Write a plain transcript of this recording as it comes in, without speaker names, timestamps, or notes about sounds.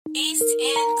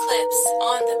and clips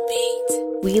on the beat.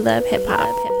 We love hip hop.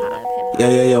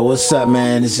 Yo, what's up,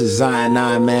 man? This is Zion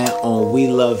 9, man, on We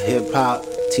Love Hip Hop.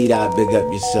 T-Dot, big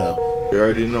up yourself. You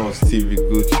already know it's TV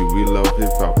Gucci. We love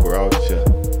hip hop. We're out here.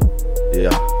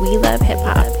 Yeah. We love hip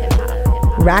hop.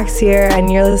 Rax here,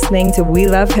 and you're listening to We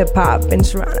Love Hip Hop in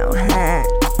Toronto.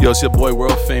 Yo, it's your boy,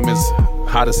 world famous,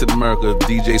 hottest in America,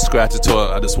 DJ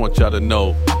Scratchator. I just want y'all to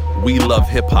know, we love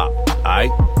hip hop, alright?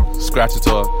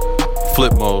 Scratchator,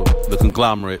 Flip Mode, The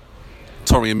Conglomerate,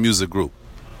 Torian Music Group.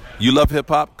 You love hip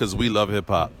hop because we love hip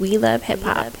hop. We love hip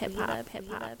hop.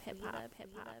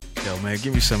 Yo, man,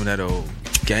 give me some of that old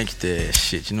gangsta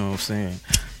shit, you know what I'm saying?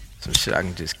 Some shit I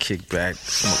can just kick back,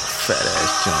 smoke a fat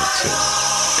ass joint too.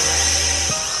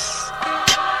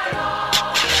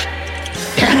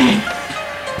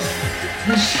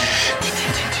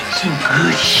 Some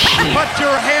good shit. Put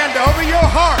your hand over your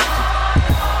heart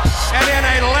and in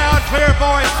a loud, clear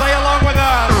voice say along with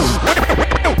us.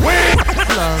 We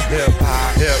love hip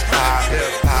hop, hip hop,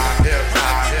 hip hop, hip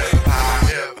hop, hip hop,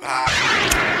 hip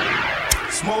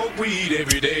hop. Smoke weed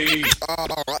every day.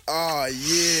 Oh,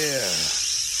 yeah.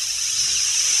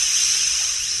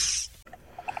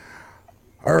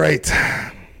 All right.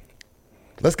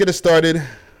 Let's get it started.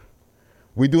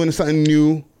 We're doing something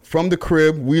new from the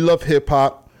crib. We love hip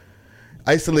hop,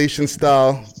 isolation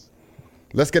style.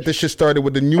 Let's get this shit started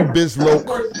with the new Biz Loc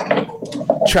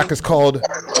track. Is called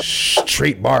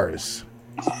Straight Bars.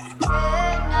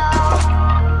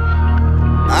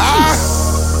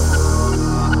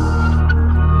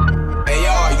 Hey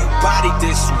yo, you bodied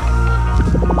this one.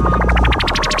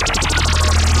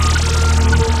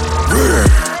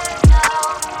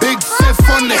 Big fifth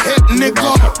on the hip,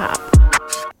 nigga.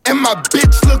 And my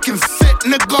bitch looking fit,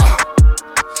 nigga.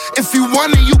 If you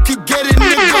want it, you can get it,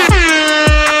 nigga.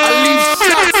 I leave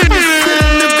shots in the city,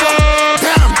 nigga.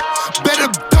 Damn, better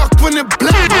duck when it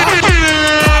black.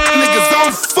 Pop niggas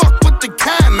don't fuck with the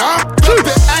can, huh? Flip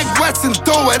it Ag West and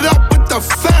throw it up with the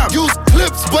fam. Use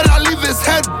clips, but I leave his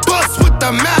head bust with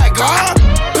the mag, huh?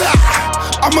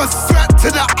 I'm a threat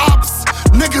to the ops.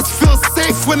 Niggas feel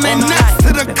safe when they next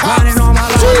to the cops.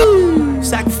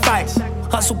 Sacrifice,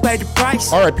 hustle, pay the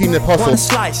price. R.I.P. Nip Hustle. One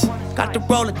slice, got to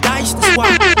roll the dice. That's why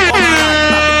all my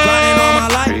life, I've been grinding all my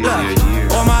life.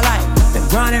 Look, all my life, been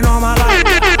grinding all my life.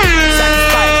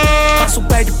 Sacrifice, hustle,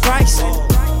 pay the price.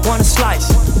 One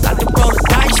slice, got to roll the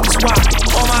dice. That's why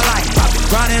all my life, I've been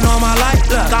grinding all my life.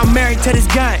 Look, I'm married to this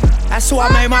gang. That's who I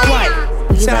made my wife.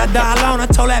 Said I die alone. I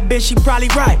told that bitch she probably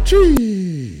right.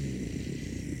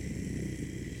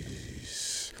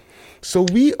 So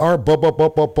we are Buck.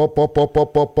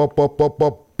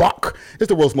 It's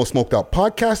the world's most smoked out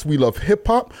podcast. We love hip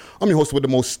hop. I'm your host with the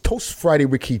most Toast Friday,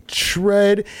 Ricky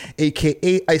Tread,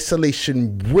 aka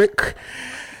Isolation Rick,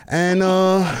 and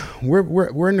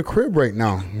we're in the crib right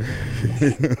now.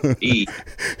 You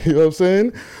know what I'm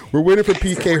saying? We're waiting for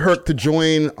PK Herc to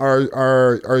join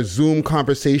our Zoom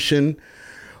conversation.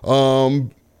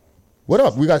 What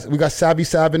up? We got Savvy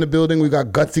Sav in the building. We got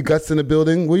Gutsy Guts in the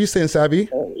building. What are you saying, Savvy?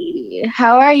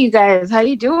 How are you guys? How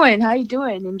you doing?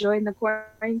 Enjoying the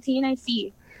quarantine, I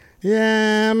see.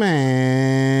 Yeah,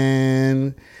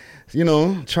 man. You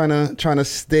know, trying to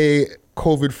stay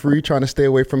COVID free, trying to stay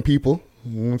away from people.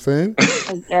 You know what I'm saying?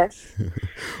 I guess.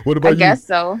 What about you? I guess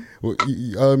so.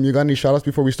 You got any shout outs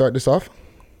before we start this off?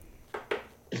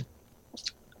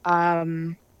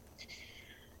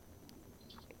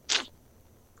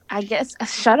 I guess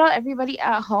shout out everybody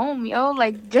at home, yo.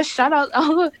 Like, just shout out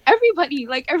everybody.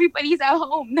 Like, everybody's at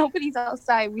home. Nobody's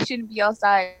outside. We shouldn't be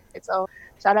outside. So,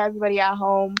 shout out everybody at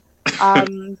home.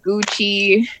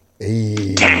 Gucci.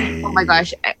 Hey. Oh my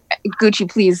gosh, Gucci,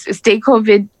 please stay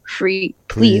COVID free.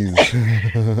 Please,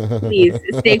 please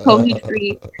stay COVID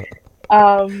free.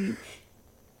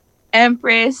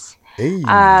 Empress. Hey.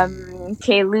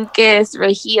 K. Lucas,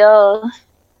 Raheel.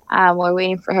 We're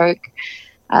waiting for her.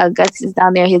 Guts is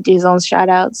down there. He'll do his own shout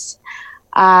outs.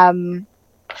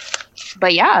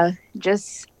 But yeah,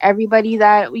 just everybody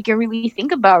that we can really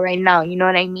think about right now. You know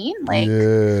what I mean? Like,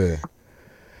 yeah.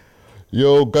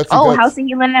 Yo, Gutsy Guts. Guts. House of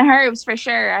Healing and Herbs for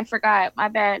sure. I forgot. My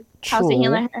bad.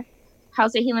 True.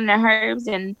 House of Healing and Herbs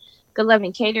and Good Love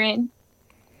and Catering.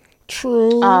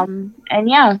 True. And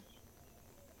yeah.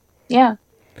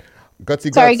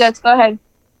 Gutsy Sorry, Guts. Guts. Go ahead.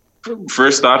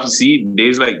 First off, you see,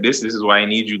 days like this is why I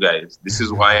need you guys. This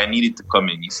is why I needed to come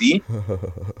in, you see?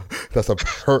 That's a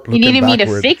hurt. You needed me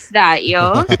to fix that,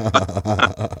 yo.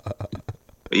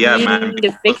 Yeah, you man. You need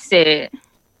to fix it.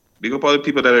 Big up all the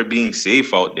people that are being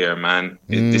safe out there, man.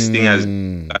 This thing has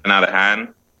gotten out of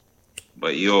hand.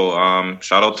 But yo,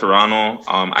 shout out Toronto.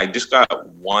 I just got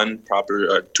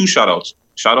two shout outs.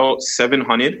 Shout out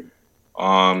 700.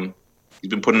 He's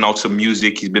been putting out some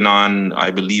music. He's been on, I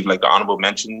believe, like the honorable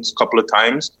mentions a couple of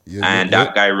times.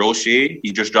 That guy Roche,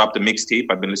 he just dropped a mixtape.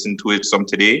 I've been listening to it some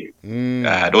today.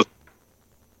 Those.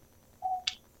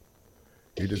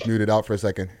 You just muted out for a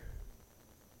second.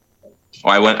 Oh,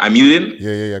 I muted?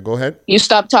 Yeah. Go ahead. You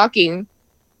stopped talking.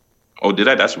 Oh, did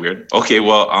I? That's weird. Okay,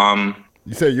 well,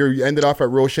 you said you ended off at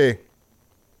Roche.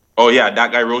 Oh yeah,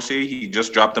 that guy Roche, he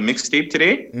just dropped a mixtape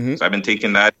today. So I've been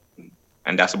taking that,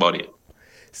 and that's about it.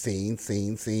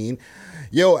 Scene.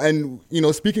 Yo, and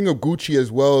speaking of Gucci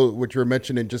as well, what you were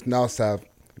mentioning just now, Sav,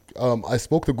 I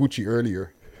spoke to Gucci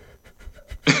earlier.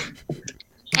 Oh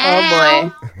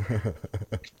boy.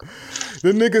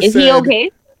 The nigga Is said, he okay?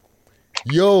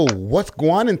 Yo, what's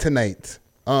going on tonight?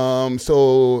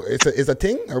 So it's a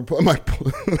thing, or am I?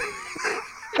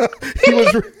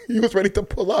 he was ready to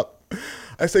pull up.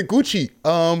 I said, Gucci,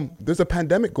 there's a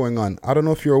pandemic going on. I don't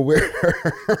know if you're aware.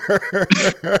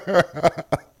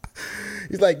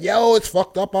 He's like, yo, it's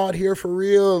fucked up out here for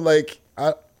real. Like,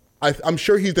 I'm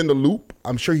sure he's in the loop.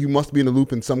 I'm sure he must be in the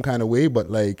loop in some kind of way,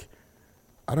 but like,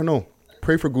 I don't know.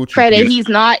 Pray for Gucci. Fred, he's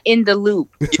not in the loop.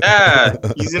 Yeah,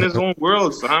 he's in his own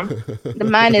world, Sam. The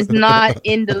man is not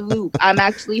in the loop. I'm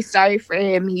actually sorry for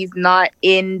him. He's not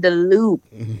in the loop.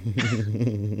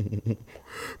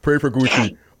 Pray for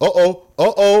Gucci.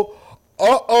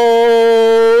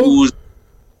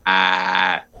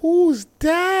 Who's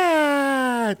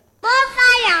that?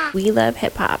 We love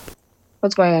hip hop.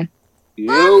 What's going on?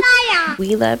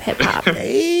 We love hip hop.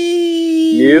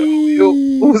 Hey.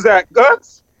 Who's that?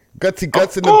 Guts? Guts in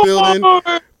the building.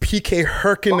 PK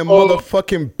Herc in the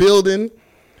motherfucking building.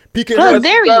 PK Herc.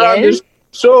 There he is.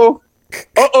 So,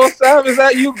 Sam, is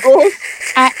that you, Ghost?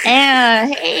 I am.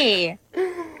 Hey.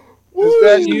 Is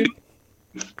that you?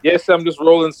 Yes, I'm just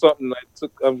rolling something.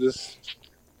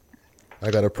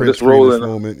 I gotta pray for this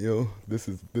moment, yo. This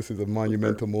is a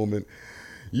monumental moment.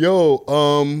 Yo,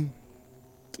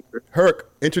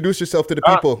 Herc, introduce yourself to the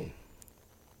people.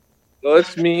 No,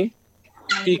 it's me,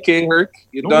 PK Herc.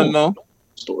 You don't know.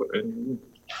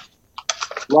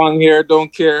 Long hair,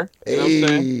 don't care. You know what I'm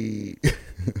saying?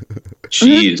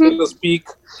 Jeez.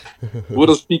 With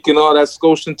us speaking all that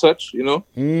Scotian touch, you know?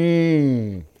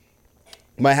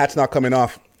 My hat's not coming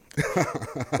off. Neither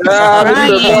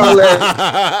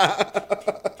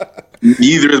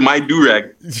is my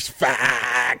durag.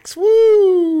 Facts.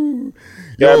 Woo.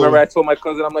 Yeah, I remember I told my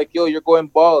cousin, I'm like, yo, you're going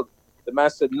bald. The man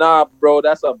said, nah, bro,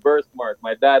 that's a birthmark.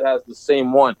 My dad has the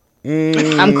same one.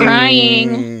 I'm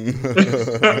crying.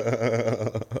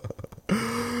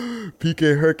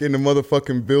 PK Herc in the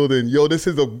motherfucking building. Yo, this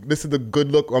is a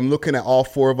good look. I'm looking at all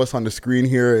four of us on the screen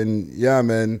here, and yeah,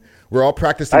 man, we're all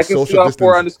practicing social distancing. I can see all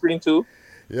four on the screen too.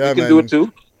 Yeah, you can do it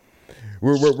too.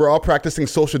 We're all practicing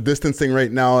social distancing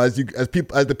right now, as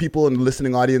the people in the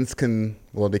listening audience can.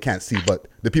 Well, they can't see, but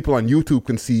the people on YouTube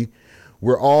can see.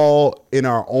 We're all in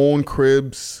our own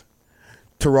cribs.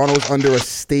 Toronto's under a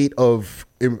state of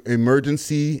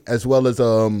emergency, as well as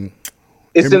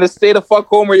It's in a state of fuck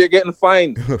home where you're getting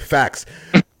fined. Facts.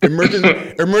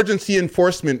 Emergency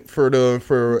enforcement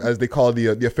for as they call the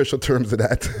official terms of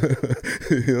that.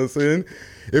 You know what I'm saying?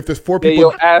 If there's four people,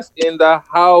 your ass in the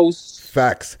house.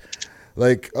 Facts.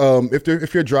 Like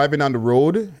if you're driving down the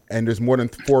road and there's more than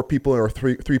four people or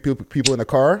three people in a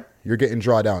car, you're getting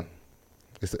drawn down.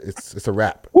 It's a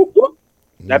wrap.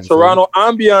 That's Toronto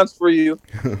ambiance for you.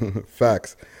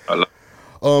 Facts.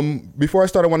 Before I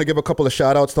start, I want to give a couple of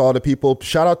shout outs to all the people.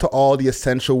 Shout out to all the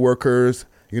essential workers.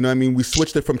 You know what I mean? We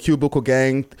switched it from Cubicle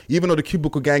Gang. Even though the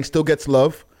Cubicle Gang still gets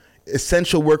love,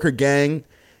 Essential Worker Gang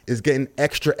is getting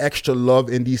extra love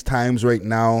in these times right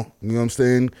now. You know what I'm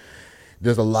saying?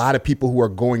 There's a lot of people who are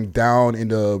going down in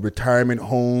the retirement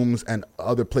homes and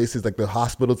other places like the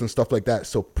hospitals and stuff like that.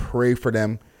 So pray for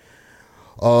them.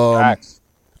 All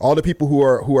the people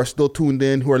who are still tuned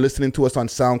in, who are listening to us on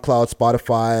SoundCloud,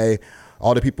 Spotify,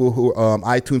 all the people who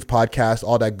iTunes podcast,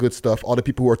 all that good stuff, all the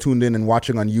people who are tuned in and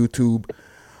watching on YouTube,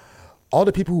 all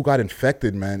the people who got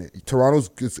infected, man. Toronto's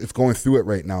it's going through it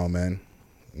right now, man.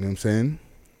 You know what I'm saying?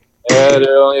 Yeah,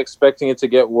 they're only expecting it to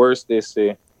get worse, they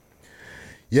say.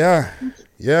 Yeah.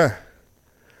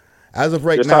 As of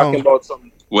right they're now, talking about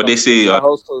what they say,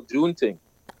 also June thing.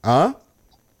 Huh?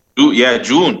 Yeah,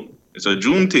 June. It's a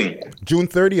June thing. June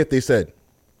 30th, they said.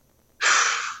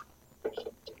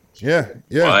 Yeah.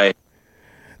 Why?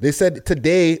 They said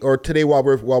today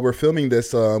while we're filming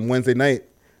this Wednesday night,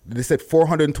 they said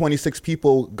 426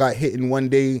 people got hit in one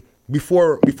day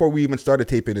before we even started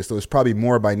taping this. So it's probably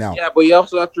more by now. Yeah, but you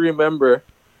also have to remember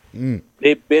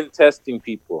they've been testing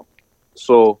people.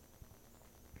 So,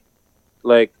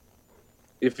 like,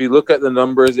 if you look at the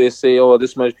numbers, they say, "Oh,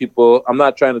 this much people." I'm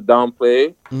not trying to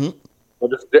downplay,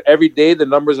 But every day the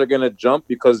numbers are gonna jump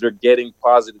because they're getting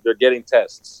positive. They're getting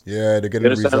tests. Yeah, they're getting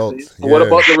results. So what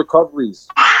about the recoveries?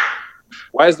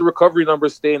 Why is the recovery number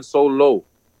staying so low?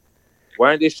 Why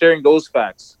aren't they sharing those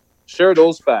facts? Share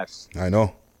those facts. I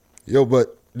know. Yo,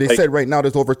 but they said right now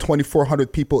there's over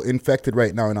 2,400 people infected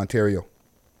right now in Ontario.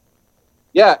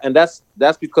 Yeah, and that's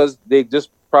because they just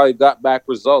probably got back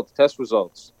test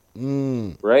results.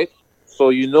 Right? So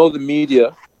the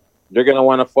media, they're going to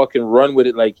want to fucking run with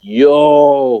it like,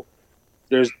 yo,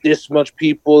 there's this much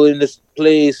people in this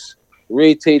place.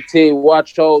 Ray Tay,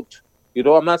 watch out.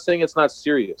 I'm not saying it's not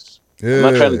serious. Yeah. I'm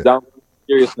not trying to downplay the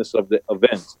seriousness of the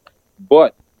event.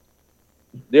 But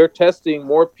they're testing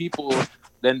more people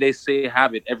than they say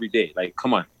have it every day. Like,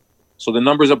 come on. So the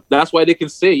numbers that's why they can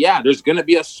say, yeah, there's going to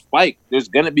be a spike. There's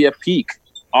going to be a peak.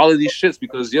 All of these shits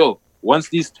because, once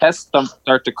these tests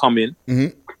start to come in,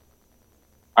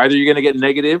 either you're going to get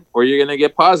negative or you're going to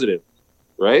get positive,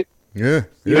 right? Yeah.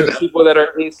 Even the people that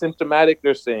are asymptomatic,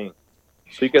 they're saying.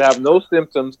 So you could have no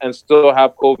symptoms and still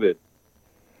have COVID.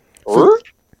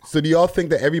 So do y'all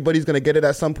think that everybody's going to get it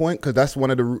at some point? Because that's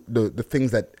one of the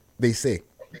things that they say.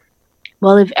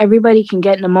 Well, if everybody can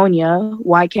get pneumonia,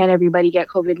 why can't everybody get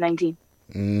COVID-19?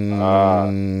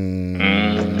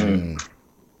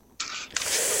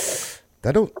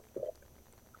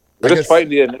 We're just fighting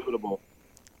the inevitable.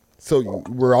 So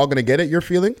we're all going to get it, you're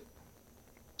feeling?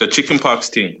 The chickenpox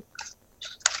thing.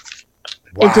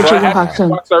 Wow. It's a chickenpox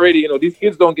thing. Already, these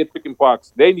kids don't get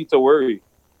chickenpox. They need to worry.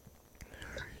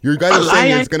 You guys are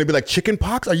saying it's going to be like chicken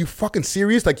pox? Are you fucking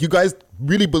serious? Like, you guys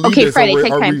really believe this? this? Okay,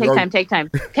 Friday, take time.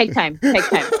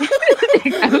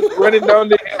 Running down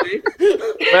the hill, eh?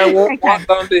 Man won't walk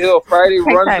down the hill. Friday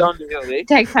runs down the hill, eh?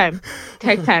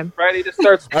 Take time. Friday just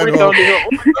starts sprinting down the hill. Oh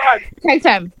my God. Take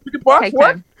time. Chickenpox,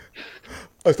 what?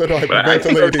 I started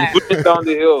sprinting down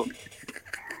the hill.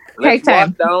 Let's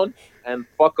walk down and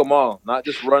fuck them all. Not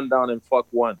just run down and fuck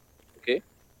one.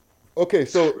 Okay,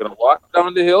 so we're going to walk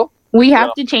down the hill. We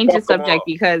have to change the subject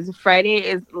because Friday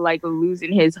is like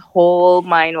losing his whole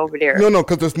mind over there. No,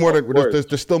 because there's more.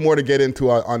 There's still more to get into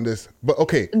on this. But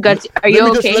okay, Guts, are you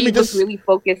okay? He was really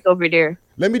focused over there.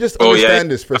 Let me just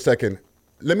understand this for a second.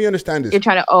 Let me understand this. You're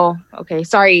trying to. Okay.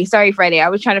 Sorry, Friday. I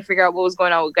was trying to figure out what was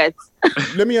going on with Guts.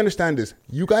 Let me understand this.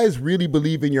 You guys really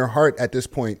believe in your heart at this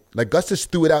point? Like Gus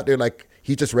just threw it out there, like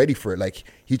he's just ready for it. Like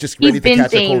he's just ready to catch a COVID. He's been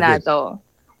saying that though.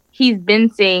 He's been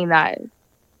saying that.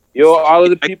 Yo, all of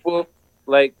the people,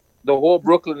 like the whole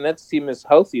Brooklyn Nets team is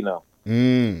healthy now.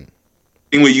 Thing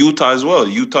with Utah as well.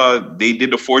 Utah, they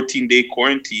did a 14-day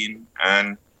quarantine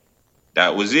and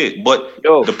that was it. But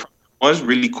the problem was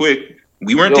really quick.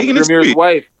 We weren't taking it serious.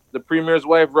 The premier's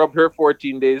wife rubbed her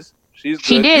 14 days. She's good.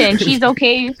 She did, and she's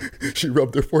okay. She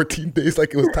rubbed her 14 days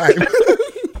like it was time.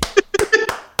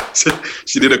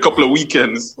 She did a couple of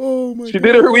weekends. Oh my God. She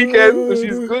did her weekends, so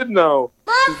she's good now.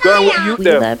 She's going with youth.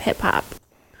 We love hip hop.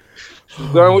 She's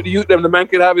going with the youth. The man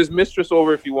can have his mistress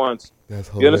over if he wants. That's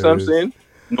you understand what I'm saying?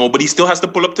 No, but he still has to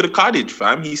pull up to the cottage,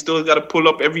 fam. He still got to pull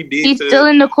up every day. He's still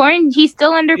in the quarantine. He's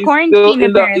still under quarantine,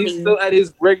 apparently. He's still at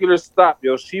his regular stop,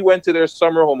 yo. She went to their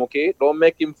summer home, okay? Don't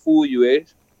make him fool you, eh?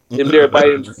 Him there by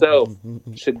himself.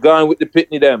 She gone with the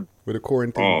pitney them. With the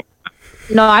quarantine.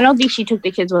 No, I don't think she took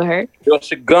the kids with her. Yo,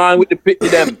 she gone with the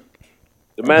pitney them.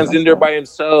 The man's in there by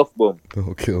himself, boom.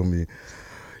 Don't kill me.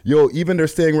 Yo, even they're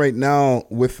saying right now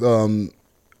with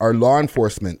our law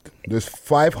enforcement, there's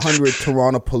 500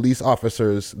 Toronto police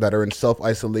officers that are in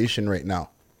self-isolation right now.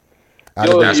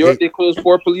 Yo, New York, they closed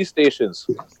 4 police stations.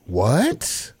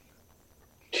 What?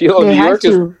 Yo,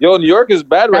 New York is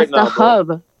bad right now. That's the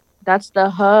hub. That's the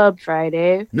hub,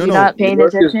 Friday. No, You're not paying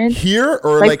attention? Here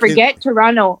or like forget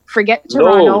Toronto. Forget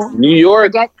Toronto. New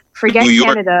York. Forget New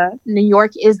York. Canada. New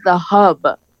York is the hub.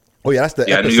 Oh, yeah, that's the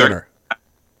epicenter. New York.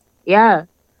 Yeah.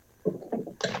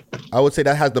 I would say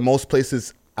that has the most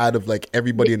places out of like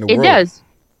everybody in the world.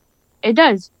 It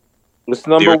does. It's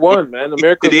number one, man.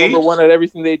 America's number one at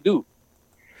everything they do.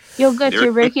 Yo, Guts,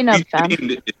 you're breaking up, fam.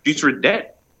 The streets were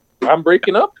dead. I'm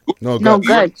breaking up? No,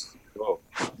 Guts. Oh.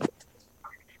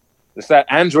 It's that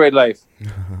Android life.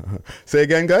 Say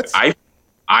again, Guts?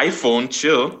 iPhone,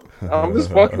 chill. I'm just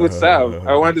fucking with Sav.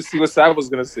 I wanted to see what Sav was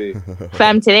going to say.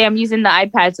 Fam, today I'm using the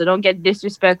iPad, so don't get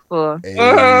disrespectful. Hey.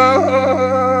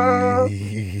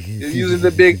 You're using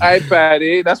the big iPad,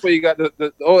 eh? That's why you got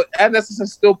and that's a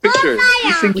still picture.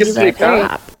 You think you're slick,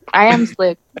 huh? I am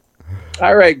slick.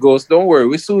 All right, Ghost, don't worry.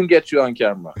 We soon get you on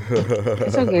camera.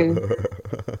 It's okay.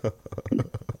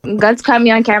 Guts caught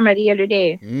me on camera the other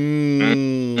day.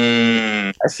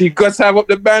 I see Guts have up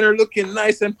the banner looking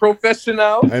nice and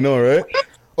professional. I know, right?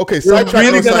 Okay, You're sidetrack,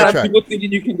 really no sidetrack. People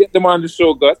thinking you can get them on the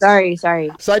show, Guts. Sorry.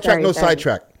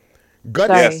 Sidetrack.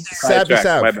 Guts, Sorry. Sav, Sidetrack, my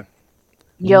Sav. bad.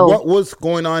 Yo. What was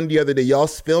going on the other day? Y'all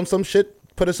filmed some shit?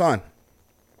 Put us on.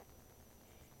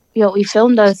 Yo, we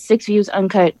filmed a 6 Views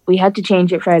Uncut. We had to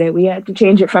change it Friday. We had to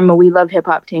change it from a We Love Hip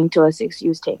Hop thing to a 6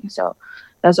 Views thing. So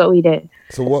that's what we did.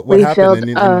 So what We happened?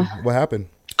 filmed, What happened?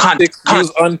 6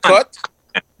 Views Uncut.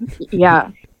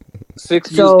 Yeah. 6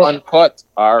 Views So, Uncut.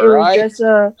 All it right.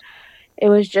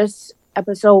 was just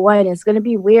episode 1. It's gonna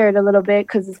be weird a little bit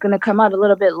because it's gonna come out a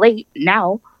little bit late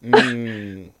now. But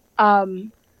now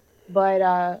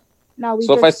we.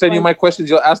 So if I send you my questions,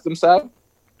 you'll ask them, Sav?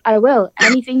 I will.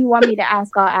 Anything you want me to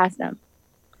ask, I'll ask them.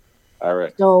 All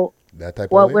right. So that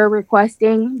type what of way? we're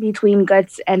requesting between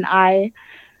Guts and I,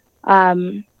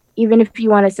 even if you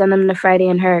want to send them to Friday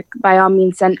and Herc, by all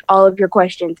means, send all of your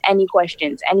questions,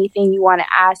 anything you want to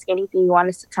ask, anything you want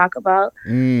us to talk about,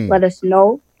 let us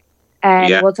know,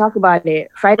 and we'll talk about it.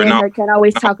 Friday and Herc can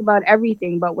always talk about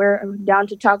everything, but we're down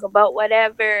to talk about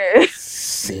whatever.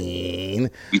 Scene.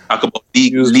 We talk about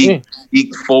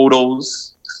leaked photos.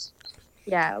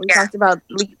 Yeah, we talked about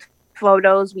leaked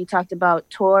photos. We talked about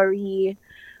Tory.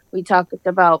 We talked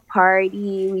about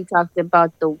Party. We talked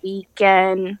about The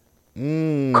Weeknd.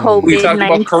 COVID-19 We talked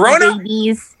about Corona?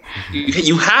 babies.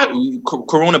 You have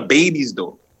Corona babies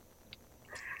though.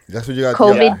 That's what you got.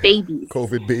 COVID babies.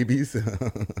 COVID babies.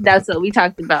 That's what we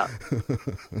talked about.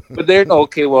 But they're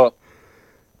okay. Well,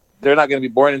 they're not going to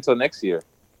be born until next year.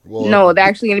 No, they're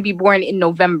actually going to be born in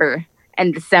November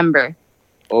and December.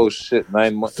 Oh shit!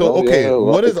 9 months. So okay,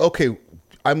 what is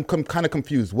I'm kind of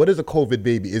confused. What is a COVID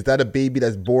baby? Is that a baby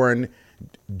that's born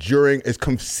is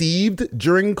conceived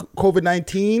during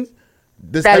COVID-19?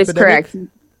 That is correct.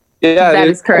 Yeah, that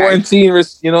is correct. Quarantine,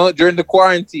 during the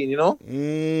quarantine,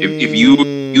 If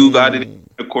you got it in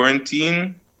the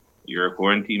quarantine, you're a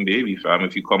quarantine baby, fam.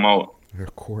 If you come out, you're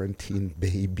a quarantine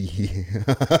baby.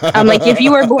 I'm like, if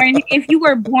you were born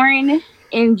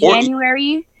in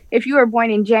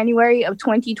January, of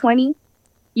 2020,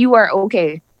 you are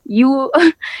okay. You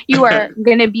are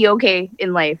gonna be okay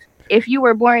in life. If you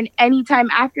were born anytime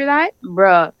after that,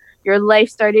 bruh, your life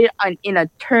started in a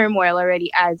turmoil already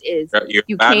as is.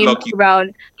 You came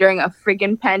around during a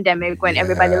friggin' pandemic when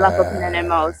everybody locked up in their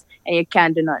house and you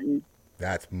can't do nothing.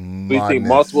 That's Do you think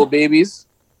multiple babies?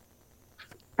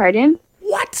 Pardon?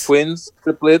 What? Twins,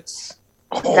 triplets.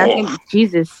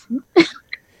 Jesus.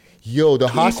 Yo, the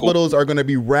hospitals are going to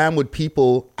be rammed with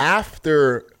people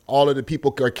after all of the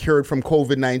people are cured from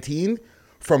COVID-19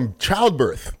 from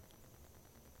childbirth.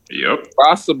 Yep.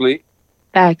 Possibly.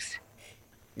 Facts.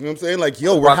 You know what I'm saying? Like,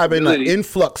 yo, we're having an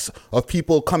influx of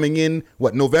people coming in.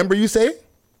 What, November, you say?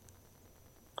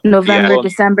 November,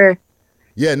 December.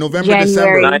 Yeah, November, January.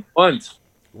 December. 9 months.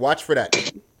 Watch for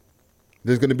that.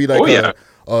 There's going to be like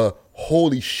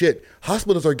holy shit.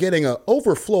 Hospitals are getting an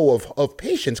overflow of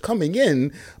patients coming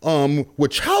in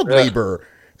with child labor.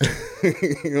 You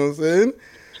know what I'm saying?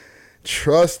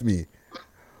 Trust me.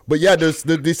 But yeah,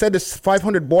 they said there's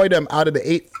 500 boy them out of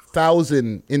the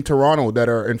 8,000 in Toronto that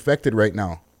are infected right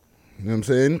now. You know what I'm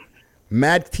saying?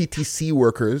 Mad TTC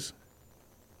workers.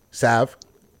 Sav.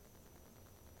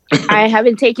 I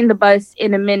haven't taken the bus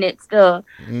in a minute still.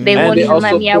 They won't even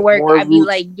let me at work. I'd be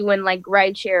like doing like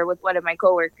ride share with one of my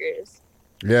coworkers.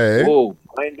 Yeah. Oh,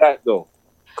 mind that though.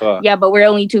 Yeah, but we're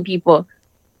only 2 people.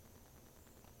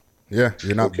 Yeah,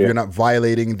 you're not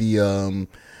violating the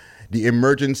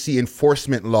emergency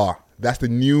enforcement law. That's the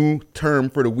new term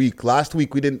for the week. Last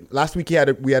week we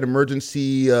had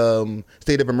emergency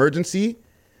state of emergency.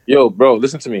 Yo, bro,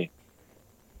 listen to me.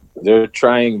 They're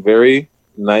trying very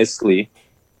nicely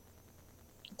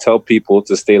to tell people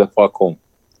to stay the fuck home.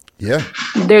 Yeah.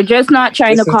 They're just not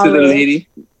trying to call the it. lady.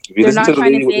 They're not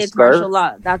trying to say it's martial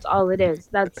law. That's all it is.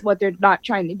 That's what they're not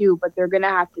trying to do, but they're gonna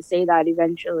have to say that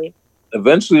eventually.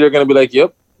 Eventually, they're gonna be like,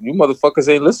 "Yep, you motherfuckers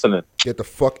ain't listening." Get the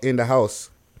fuck in the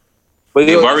house. But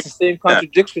it's the same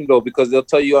contradiction though, because they'll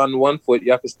tell you on one foot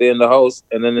you have to stay in the house,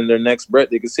 and then in their next breath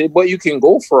they can say, "But you can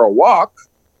go for a walk,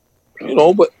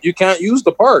 but you can't use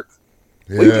the park.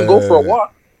 Yeah. But you can go for a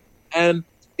walk, and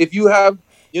if you have,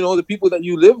 the people that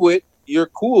you live with, you're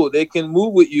cool. They can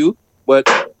move with you, but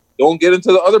don't get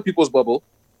into the other people's bubble.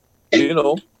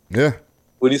 Yeah.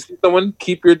 When you see someone,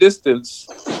 keep your distance.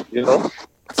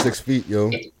 6 feet,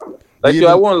 yo. Like,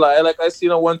 I won't lie. Like, I seen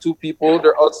 1-2 people.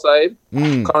 They're outside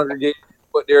congregating,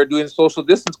 but they're doing social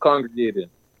distance congregating.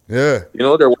 Yeah.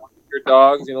 They're walking their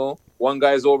dogs. One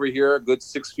guy's over here, a good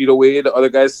 6 feet away. The other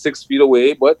guy's 6 feet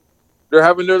away, but they're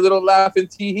having their little laugh and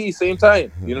tee-hee same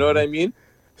time. You know what I mean?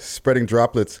 Spreading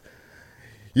droplets.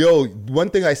 Yo,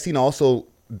 one thing I seen also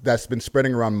that's been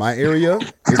spreading around my area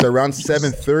is around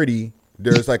 7:30.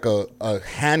 there's like a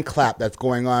hand clap that's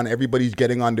going on. Everybody's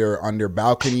getting on their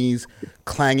balconies,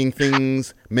 clanging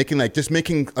things, making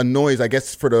a noise. I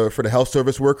guess for the health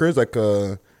service workers, like you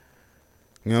know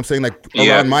what I'm saying, like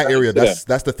around my area.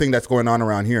 That's the thing that's going on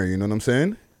around here. You know what I'm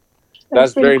saying?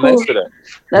 That's very cool. Nice to that.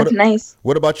 That's nice.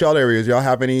 What about y'all areas? Y'all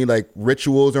have any like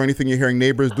rituals or anything you're hearing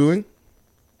neighbors doing?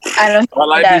 I don't.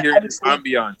 All I be hearing is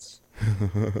ambiance.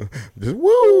 Just,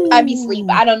 woo. I be sleep.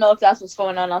 I don't know if that's what's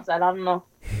going on outside. I don't know.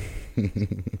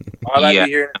 All I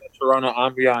be hearing is the Toronto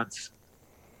ambiance.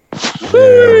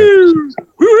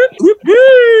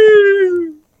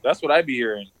 That's what I be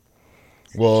hearing.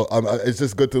 Well, it's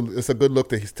just good it's a good look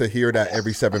to hear that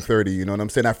every 7:30. You know what I'm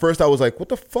saying? At first, I was like, "What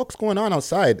the fuck's going on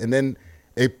outside?" And then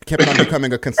it kept on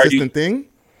becoming a consistent thing.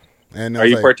 And are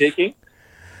you partaking?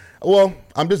 Well,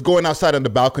 I'm just going outside on the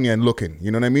balcony and looking. You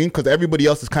know what I mean? Because everybody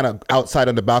else is kind of outside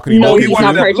on the balcony. No, he's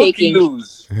not partaking.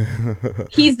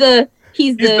 He's the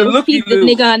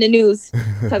nigga on the news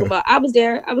talking about. I was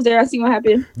there. I seen what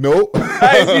happened. Nope.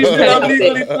 But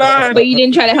you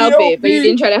didn't try to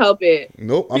help it.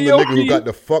 Nope. I'm the nigga who got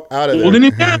the fuck out of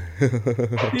there.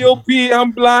 POP.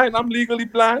 I'm blind. I'm legally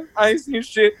blind. I ain't seen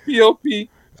shit. POP.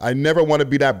 I never want to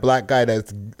be that black guy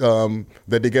that's that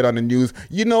they get on the news.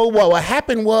 You know what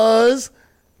happened was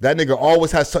that nigga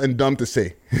always has something dumb to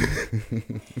say.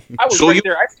 I was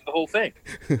there. I see the whole thing.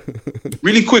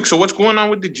 Really quick. So what's going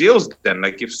on with the jails then?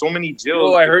 Like, if so many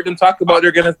jails. Oh, I heard them talk about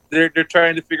they're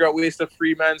trying to figure out ways to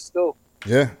free man still.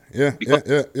 Yeah.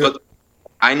 But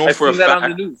I know for a fact on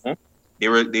the news.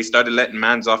 They started letting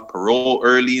mans off parole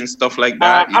early and stuff like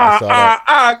that.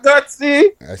 Gutsy.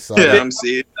 I saw that. that. I'm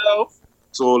saying.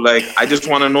 So, like, I just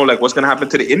want to know, like, what's going to happen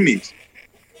to the inmates?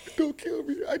 Don't kill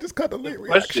me. I just got a late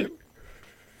reaction.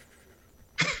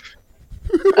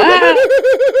 Smoke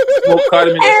caught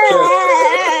him in his chest.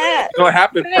 You know what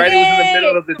happened? Friday was in the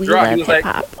middle of the drop. He was like,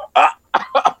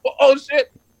 oh,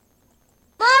 shit.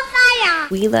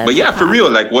 We love But yeah, for real,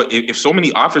 like, what if so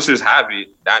many officers have it,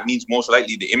 that means most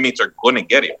likely the inmates are going to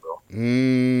get it, bro.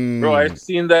 Bro, I've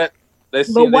seen that.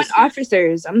 But what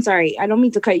officers? I'm sorry, I don't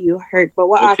mean to cut you, Herc. But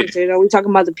what officers? Are we talking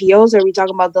about the POs? Or are we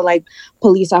talking about the like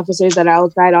police officers that are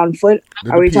outside on foot?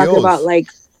 Are we talking about like?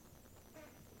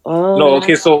 No,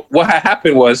 okay. So what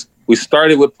happened was we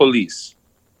started with police,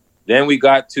 then we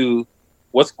got to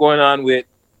what's going on with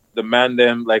the man.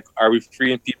 Them like, are we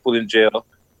freeing people in jail?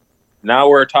 Now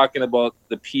we're talking about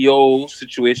the PO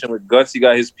situation with Gutsy.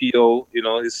 Got his PO. You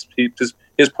know, his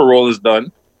parole is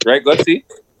done, right, Gutsy?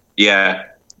 Yeah.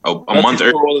 A month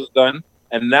parole is done,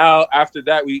 and now after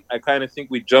that, I kind of think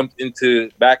we jumped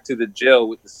back to the jail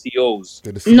with the COs.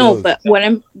 No, but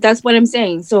that's what I'm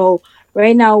saying. So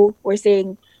right now we're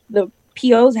saying the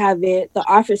POs have it, the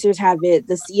officers have it,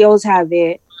 the COs have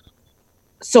it.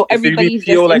 So everybody's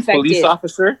just like infected. Police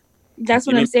officer. That's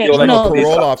what I'm saying. Like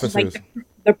parole officers. Like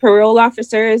the parole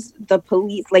officers, the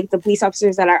police, like the police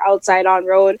officers that are outside on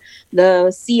road,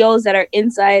 the COs that are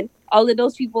inside. All of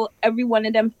those people, every one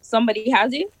of them, somebody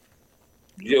has it?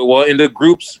 Yeah, well, in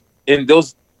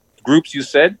those groups you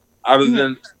said, other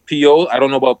than PO, I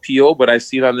don't know about PO, but I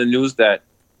seen on the news that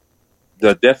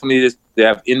definitely they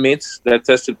have inmates that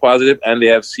tested positive, and they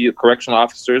have correctional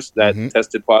officers that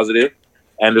tested positive,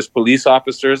 and there's police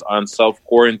officers on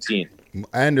self-quarantine.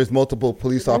 And there's multiple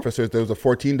police officers. There was a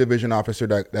 14 division officer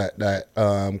that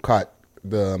caught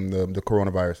the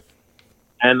coronavirus.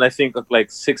 And I think like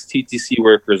 6 TTC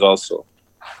workers also.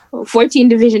 14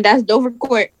 division, that's Dover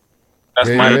Court. That's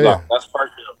my block. That's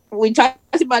Parkville. We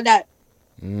talked about that.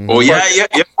 Oh, yeah.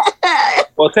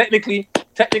 Well, technically,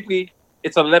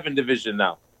 it's 11 division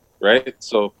now, right?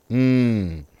 So,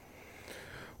 well,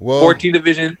 14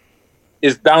 division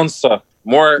is down south.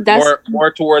 More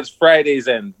towards Friday's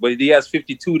end, but he has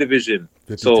 52 division.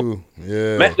 52, so,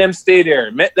 yeah. Let them stay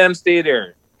there. Let them stay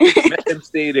there.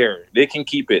 They can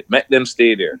keep it. Let them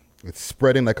stay there. It's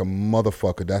spreading like a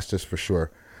motherfucker. That's just for sure.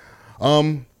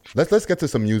 Let's get to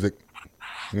some music.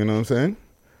 You know what I'm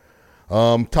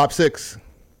saying? Top 6.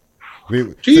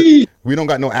 We don't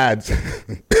got no ads.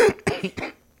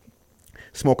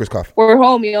 Smoker's cough. We're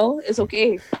home, yo. It's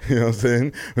okay. You know what I'm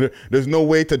saying? There's no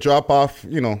way to drop off,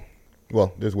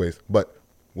 well, there's ways, but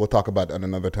we'll talk about that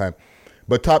another time.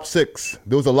 But top 6,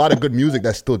 there was a lot of good music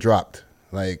that still dropped.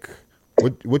 Like,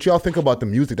 what y'all think about the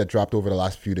music that dropped over the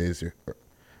last few days here?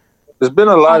 There's been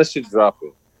a lot of shit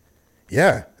dropping.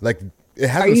 Yeah, like it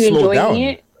hasn't slowed down.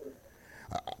 It?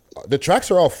 The tracks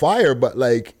are all fire, but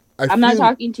like I'm not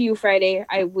talking to you, Friday.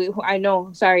 I know.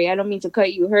 Sorry, I don't mean to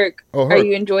cut you, Herc. Oh, Herc. Are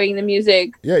you enjoying the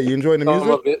music? Yeah, you enjoying the music?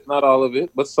 Some of it, not all of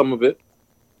it, but some of it.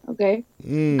 Okay.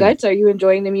 Guts, are you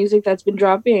enjoying the music that's been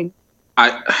dropping?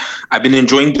 I've been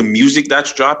enjoying the music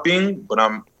that's dropping, but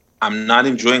I'm not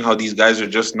enjoying how these guys are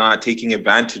just not taking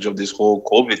advantage of this whole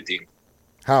COVID thing.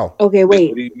 How? Okay, wait.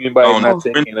 What do you mean by not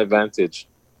taking advantage?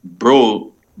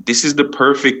 Bro, this is the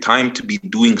perfect time to be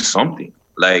doing something.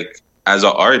 Like, as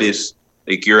an artist,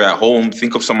 like, you're at home,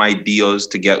 think of some ideas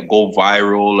to go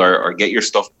viral or get your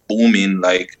stuff booming.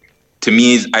 Like, to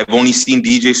me, I've only seen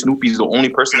DJ Snoopy. He's the only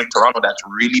person in Toronto that's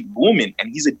really booming,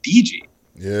 and he's a DJ.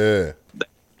 Yeah.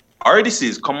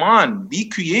 Artists, come on, be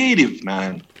creative,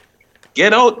 man.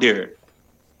 Get out there.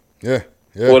 Yeah.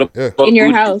 In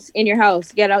your house.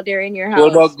 Get out there in your house.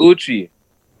 What about Gucci?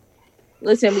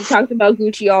 Listen, we talked about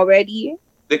Gucci already.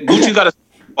 Gucci got a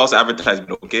false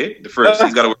advertisement, okay? The first,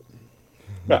 he's got to.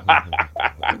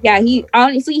 Yeah, he's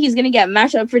gonna get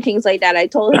mashed up for things like that. I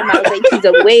told him, I was like, he's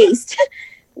a waste.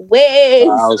 Waste.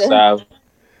 Wow,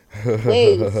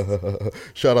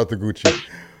 Shout out to Gucci.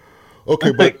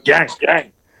 Okay, but gang.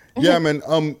 Yeah, man.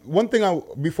 One thing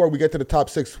before we get to the top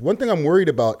 6, one thing I'm worried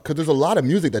about, because there's a lot of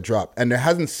music that dropped, and it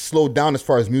hasn't slowed down as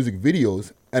far as music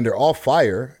videos, and they're all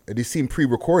fire. They seem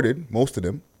pre-recorded, most of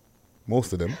them.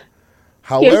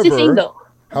 However, here's the thing, though.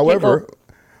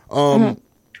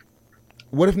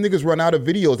 What if niggas run out of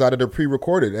videos out of their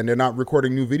pre-recorded and they're not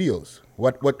recording new videos?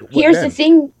 What Here's then? the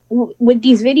thing with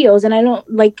these videos, and I don't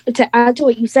like to add to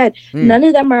what you said. None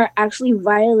of them are actually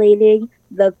violating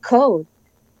the code.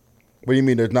 What do you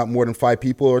mean? There's not more than 5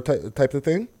 people or type of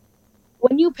thing?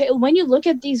 When you look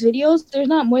at these videos, there's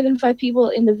not more than 5 people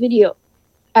in the video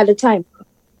at a time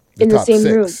in the same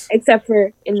room, except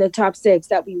for in the top 6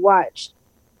 that we watched.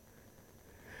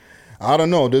 I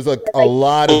don't know. There's like a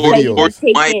lot of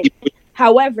videos.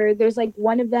 However, there's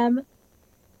one of them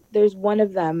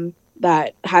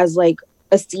that has like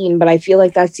a scene, but I feel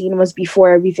like that scene was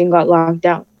before everything got locked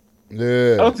down.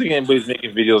 Yeah. I don't think anybody's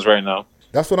making videos right now.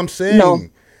 That's what I'm saying. No.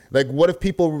 Like, what if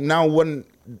people now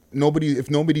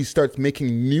if nobody starts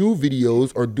making new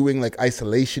videos or doing like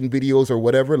isolation videos or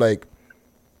whatever, like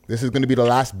this is going to be the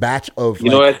last batch of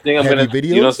what I think videos?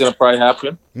 You know what's going to probably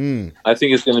happen? I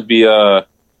think it's going to be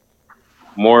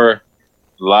more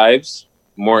lives,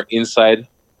 more inside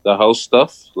the house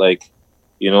stuff, like,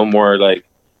 more like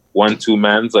 1-2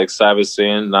 mans, like Sav is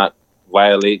saying, not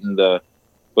violating but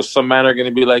some man are going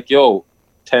to be like,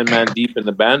 10 man deep in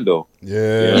the bando.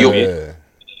 Yeah. Yo,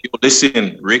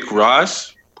 listen, Rick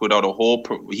Ross put out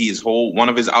one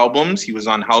of his albums. He was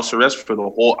on house arrest for the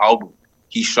whole album.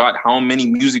 He shot how many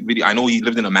music videos? I know he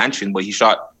lived in a mansion, but he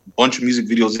shot a bunch of music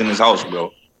videos in his house, bro.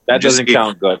 That doesn't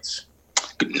count, Guts.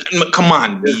 Come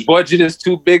on, the budget is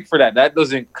too big for that. That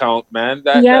doesn't count, man.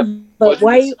 But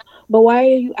why are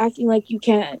you acting like you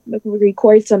can't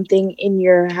record something in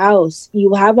your house?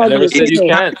 You have all I never the said you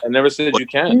can't. I never said you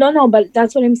can't. No, but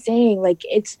that's what I'm saying. Like,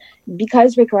 it's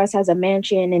because Rick Ross has a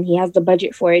mansion and he has the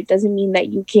budget for it, doesn't mean that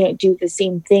you can't do the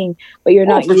same thing. But you're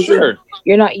not using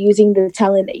the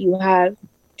talent that you have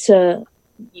to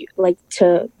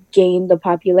gain the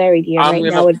popularity. And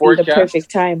right now would be the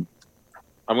perfect time.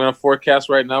 I'm going to forecast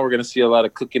right now. We're going to see a lot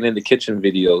of cooking in the kitchen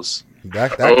videos.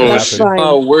 That could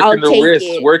happen.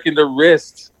 Working the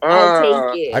wrist.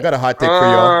 I'll take it. I got a hot take for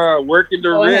y'all. Working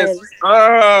the wrist.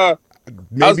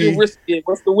 How's your wrist get?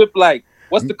 What's the whip like?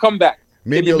 What's the comeback?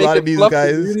 Maybe a lot of these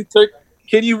guys.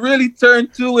 Can you really turn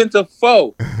 2 into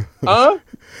 4? Huh?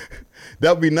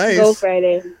 That would be nice. Go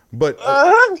Friday. But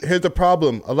here's the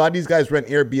problem. A lot of these guys rent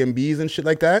Airbnbs and shit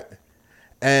like that.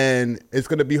 And it's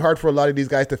going to be hard for a lot of these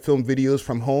guys to film videos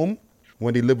from home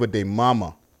when they live with their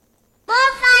mama.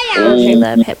 We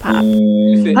love hip hop.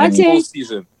 Expo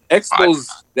season.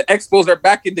 The Expos are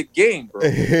back in the game, bro.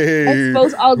 Hey.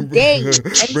 Expos all day.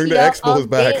 Bring the Expos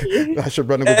back. I should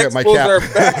run and go get my cap.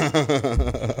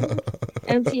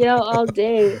 MTL all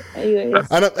day. Anyways.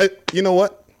 You know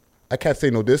what? I can't say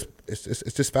no this.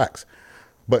 It's just facts.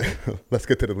 But let's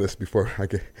get to the list before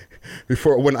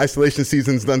when isolation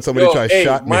season's done, somebody tries to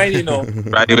shot me. Right,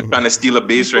 he was trying to steal a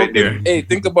base right there. Hey,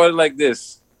 think about it like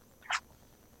this.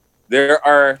 There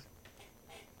are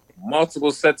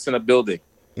multiple sets in a building.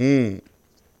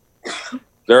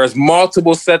 There's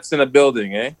multiple sets in a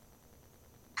building, eh?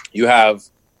 You have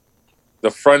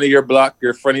the front of your block,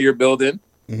 your front of your building,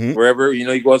 wherever,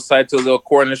 you go outside to a little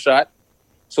corner shot.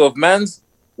 So if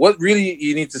what really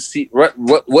you need to see, what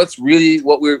we're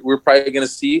probably going to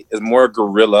see is more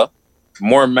guerrilla,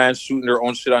 more man shooting their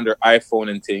own shit on their iPhone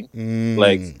and thing.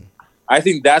 Like, I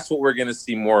think that's what we're going to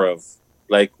see more of.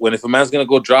 Like, if a man's going to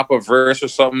go drop a verse or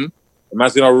something, a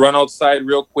man's going to run outside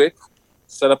real quick,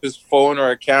 set up his phone or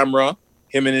a camera,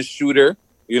 him and his shooter,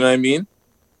 you know what I mean?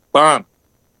 Bam.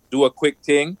 Do a quick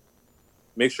thing.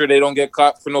 Make sure they don't get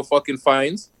caught for no fucking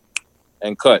fines.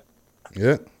 And cut.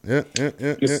 Yeah.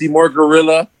 You see more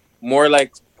guerrilla, more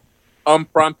like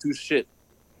impromptu shit.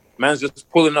 Man's just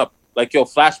pulling up like yo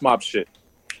flash mob shit.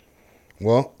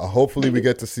 Well, hopefully we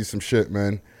get to see some shit,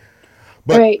 man.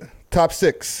 But top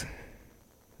 6.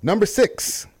 Number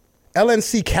 6,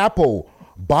 LNC Capo,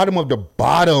 Bottom of the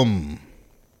Bottom.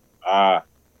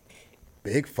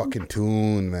 Big fucking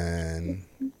tune, man.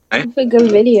 It's a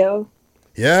good video.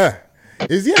 Yeah.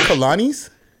 Is he at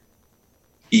Kalani's?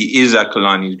 He is at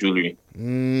Kalani's Jewelry.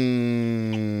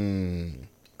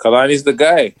 Kalani's the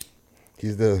guy.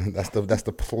 That's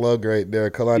the plug right there.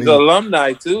 Kalani. He's an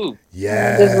alumni too.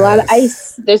 Yeah. There's a lot of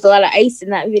ice. There's a lot of ice in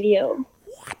that video.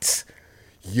 What?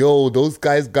 Yo, those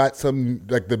guys got some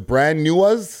like the brand new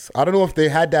ones. I don't know if they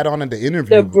had that on in the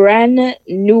interview. The brand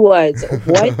new ones.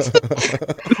 What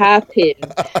happened?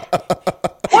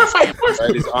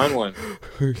 That is on one.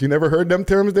 You never heard them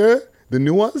terms there? The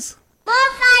new ones?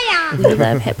 We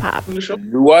love hip hop.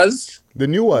 New was? The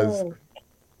new ones.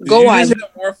 Go on. You just hit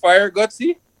a more fire,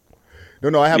 Gutsy?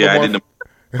 No, I have Yeah, a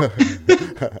more.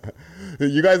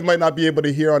 You guys might not be able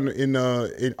to hear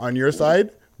on your side,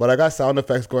 but I got sound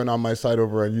effects going on my side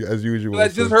over as usual. I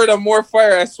just heard a more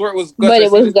fire. I swear it was Guts. But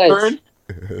it was Guts.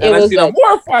 And I seen a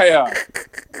more fire.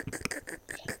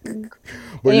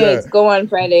 But anyways, go on,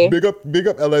 Friday. Big up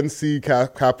LNC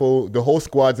Capo. The whole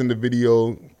squad's in the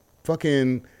video.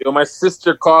 Fucking. Yo, my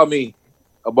sister called me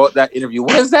about that interview.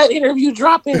 When's that interview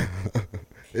dropping?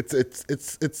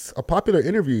 It's a popular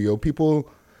interview, yo. People,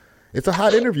 it's a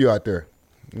hot interview out there.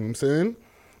 You know what I'm saying?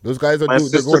 Those guys are My they're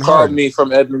sister going called hard. me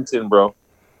from Edmonton, bro.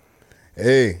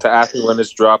 Hey. To ask me when it's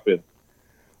dropping.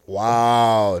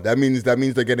 Wow. That means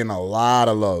they're getting a lot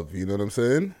of love. You know what I'm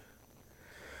saying?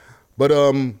 But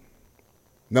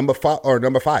number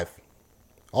 5.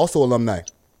 Also alumni.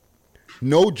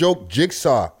 No Joke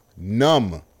Jigsaw.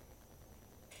 Numb.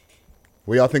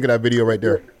 What y'all think of that video right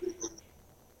there?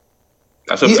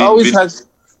 That's a He big always video. has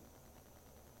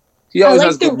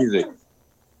good music.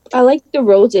 I like the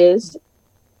roses.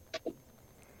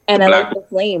 And I Black- like the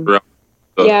flame. Brown.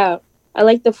 Yeah. I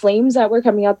like the flames that were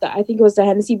coming out. I think it was the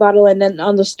Hennessy bottle. And then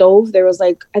on the stove, there was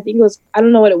like, I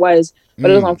don't know what it was,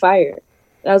 but it was on fire.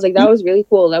 And I was like, that was really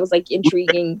cool. That was like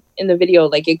intriguing in the video.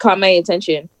 Like it caught my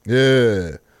attention.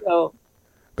 Yeah. So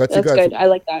Gutsy that's guys. good. I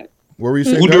like that. What were you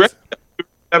saying? Who Guts? directed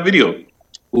that video?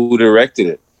 Who directed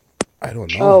it? I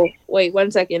don't know. Oh, wait 1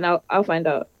 second. I'll find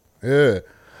out. Yeah.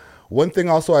 One thing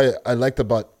also I liked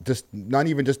about just not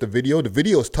even just the video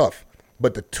is tough,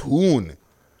 but the tune.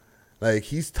 Like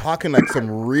he's talking like some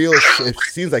real shit. It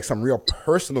seems like some real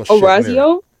personal shit. in there.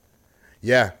 Orazio?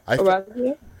 Yeah.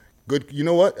 Orazio? Good. You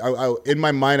know what? I in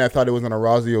my mind I thought it was an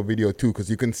Orazio video too, because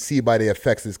you can see by the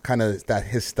effects it's kind of that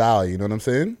his style. You know what I'm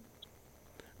saying?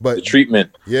 But The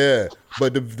treatment. yeah.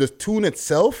 But the tune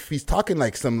itself, he's talking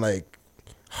like some like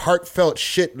heartfelt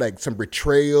shit, like some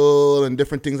betrayal and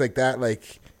different things like that.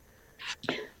 Like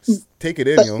take it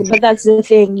in, yo. But that's the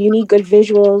thing. You need good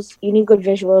visuals. You need good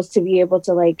visuals to be able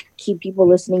to like keep people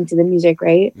listening to the music,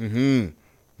 right?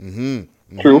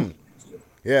 True.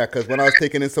 Yeah, because when I was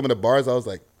taking in some of the bars, I was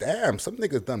like, damn, some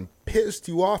niggas done pissed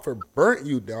you off or burnt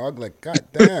you, dog. Like,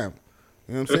 goddamn.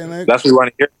 You know what I'm saying? Like, That's what you want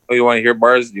to hear. You want to hear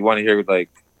bars. You want to hear like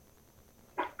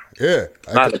yeah.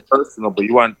 not personal, but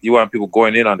you want people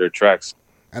going in on their tracks.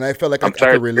 And I felt like I'm I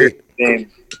tired could relate. of hearing the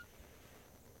same-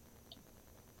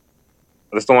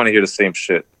 I just don't want to hear the same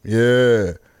shit.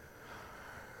 Yeah.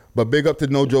 But big up to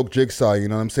No Joke Jigsaw, you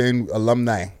know what I'm saying?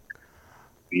 Alumni.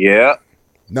 Yeah.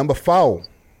 Number 4.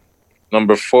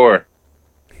 Number 4.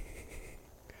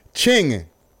 Ching.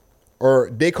 Or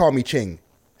they call me Ching.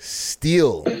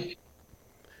 Steel.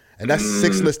 And that's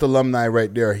 6 List alumni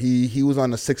right there. He was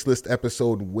on the 6 List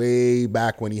episode way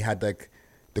back when he had like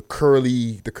the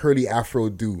curly afro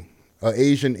do.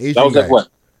 Asian That was guy. like what?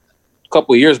 A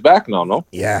couple of years back now, no?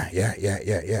 Yeah.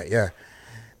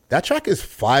 That track is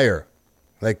fire.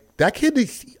 Like that kid,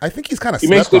 I think he's kind of. He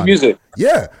makes good music.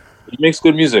 Yeah, he makes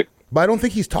good music, but I don't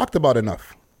think he's talked about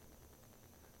enough.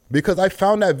 Because I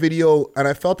found that video and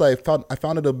I found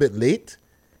it a bit late,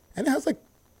 and it has like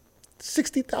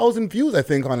 60,000 views, I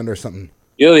think, on it or something.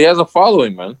 Yeah, he has a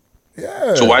following, man.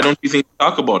 Yeah. So why don't you think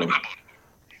talk about him?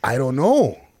 I don't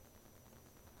know.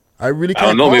 I really I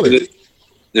can't. don't know. call Maybe it.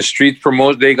 the street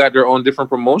promote. They got their own different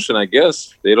promotion. I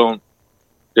guess they don't.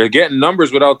 They're getting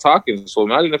numbers without talking. So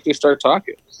imagine if they start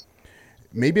talking.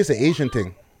 Maybe it's an Asian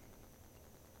thing.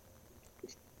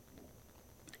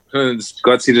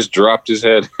 Gutsy just dropped his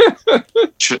head.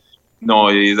 No,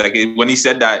 it's like when he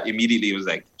said that, immediately it was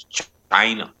like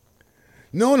China.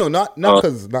 No, not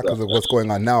because of what's going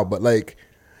on now, but like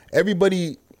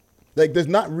everybody, like there's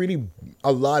not really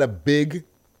a lot of big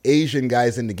Asian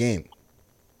guys in the game.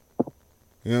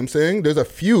 You know what I'm saying? There's a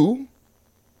few.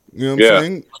 You know what I'm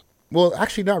saying? Well,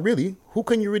 actually, not really. who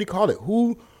can you really call it?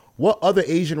 What other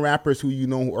Asian rappers who you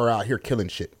know are out here killing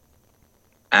shit?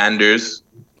 Anders.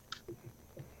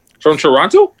 From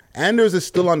Toronto? Anders is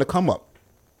still on the come up.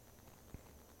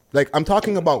 Like, I'm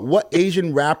talking about what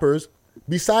Asian rappers,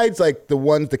 besides like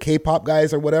the K-pop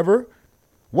guys or whatever,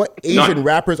 what Asian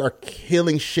rappers are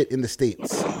killing shit in the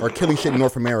States or killing shit in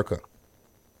North America?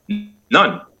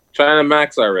 None. China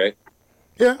Max, all right.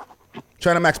 Yeah.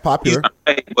 China Max popular.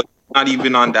 But not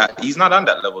even on that. He's not on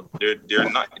that level. They're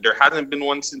not. There hasn't been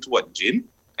one since what, Jin?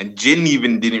 And Jin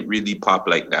even didn't really pop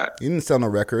like that. He didn't sell no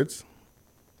records.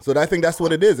 So I think that's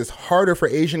what it is. It's harder for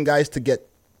Asian guys to get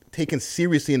taken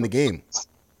seriously in the game.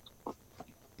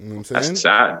 You know what I'm saying? That's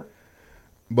sad.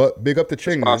 But big up to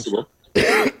Ching, man. Possible.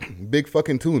 Big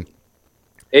fucking tune.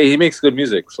 Hey, he makes good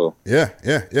music, so. Yeah.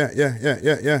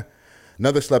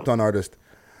 Another slept on artist.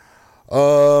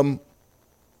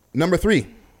 Number 3.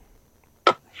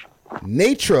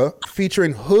 Nature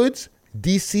featuring Hoods,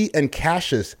 DC, and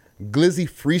Cassius. Glizzy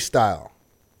freestyle.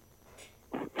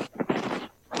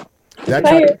 That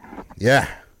track, yeah.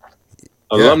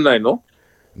 Alumni, no?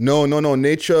 No.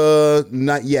 Nature,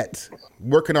 not yet.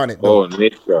 Working on it, though. Oh,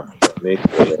 Nature.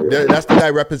 That's the guy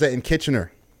representing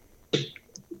Kitchener.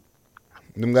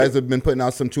 Them guys have been putting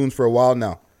out some tunes for a while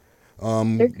now.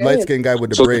 Light-skinned guy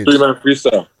with the braids. So 3-man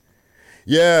freestyle.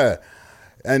 Yeah.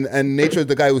 And Nature's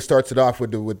the guy who starts it off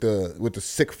with the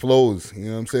sick flows, you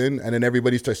know what I'm saying? And then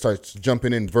everybody starts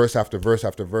jumping in verse after verse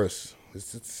after verse.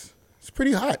 It's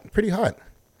pretty hot. You know what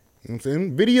I'm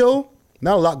saying? Video,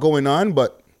 not a lot going on,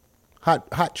 but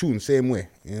hot tune, same way.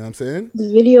 You know what I'm saying?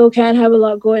 The video can't have a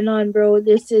lot going on, bro.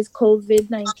 This is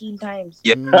COVID-19 times.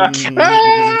 Yeah.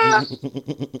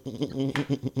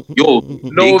 Yo,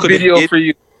 no video for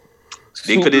you.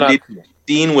 They could have did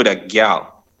scene with a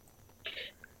gal.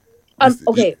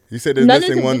 Okay. You said there's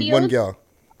missing one gal.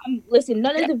 Listen,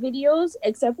 none of the videos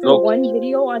except for one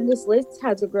video on this list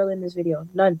has a girl in this video.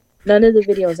 None of the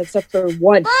videos except for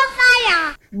one.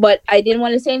 But I didn't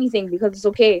want to say anything because it's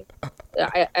okay.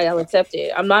 I'll accept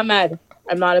it. I'm not mad.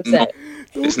 I'm not upset.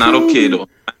 No, it's not okay though.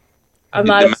 I'm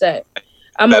not upset.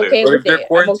 I'm okay with it. They're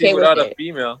quarantined without a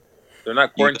female. They're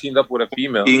not quarantined up with a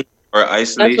female. Or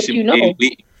isolation. You know.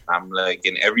 I'm like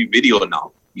in every video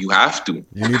now. You have to.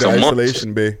 You need the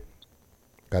isolation, babe.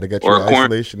 Gotta get your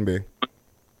isolation, babe.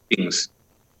 Things.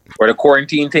 Or the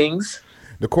quarantine things.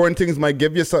 The quarantines might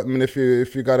give you something if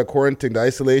you got a quarantine. The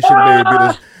isolation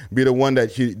may be the one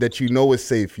that you know is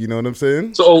safe. You know what I'm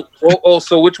saying? So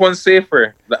so which one's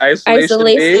safer? The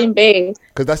isolation bay?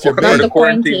 Because that's your not babe. the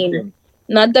quarantine.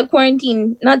 Not the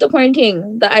quarantine.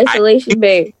 The isolation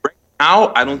bay. Right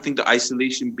now, I don't think the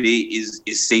isolation bay is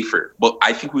safer, but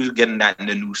I think we're getting that in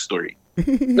the news story. I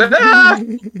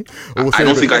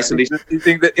don't think isolation. You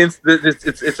think that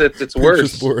it's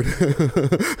worse?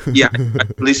 Yeah,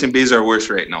 isolation bays are worse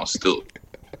right now. Still.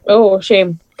 Oh,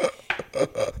 shame.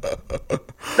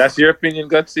 That's your opinion,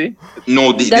 Gutsy?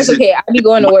 No, that's okay. I'll be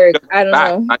going to work. I don't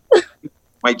know.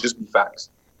 Might just be facts.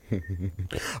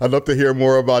 I'd love to hear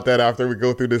more about that after we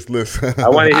go through this list. I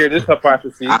want to hear this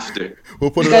hypothesis after.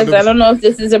 We'll put because I don't know if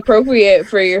this is appropriate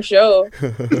for your show. Yo,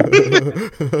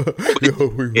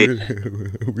 we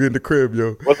in the crib,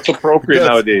 yo. What's appropriate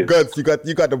nowadays? Guts, you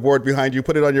got the board behind you.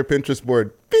 Put it on your Pinterest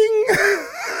board. Bing.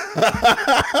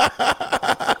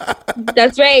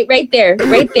 That's right there.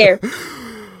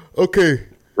 Okay.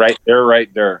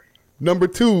 Right there. Number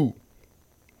 2.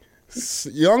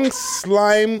 Young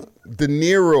Slime De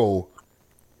Niro.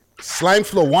 Slime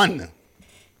Flow 1.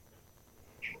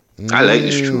 I like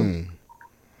this too.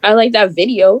 I like that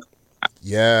video.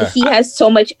 Yeah. He has so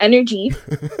much energy.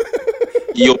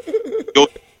 Yo,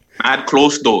 mad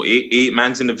close though. Eight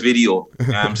man's in the video. You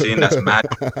know what I'm saying? That's mad.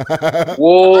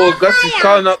 Whoa, Guts is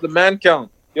calling out the man count.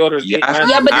 Yo, there's 8 man.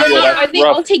 Yeah, but are they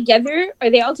all together? Are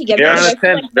they all together? They're on a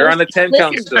 10. They're on a 10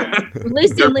 count still.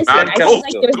 Listen.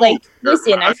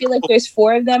 I feel like there's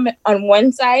 4 of them on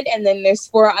one side, and then there's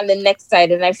 4 on the next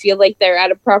side, and I feel like they're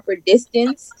at a proper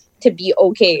distance to be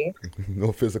okay.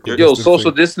 No physical. Yo,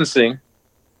 social distancing.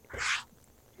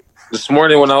 This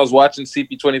morning when I was watching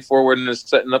CP24 when they're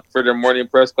setting up for their morning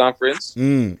press conference,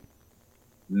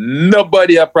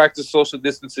 nobody had practiced social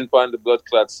distancing on the blood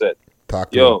clot set.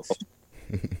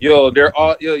 Yo, they're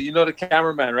all you know the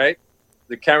cameraman, right?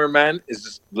 The cameraman is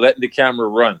just letting the camera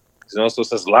run. It also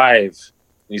says live.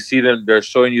 You see them, they're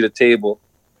showing you the table.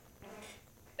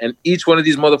 And each one of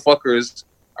these motherfuckers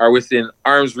are within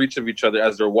arm's reach of each other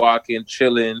as they're walking,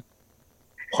 chilling,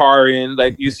 parring.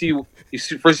 Like you see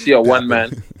first you see a one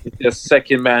man, you see a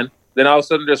second man, then all of a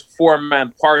sudden there's 4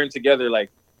 men parring together,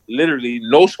 like literally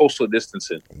no social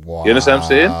distancing. Wow. You understand what I'm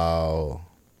saying?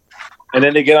 And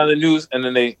then they get on the news, and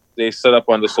then they set up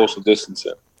on the social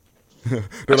distancing.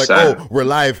 They're like, oh, we're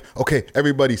live. Okay,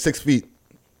 everybody, 6 feet.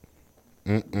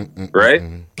 Right?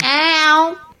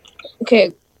 Ow.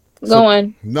 Okay, go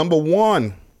on. Number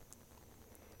one.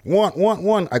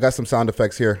 One. I got some sound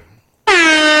effects here. We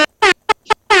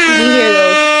hear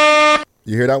those.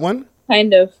 You hear that one?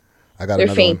 Kind of. I got They're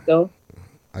another faint one.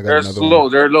 though. They're slow.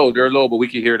 They're low, but we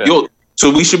can hear that. Yo,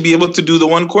 so we should be able to do the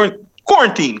one quarantine. We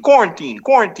can't. Quarantine.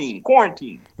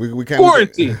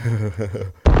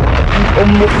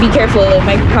 Be careful, it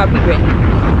might be copyrighted.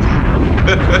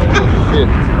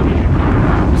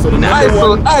 So the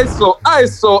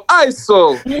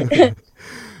ISO.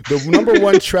 The number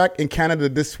one track in Canada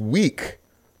this week,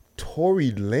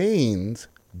 Tory Lanez,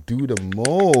 Do the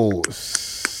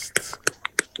Most.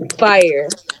 Fire.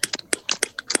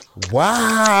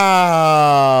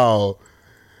 Wow.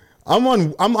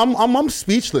 I'm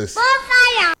speechless.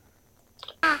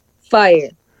 Fire.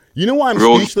 You know why I'm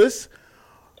speechless?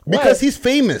 Because he's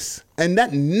famous, and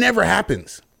that never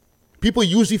happens. People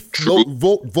usually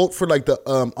vote for like the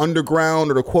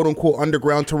underground or the quote unquote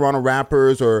underground Toronto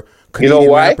rappers or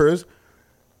Canadian rappers.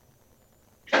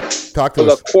 Talk to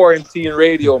us. The quarantine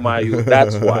radio, Mayu.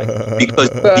 That's why. Because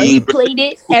he played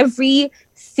it every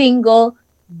single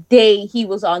day he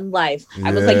was on live.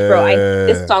 I was like, bro, I need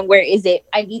this song. Where is it?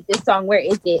 I need this song. Where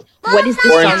is it? What is this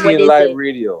song? What Quarantine is live it?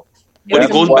 radio.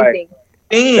 That's why.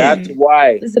 That's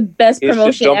why. It's the best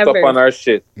promotion jumped ever. up on our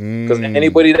shit. Because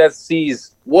anybody that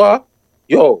sees what,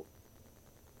 yo,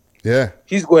 yeah,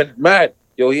 he's going mad.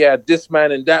 Yo, he had this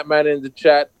man and that man in the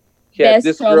chat. He had Best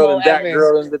this girl promo and that ever.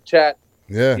 girl in the chat.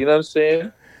 Yeah, you know what I'm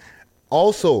saying.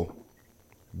 Also,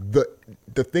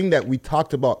 the thing that we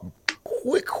talked about,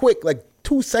 quick, like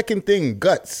 2-second thing,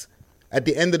 Guts, at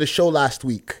the end of the show last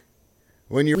week,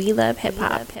 when you We love hip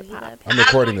hop. I'm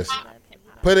recording this.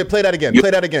 Play that again.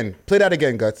 Play that again. Play that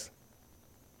again, Guts.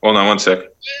 Hold on 1 sec.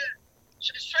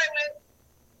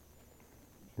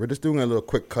 We're just doing a little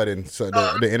quick cut in, so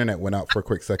the internet went out for a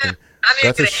quick second.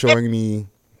 Guts is showing me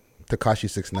Tekashi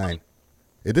 6ix9ine.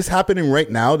 Is this happening right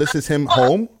now? This is him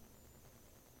home?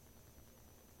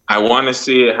 I want to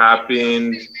say it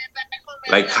happened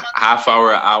like half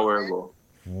hour, an hour ago.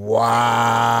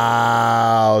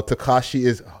 Wow. Tekashi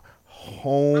is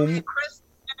home.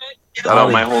 Shout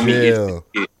out my homie.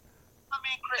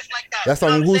 That's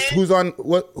on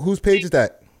whose page is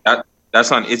that?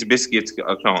 That's on It's Biscuits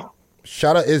account.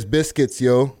 Shout out Is Biscuits,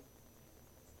 yo.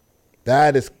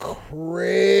 That is crazy.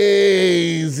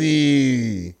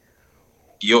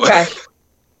 Yo.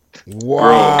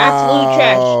 Wow. Absolute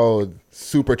trash.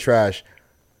 Super trash.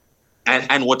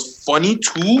 And what's funny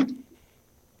too,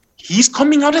 he's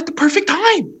coming out at the perfect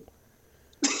time.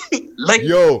 Like,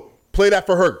 yo, play that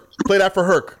for Herc. Play that for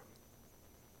Herc.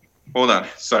 Hold on.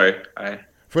 Sorry.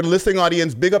 For the listening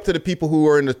audience, big up to the people who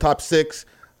are in the top 6.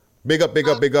 Big up.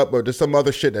 Or there's some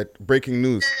other shit that breaking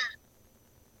news.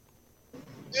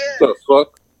 The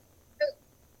fuck?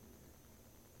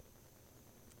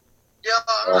 Yo,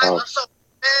 I'm so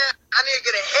man. I need to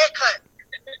get a haircut.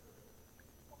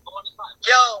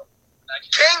 Yo,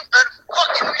 King of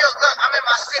fucking New York. Look, I'm in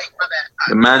my city, my bad.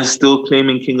 the man's still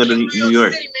claiming King of New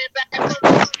York.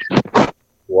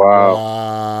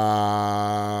 Wow.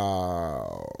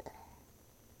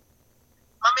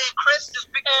 My man Chris is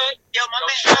big. Yo, my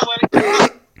man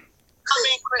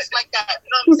Chris like that. You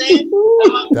know what I'm saying?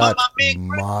 That's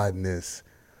madness.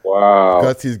 Wow.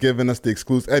 Gutsy's giving us the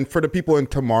exclusive. And for the people in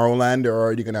Tomorrowland, they're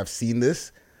already going to have seen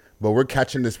this. But we're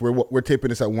catching this. We're taping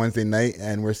this at Wednesday night,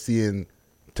 and we're seeing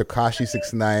Tekashi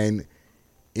 6ix9ine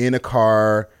in a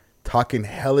car talking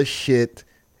hella shit.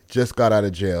 Just got out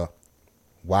of jail.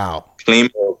 Wow.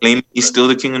 Claim he's still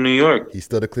the King of New York. He's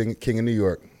still the King of New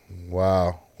York.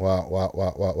 Wow.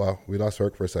 We lost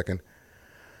Herc for a second.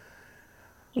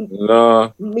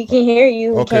 No. We can hear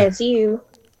you. We can't see you.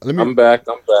 I'm back.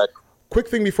 Quick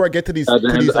thing before I get to these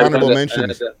honorable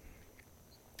mentions.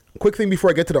 Quick thing before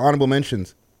I get to the honorable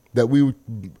mentions that we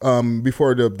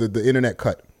before the internet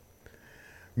cut.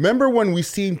 Remember when we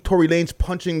seen Tory Lanez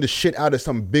punching the shit out of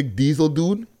some big diesel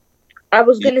dude? I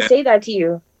was gonna say that to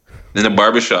you. In the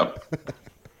barbershop.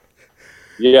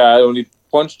 Yeah, I only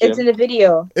punched him. It's in the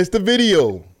video. It's the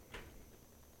video.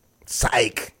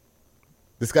 Psych.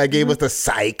 This guy gave us the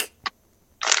psych.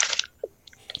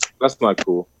 That's not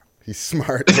cool. He's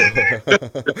smart. Herc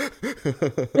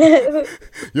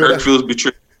feels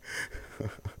betrayed.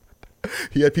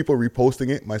 He had people reposting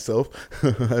it, myself.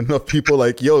 Enough people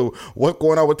like, yo, what's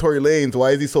going on with Tory Lanez?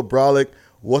 Why is he so brolic?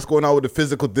 What's going on with the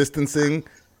physical distancing?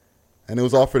 And it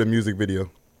was all for the music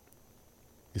video.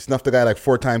 He snuffed the guy like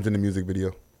 4 times in the music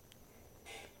video.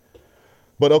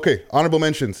 But okay, honorable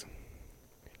mentions.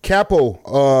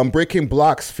 Capo, Breaking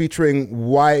Blocks featuring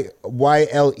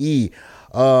YLE.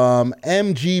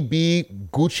 MGB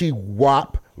Gucci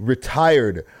WAP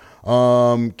retired.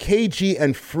 KG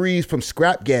and Freeze from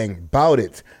Scrap Gang, Bout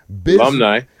It.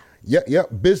 Alumni. Yeah.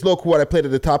 Bizloc, what I played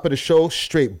at the top of the show,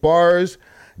 Straight Bars.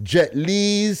 Jet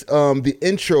Lee's, the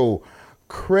intro.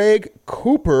 Craig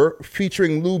Cooper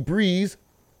featuring Lou Breeze,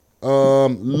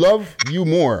 Love You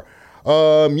More.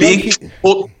 Big.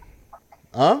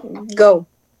 Go.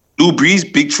 Lou Breeze,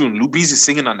 big tune. Lou Breeze is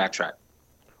singing on that track.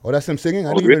 Oh, that's him singing?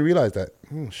 I didn't even realize that.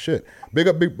 Oh, shit. Big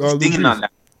up, big Lou singing Breeze. on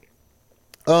that.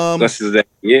 That's his name.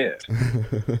 Yeah.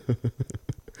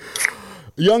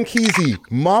 Young Keezy,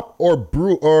 Mop or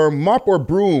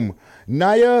Broom.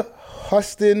 Naya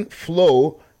Huston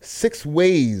Flow, 6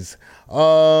 Ways.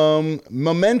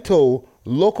 Memento,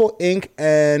 Loco Inc.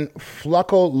 and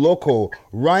Flaco Loco.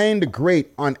 Ryan the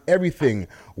Great on everything.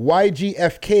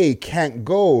 YGFK, Can't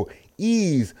Go.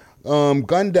 Ease,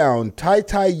 Gun Down.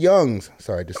 Ty Youngs,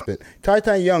 sorry, I just spit.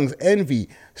 Ty Youngs, Envy.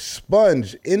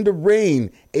 Sponge, In the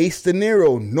Rain. Ace De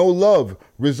Niro, No Love.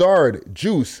 Rizard,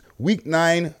 Juice. Week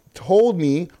 9, Told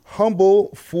Me. Humble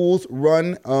Fools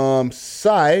Run.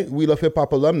 Psy, We Love Hip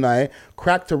Hop Alumni.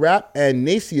 Crack to Rap, and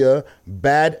Nacia,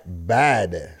 Bad.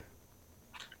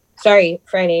 Sorry,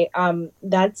 Friday.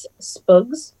 That's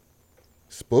Spugs.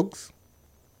 Spugs?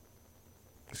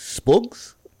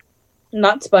 Spugs?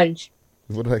 Not Sponge.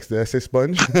 What did I say?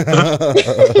 Sponge?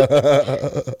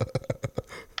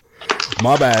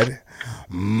 My bad.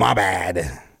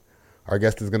 Our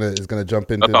guest is gonna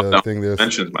jump into the thing. There's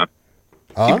mentions, man.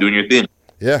 Keep doing your thing.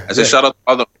 Yeah. I said shout out to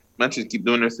all the mentions. Keep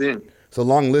doing their thing. It's a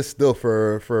long list still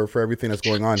for everything that's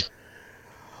going on.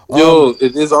 Yo,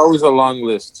 it is always a long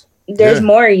list. There's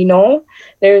more, you know.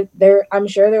 There. I'm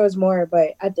sure there was more,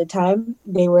 but at the time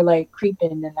they were like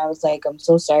creeping, and I was like, I'm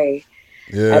so sorry.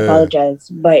 Yeah. I apologize,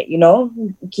 but you know,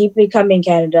 keep it coming,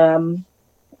 Canada.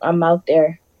 I'm out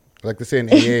there. Like they say in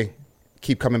AA,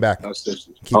 keep coming back.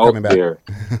 Keep out coming back. there.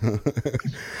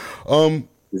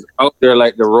 She's out there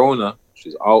like the Rona.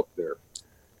 She's out there.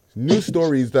 News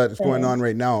stories that's going on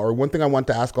right now, or one thing I want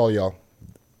to ask all y'all: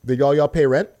 did y'all pay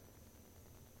rent?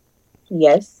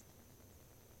 Yes.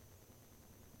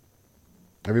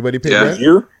 Everybody pay rent?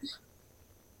 You?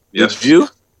 Yes. Did you?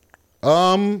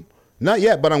 Not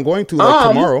yet, but I'm going to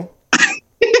tomorrow.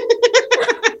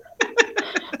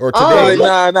 Or today.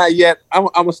 Nah, not yet. I'm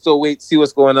gonna still wait, see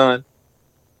what's going on.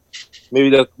 Maybe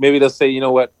they'll say, you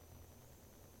know what?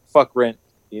 Fuck rent,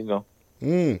 you know.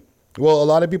 Well, a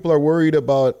lot of people are worried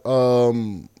about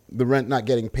the rent not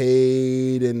getting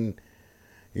paid, and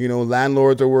you know,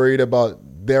 landlords are worried about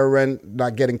their rent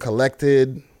not getting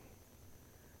collected.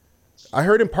 I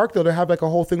heard in Parkdale they have like a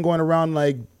whole thing going around,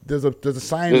 like there's a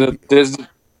sign.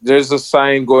 There's a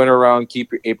sign going around,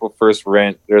 keep your April 1st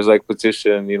rent. There's like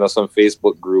petition, you know, some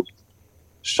Facebook group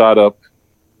shot up.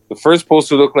 The first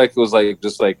poster looked like it was like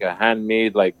just like a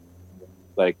handmade like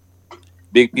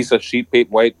big piece of sheet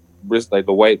paper, white, like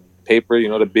the white paper, you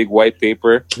know, the big white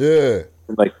paper. Yeah.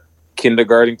 From, like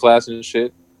kindergarten class and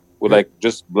shit with like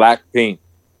just black paint.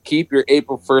 Keep your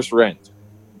April 1st rent.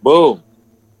 Boom.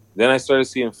 Then I started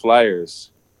seeing flyers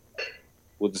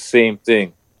with the same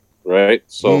thing, right?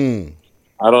 So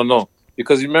I don't know,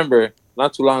 because remember,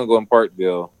 not too long ago in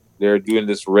Parkdale, they're doing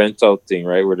this rent out thing,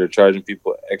 right, where they're charging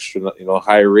people extra, you know,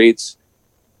 high rates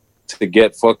to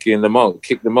get fucking them out,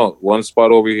 kick them out. One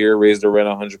spot over here, raise the rent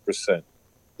 100%.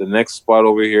 The next spot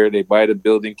over here, they buy the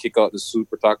building, kick out the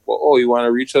super, talk about, oh, you want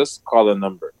to reach us? Call a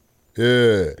number.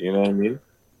 Yeah. You know what I mean?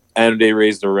 And they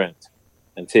raise the rent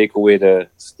and take away the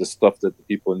stuff that the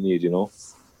people need, you know?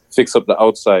 Fix up the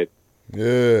outside.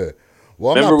 Yeah.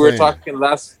 Well, remember we were talking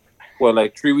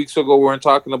like 3 weeks ago, we weren't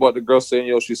talking about the girl saying,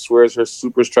 yo, she swears her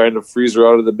super's trying to freeze her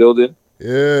out of the building.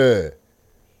 Yeah.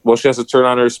 Well, she has to turn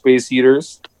on her space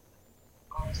heaters.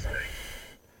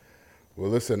 Well,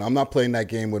 listen, I'm not playing that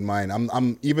game with mine.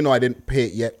 I'm even though I didn't pay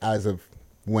it yet as of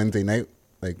Wednesday night,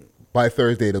 like by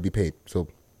Thursday it'll be paid. So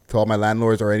to all my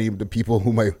landlords or any of the people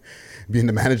who might be in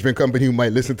the management company who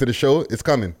might listen to the show, it's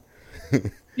coming.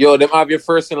 Yo, them have your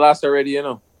first and last already, you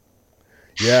know.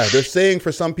 Yeah, they're saying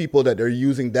for some people that they're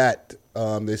using that.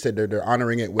 They said they're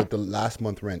honoring it with the last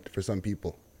month rent for some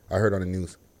people. I heard on the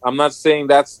news. I'm not saying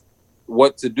that's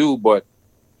what to do, but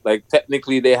like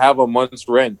technically they have a month's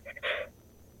rent.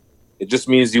 It just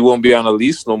means you won't be on a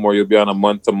lease no more. You'll be on a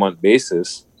month-to-month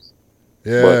basis.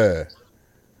 Yeah. But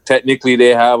technically they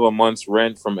have a month's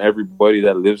rent from everybody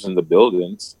that lives in the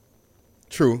buildings.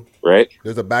 True. Right?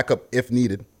 There's a backup if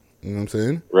needed. You know what I'm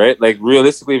saying? Right? Like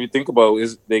realistically, if you think about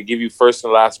it, they give you first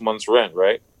and last month's rent,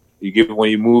 right? You give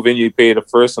when you move in, you pay the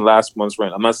first and last month's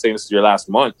rent. I'm not saying this is your last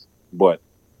month, but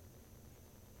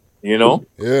You know?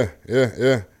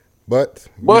 Yeah. But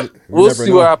we'll never see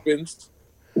know. what happens.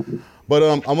 But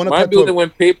I want to. My building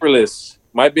went paperless.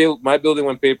 My building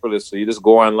went paperless. So you just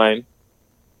go online,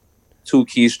 2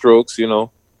 keystrokes. You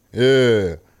know.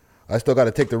 Yeah, I still got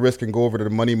to take the risk and go over to the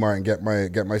Money Mart and get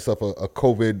myself a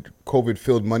COVID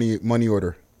filled money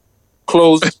order.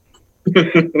 Closed.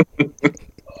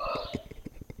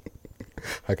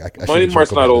 Money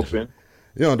Mart's not open.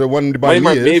 You know, the one by Money me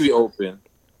Mart is. may be open.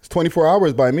 It's 24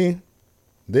 hours by me.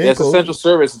 It's essential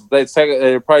service.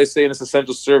 They're probably saying it's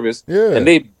essential service. Yeah. And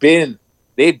they've been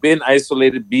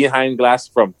isolated behind glass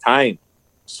from time.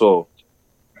 So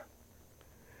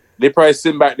they probably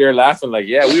sitting back there laughing like,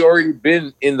 yeah, we already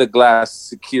been in the glass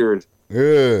secured.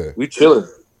 Yeah. We chilling.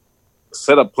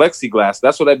 Set up plexiglass.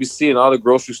 That's what I be seeing in all the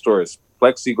grocery stores.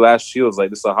 Plexiglass shields like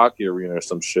this is a hockey arena or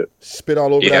some shit. Spit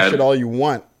all over that shit all you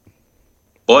want.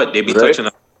 But they be touching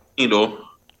on money though.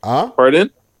 Huh? Pardon?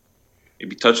 They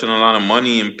be touching a lot of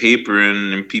money and paper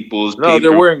and people's No, paper.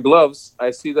 they're wearing gloves.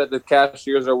 I see that the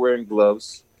cashiers are wearing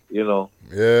gloves. You know.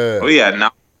 Yeah. Oh yeah,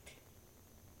 now.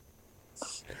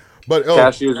 But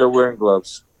cashiers are wearing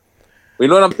gloves. You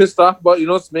know what I'm pissed off about? You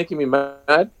know what's making me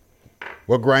mad?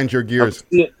 What grinds your gears?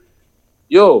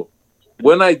 Yo,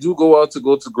 when I do go out to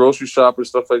grocery shop or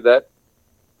stuff like that,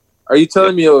 are you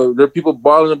telling me there are people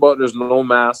balling about there's no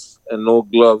masks and no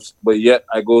gloves, but yet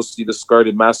I go see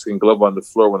discarded mask and glove on the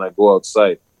floor when I go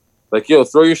outside? Like, yo,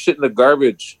 throw your shit in the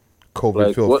garbage.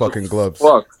 COVID-filled fucking gloves.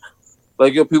 Fuck.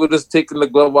 Like, yo, people just taking the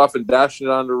glove off and dashing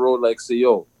it on the road like, say,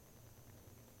 yo.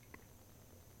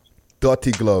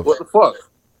 Dirty glove. What the fuck?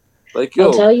 Like, yo.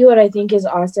 I'll tell you what I think is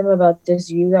awesome about this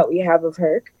view that we have of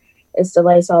Herc. It's the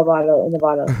Lysol bottle in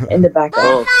the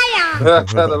background.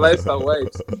 The Lysol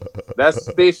wipes. That's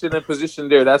station and position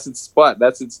there. That's its spot.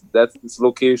 That's its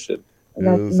location.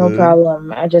 No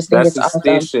problem. I just think That's it's its awesome.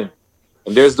 station.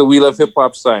 And there's the We Love Hip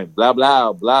Hop sign. Blah,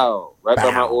 blah, blah. Right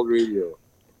by my old radio.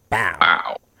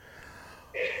 Wow.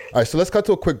 All right, so let's cut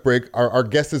to a quick break. Our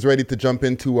guest is ready to jump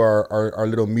into our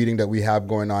little meeting that we have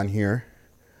going on here.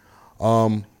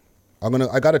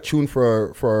 I got a tune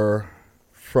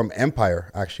from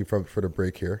Empire actually for the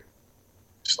break here.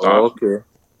 Stop. Oh, okay.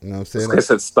 You know what I'm saying? I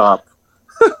said stop.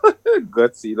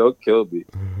 Gutsy, don't kill me.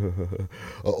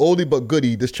 A oldie but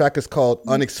goodie. This track is called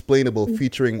Unexplainable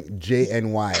featuring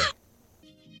JNY.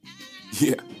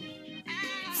 Yeah.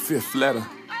 5th letter.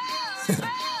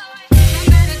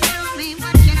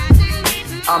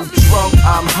 I'm drunk,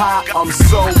 I'm high, I'm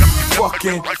so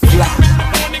fucking fly.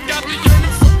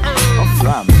 I'm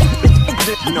fly, man.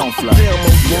 You know I'm fly.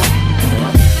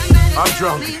 I'm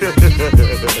drunk.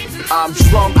 I'm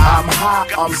drunk, I'm high,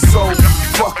 I'm so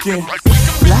fucking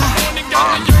fly.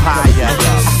 I'm higher.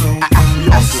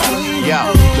 Yo,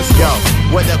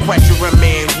 well, the question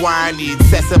remains why I need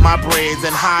cess in my brains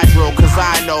and hydro, cause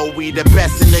I know we the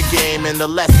best in the game and the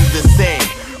lessons the same.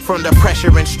 From the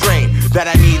pressure and strain that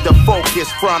I need the focus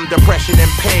from depression and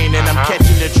pain, and I'm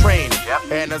catching the train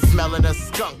and I'm smelling a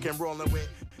skunk and rolling with.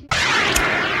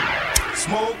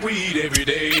 Smoke weed every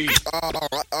day.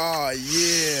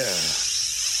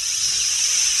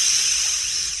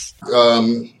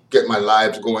 Get my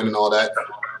lives going and all that.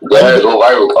 Yeah, go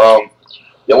viral.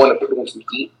 Y'all want to put in some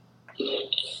heat?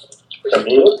 Some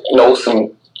heat? No,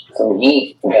 some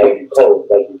heat. Like cold.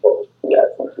 Yeah,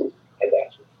 some heat. I got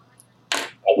you.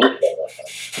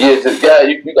 Yeah,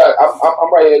 you got.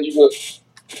 I'm right here. You good?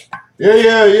 Yeah.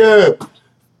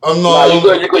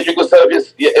 You could set up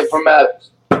your informatics.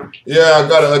 Yeah, I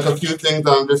got a few things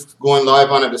I'm just going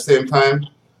live on at the same time.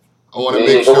 I want to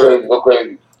make sure. Go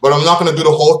crazy. But I'm not going to do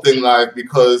the whole thing live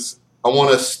because I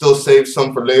want to still save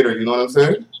some for later. You know what I'm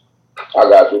saying? I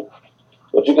got you.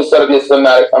 But you can set up your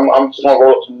informatics. I'm just going to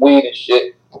roll some weed and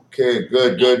shit. Okay,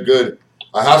 good.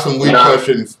 I have some weed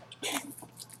questions.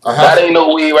 That ain't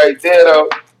no weed right there, though.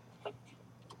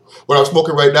 What I'm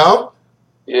smoking right now?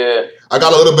 Yeah. I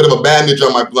got a little bit of a bandage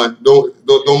on my blunt. Don't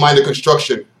mind the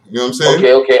construction. You know what I'm saying?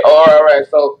 Okay. All right.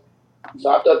 So I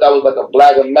thought that was like a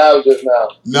black and mild just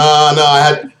now.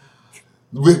 No.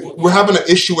 We're having an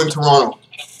issue in Toronto.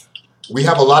 We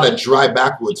have a lot of dry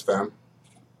backwoods, fam.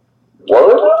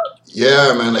 What?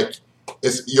 Yeah, man. Like,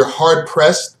 you're hard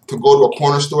pressed to go to a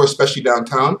corner store, especially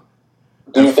downtown.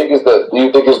 Do you think it's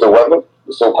the weather?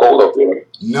 It's so cold up there.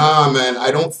 Nah, man.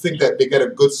 I don't think that they get a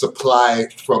good supply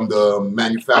from the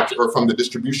manufacturer or from the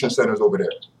distribution centers over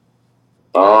there.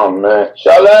 Oh man,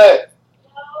 Charlotte,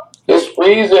 it's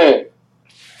freezing.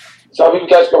 That's how people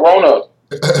catch corona.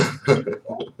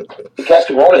 You catch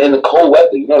corona in the cold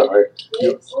weather. You know that, right?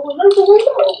 It's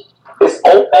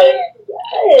open.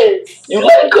 Yes. You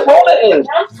letting corona in?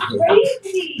 That's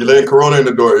crazy. You're letting corona in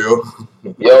the door, yo.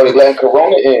 Yo, they letting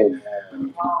corona in.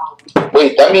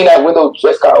 Wait, that mean that window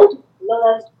just got open?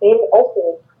 No, that's been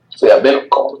open. See, I've been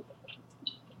calling.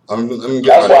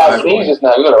 That's why I sneezed just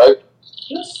now. You got it right.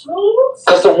 You sneezed?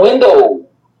 Cause the window.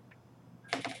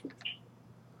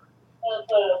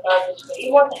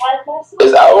 You want the hazmat?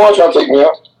 Is Avalon trying to take me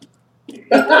out?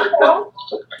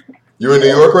 You in New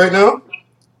York right now?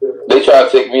 They try to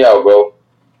take me out, bro.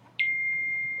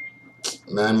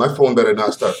 Man, my phone better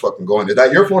not start fucking going. Is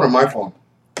that your phone or my phone?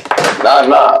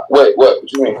 Nah. Wait,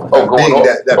 what you mean? Oh, going on?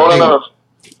 That No.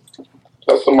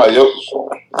 That's somebody else's phone.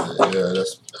 Yeah,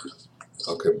 that's...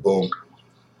 Okay, boom.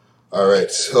 All right,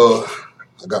 so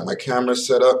I got my camera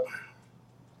set up.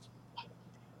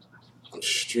 I'm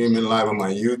streaming live on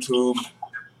my YouTube.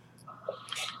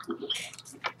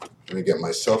 Let me get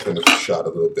myself in the shot a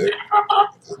little bit.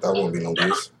 That won't be no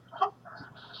use.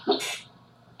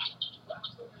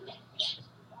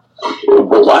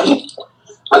 But why?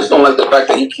 I just don't like the fact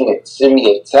that he can't send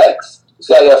me a text.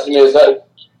 See how y'all send me a text?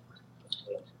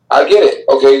 I get it.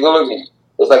 Okay, go look at me.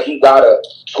 It's like he gotta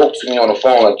talk to me on the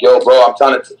phone. Like, yo, bro, I'm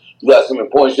trying to. You got some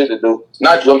important shit to do.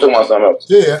 Not you. I'm talking about something else.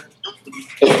 Yeah.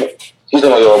 He's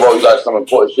like, yo, bro, you got some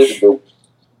important shit to do.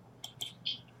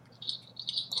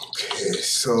 Okay,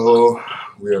 so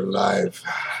we are live.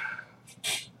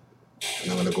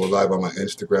 And I'm gonna go live on my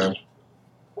Instagram.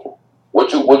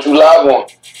 What you live on?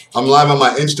 I'm live on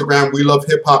my Instagram, We Love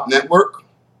Hip Hop Network.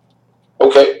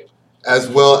 Okay. As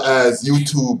well as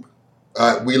YouTube,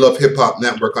 We Love Hip Hop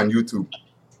Network on YouTube.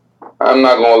 I'm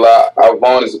not gonna lie,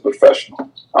 Alvon is a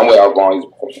professional. I'm with Alvon, he's a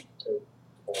professional.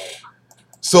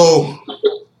 So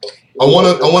I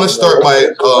wanna start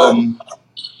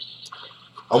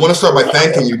by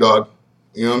thanking you, dog.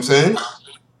 You know what I'm saying?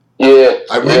 Yeah.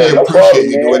 I really appreciate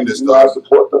you doing this, dog. I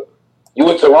support them. You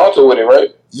in Toronto with it,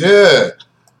 right? Yeah.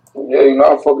 Yeah, you know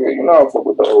I fuck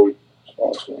with the whole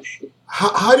shit.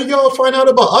 How did y'all find out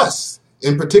about us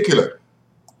in particular?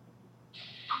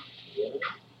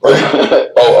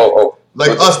 Oh.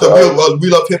 Like us, the We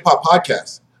Love Hip Hop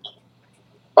podcast.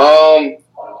 I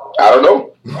don't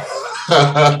know.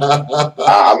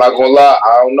 I'm not gonna lie,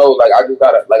 I don't know. Like I just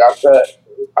got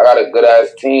I got a good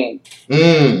ass team.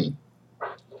 And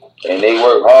they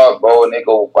work hard, bro, and they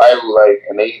go viral, like,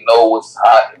 and they know what's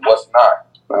hot and what's not.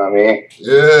 You know what I mean?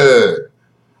 Yeah.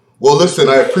 Well, listen,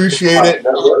 I appreciate it.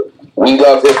 We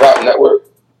Love Hip Hop Network.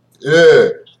 Yeah.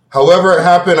 However it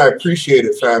happened, I appreciate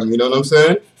it, fam. You know what I'm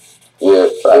saying? Yeah.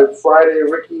 Friday,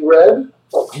 Ricky Red?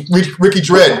 Ricky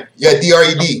Dread. Yeah,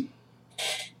 D-R-E-D.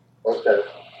 Okay.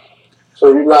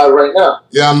 So you live right now?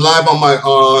 Yeah, I'm live on my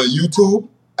YouTube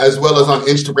as well as on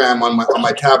Instagram on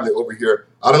my tablet over here.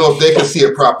 I don't know if they can see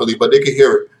it properly, but they can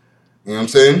hear it. You know what I'm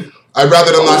saying? I'd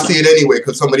rather them not see it anyway,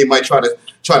 because somebody might try to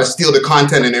steal the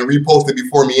content and then repost it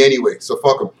before me anyway. So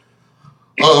fuck them.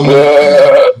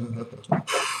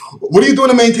 What are you doing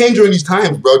to maintain during these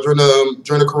times, bro? During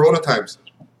the Corona times?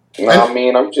 I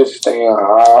mean, I'm just staying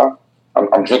high.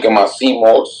 I'm drinking my sea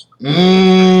moss. Me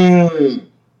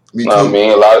too. I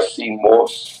mean, a lot of sea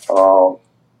moss.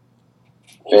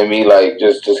 Feel me? Like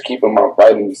just keeping my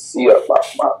vitamin C up,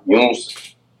 my immune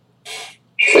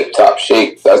tip top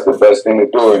shape. That's the best thing to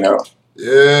do right now.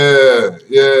 Yeah.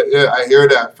 I hear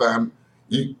that, fam.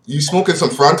 You smoking some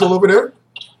Frontal over there?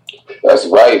 That's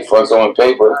right, Frontal and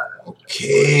paper.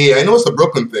 Okay, I know it's a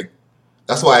Brooklyn thing.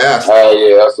 That's why I asked. Oh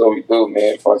yeah, that's what we do,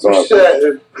 man.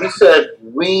 He said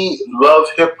We Love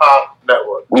Hip Hop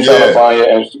Network. We trying to find your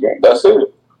Instagram. That's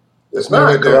it. It's not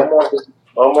right there. I'm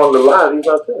on the line. He's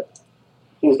not there.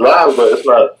 He's live, but it's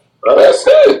not. That's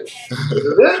it.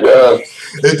 Yeah.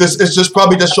 It's just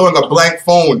probably just showing a blank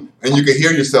phone, and you can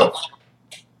hear yourself.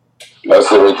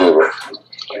 That's it right there.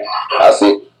 I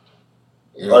see.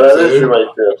 You know that is you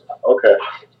right there. Okay.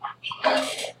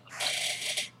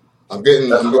 I'm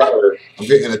getting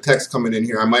a text coming in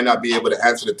here. I might not be able to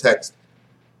answer the text.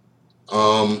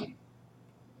 Yo,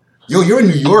 you're in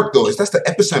New York though. That's the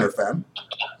epicenter, fam.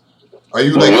 Are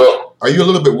you a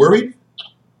little bit worried?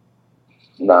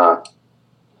 Nah.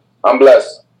 I'm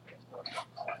blessed.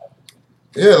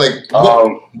 Yeah, like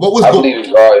what was I believe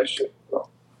in God and shit.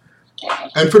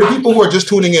 And for the people who are just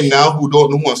tuning in now who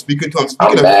don't know who I'm speaking to,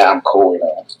 I'm cool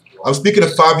now. I'm speaking to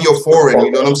Fabio Foreign,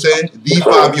 you know what I'm saying? The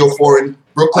Fabio Foreign,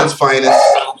 Brooklyn's finest.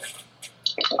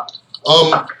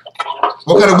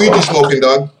 What kind of weed you smoking,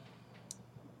 dog?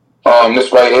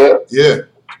 This right here? Yeah.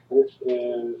 This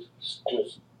is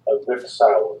just a big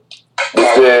sour.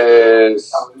 This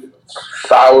is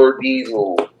Sour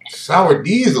Diesel. Sour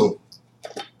Diesel?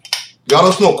 Y'all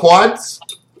don't smoke quads?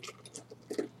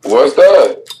 What's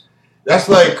that? That's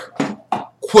like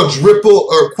quadruple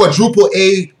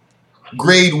A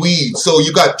grade weed. So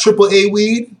you got triple A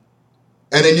weed,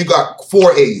 And then you got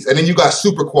 4 A's. And then you got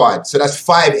super quad. So that's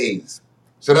 5 A's.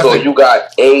 So that's you got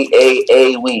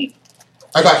A weed.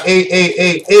 I got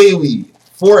A weed.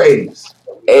 4 A's.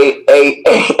 A.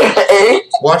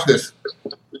 Watch this.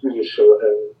 You just show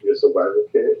him your survival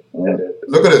kit.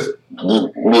 Look at this.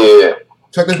 Yeah.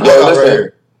 Check this out right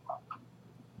here.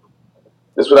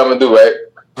 This is what I'm gonna do, right?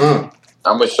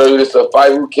 I'm gonna show you this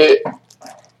survival kit.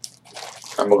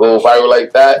 I'm gonna go viral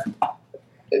like that,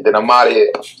 and then I'm out of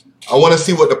here. I want to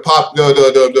see what the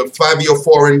 5-year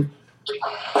foreign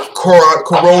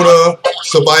Corona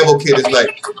survival kit is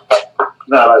like.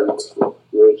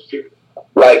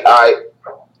 Like, I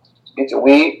get your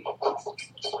weed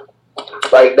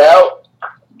right now.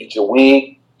 Get your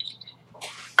weed.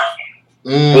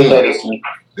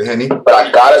 The Henny. But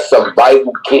I got a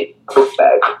survival kit book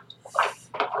bag.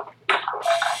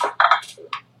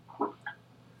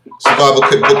 Survival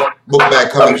kit book bag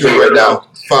coming through right now.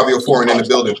 5-year foreign in the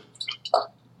building.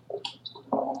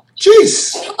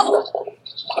 Jeez.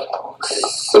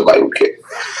 Survival kit.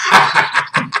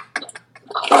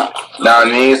 Know what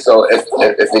I mean? So if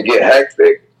it get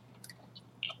hectic,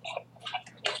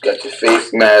 got your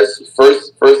face mask,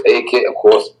 first aid kit, of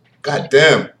course. God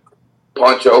damn.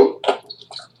 Poncho.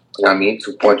 You know what I mean?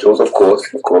 2 ponchos, of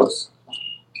course.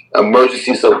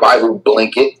 Emergency survival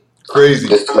blanket. Crazy.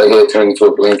 Just to make it turn into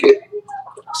a blanket.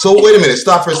 So wait a minute,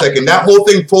 stop for a second. That whole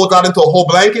thing folds out into a whole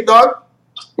blanket, dog?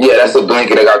 Yeah, that's a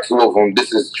blanket. I got 2 of them.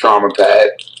 This is trauma pad,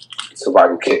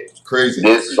 survival kit. Crazy.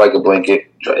 This is like a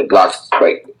blanket. It blocks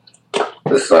like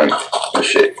the sun and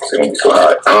shit. It's gonna be so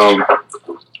hot.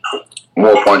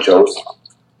 More ponchos.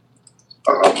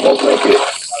 More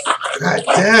blankets. God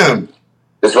damn.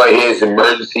 This right here is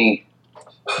emergency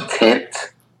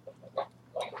tent.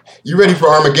 You ready for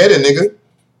Armageddon, nigga?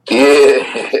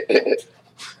 Yeah.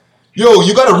 Yo,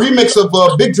 you got a remix of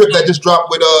Big Drip that just dropped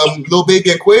with Lil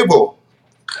Baby and Quavo.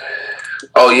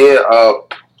 Oh yeah,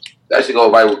 that should go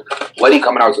viral. Wedding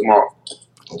coming out tomorrow.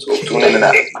 So tune in to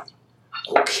that.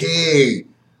 Okay.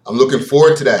 I'm looking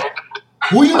forward to that.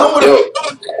 Who you know?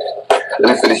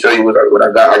 Let me finish show you what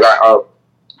I got. I got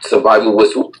survival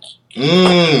whistle.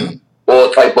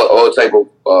 All type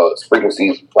of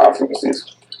frequencies, 5 frequencies.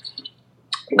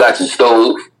 Got your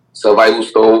stove, survival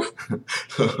stove.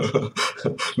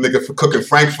 Nigga for cooking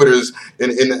frankfurters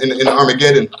in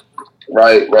Armageddon.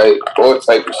 Right. All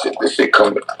type of shit. This shit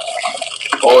coming.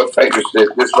 All type of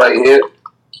shit. This right here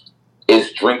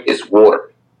is water.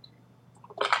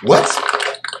 What?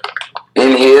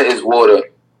 In here is water.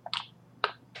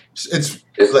 It's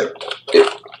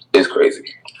crazy.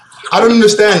 I don't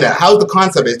understand that. How's the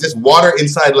concept? Is this water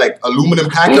inside like aluminum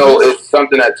packages? No, it's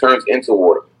something that turns into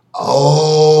water.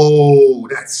 Oh,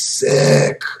 that's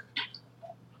sick.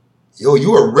 Yo,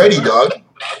 you are ready, dog.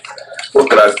 What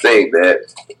can I say, man?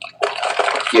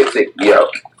 Can't take me out.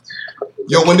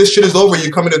 Yo, when this shit is over,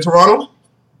 you coming to Toronto?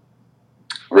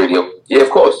 Radio. Yeah, of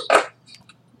course.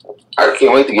 I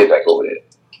can't wait to get back over there.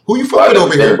 Who you fuck with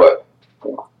over here?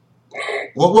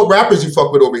 What rappers you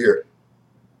fuck with over here?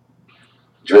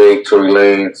 Drake, Tory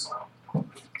Lanez.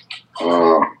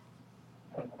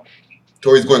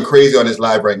 Tory's going crazy on his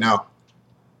live right now.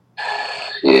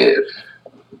 Yeah.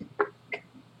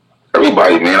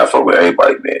 Everybody, man. I fuck with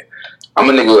everybody, man. I'm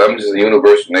a nigga. I'm just a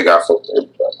universal nigga. I fuck with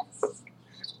everybody.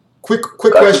 Quick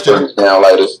question. Burn it down,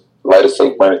 light it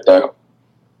safe, burn it down.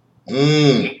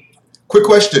 Quick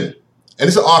question. And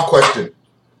it's an off question.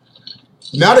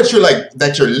 Now that you're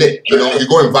lit, you know, you're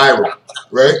going viral,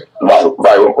 right?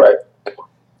 Viral, right.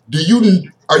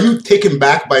 Are you taken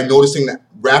back by noticing that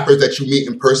rappers that you meet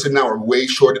in person now are way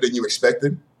shorter than you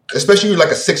expected? Especially you're like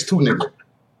a 6'2" nigga.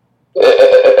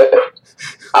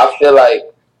 I feel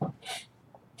like,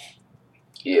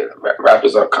 yeah,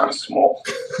 rappers are kind of small.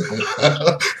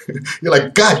 You're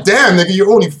like, God damn, nigga, you're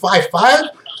only 5'5"?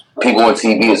 People on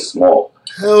TV is small.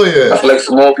 Hell yeah. I feel like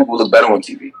small people look better on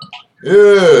TV.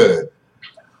 Yeah.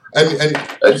 And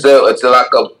until I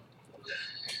come,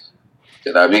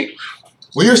 you know what I mean?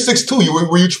 Well, you're 6'2".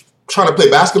 Were you trying to play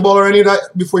basketball or any of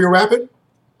that before you're rapping?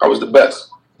 I was the best.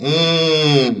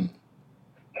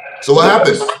 So what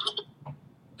happened?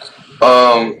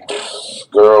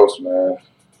 Girls, man.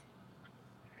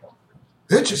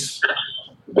 Bitches.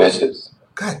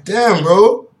 God damn,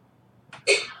 bro.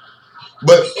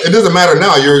 But it doesn't matter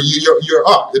now. You're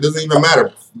up. It doesn't even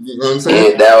matter. You know what I'm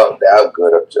saying? Yeah, now I'm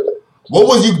good. I'm chilling. What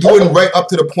was you doing right up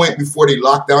to the point before they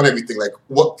locked down everything? Like,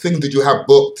 what things did you have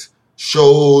booked?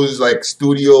 Shows, like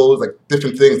studios, like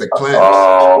different things, like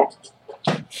plans?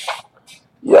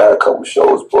 Yeah, a couple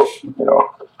shows booked, you know.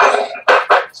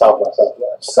 South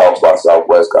by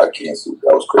Southwest got canceled.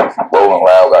 That was crazy. Rolling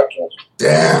Loud got canceled.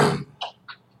 Damn.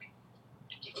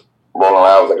 Rolling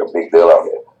Loud was like a big deal out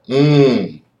here.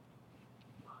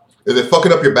 Is it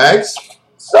fucking up your bags?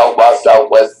 South by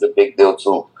Southwest is a big deal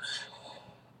too.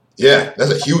 Yeah,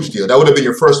 that's a huge deal. That would have been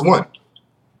your first one.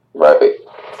 Right.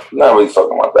 Not really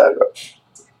fucking my bag up.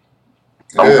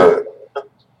 I'm good.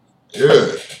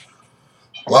 Yeah.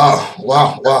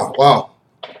 Wow.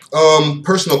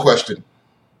 Personal question.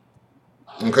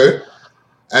 Okay.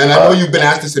 And I know you've been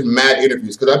asked this in mad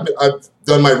interviews because I've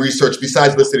done my research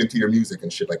besides listening to your music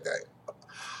and shit like that.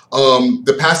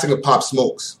 The passing of Pop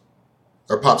Smoke.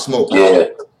 Yeah,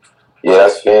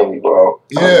 that's family, bro.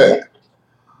 Yeah.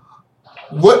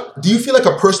 What do you feel like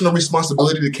a personal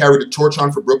responsibility to carry the torch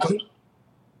on for Brooklyn?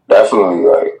 Definitely,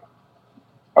 like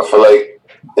I feel like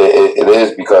it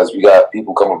is because we got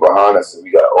people coming behind us and we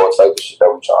got all types of shit that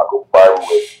we're trying to go viral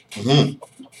with. Mm-hmm.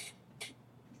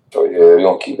 So yeah, we're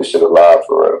gonna keep this shit alive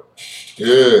for real.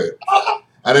 Yeah.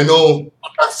 And I know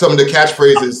some of the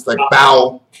catchphrases like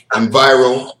bow and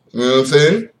viral, you know what I'm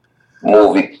saying?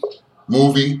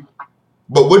 Movie.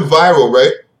 But with viral,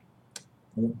 right?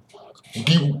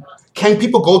 Can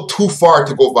people go too far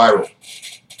to go viral?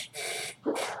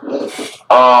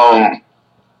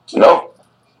 No.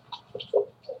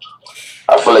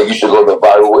 I feel like you should go the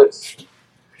viral with.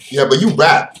 Yeah, but you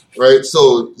rap, right?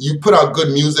 So you put out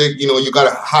good music, you know, you got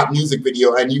a hot music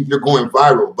video and you're going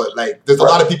viral. But like, there's a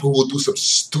lot of people who will do some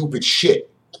stupid shit.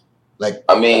 Like,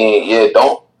 I mean, yeah,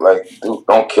 don't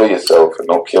kill yourself and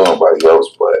don't kill nobody else.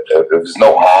 But if there's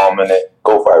no harm in it,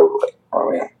 go viral. Like,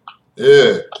 I mean,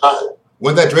 yeah.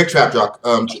 When's that Drake trap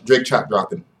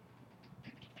dropping?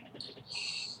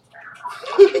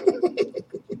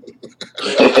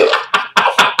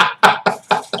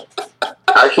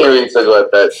 I can't really talk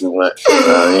about that too much. You know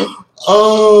what I mean?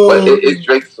 Oh, but it's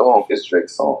Drake's song. It's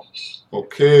Drake's song.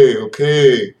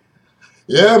 Okay.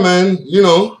 Yeah, man. You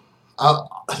know,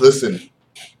 listen.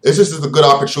 It's just a good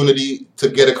opportunity to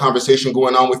get a conversation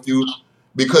going on with you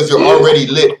because you're already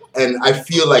lit, and I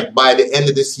feel like by the end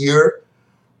of this year,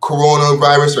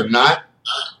 coronavirus or not,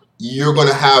 you're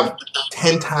gonna have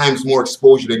 10 times more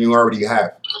exposure than you already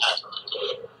have.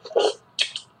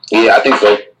 Yeah, I think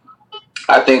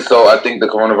so. I think the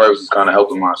coronavirus is kind of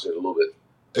helping my shit a little bit.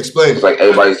 Explain. It's like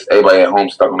everybody at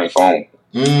home stuck on their phone.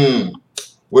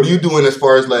 What are you doing as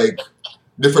far as like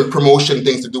different promotion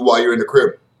things to do while you're in the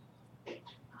crib?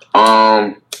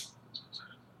 I'm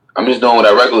just doing what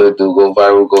I regularly do: go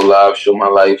viral, go live, show my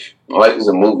life. My life is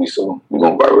a movie, so we're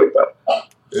gonna viral like that.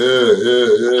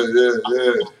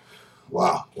 Yeah.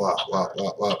 Wow.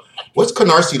 What's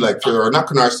Canarsie like? Or not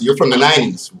Canarsie? You're from the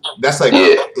 90s. That's like,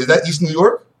 is that East New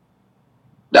York?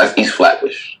 That's East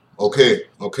Flatbush. Okay.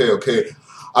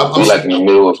 I'm like in the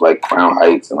middle of like Crown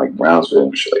Heights and like Brownsville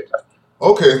and shit like that.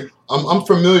 Okay, I'm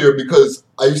familiar because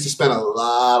I used to spend a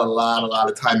lot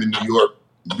of time in New York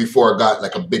before I got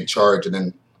like a big charge, and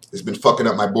then it's been fucking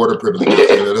up my border privilege.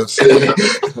 You know what I'm saying?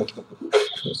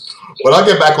 But I'll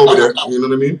get back over there. You know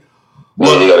what I mean?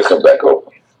 Yeah, you gotta come back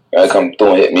over. You gotta come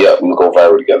through and hit me up. We can go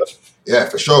viral together. Yeah,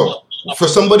 for sure. For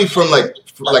somebody from like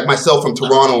myself from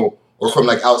Toronto or from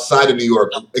like outside of New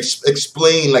York,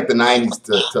 explain like the 90s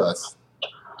to us.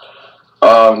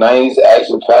 90s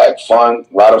action packed, fun,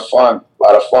 a lot of fun.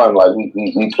 Like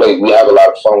we have a lot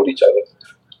of fun with each other.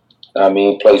 I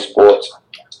mean, play sports.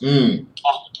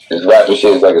 This rapping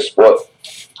shit is like a sport.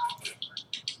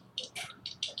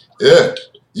 Yeah,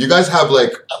 you guys have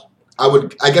like,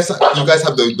 I guess you guys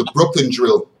have the Brooklyn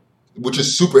drill, which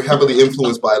is super heavily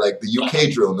influenced by like the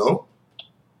UK drill, no?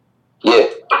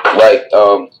 Yeah, like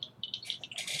a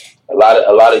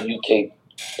lot of UK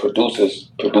producers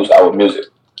produce our music.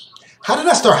 How did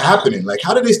that start happening? Like,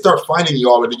 how did they start finding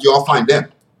y'all, or did y'all find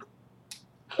them?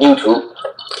 YouTube.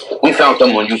 We found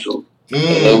them on YouTube,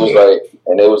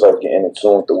 and they was like getting in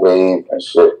tune with the wave and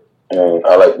shit. And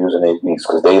I like using their beats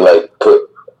because they like put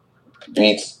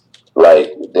beats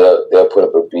like they'll put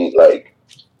up a beat like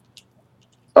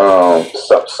some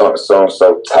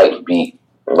tight beat,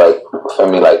 like for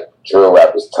me like drill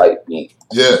rappers type beat.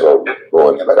 Yeah. So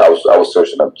like I was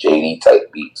searching up JD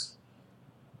type beats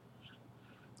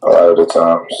a lot of the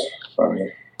times. I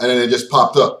mean, and then it just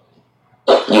popped up.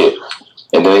 Yeah,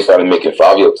 and then they started making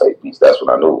Fabio type beats. That's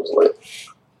when I knew it was lit.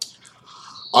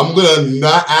 I'm gonna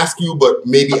not ask you, but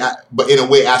in a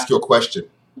way, ask you a question,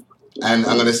 and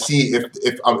I'm gonna see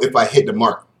if I hit the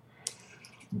mark.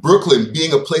 Brooklyn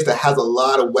being a place that has a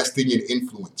lot of West Indian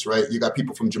influence, right? You got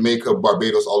people from Jamaica,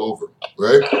 Barbados, all over,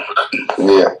 right?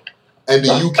 Yeah. And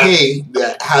the UK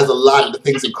that has a lot of the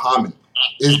things in common.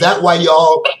 Is that why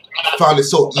y'all found it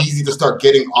so easy to start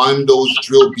getting on those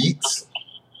drill beats?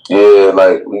 Yeah,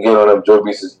 like we get on them drill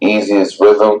beats as easy as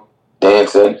rhythm,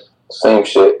 dancing, same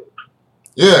shit.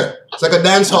 Yeah, it's like a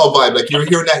dance hall vibe. Like you're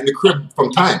hearing that in the crib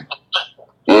from time.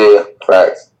 Yeah,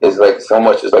 facts. It's like so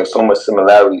much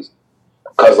similarities.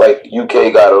 Cause like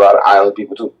UK got a lot of island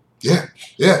people too. Yeah.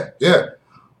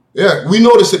 We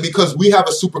notice it because we have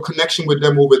a super connection with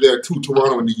them over there too,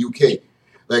 Toronto and the UK.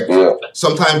 Like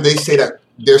sometimes they say that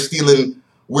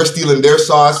we're stealing their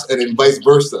sauce, and then vice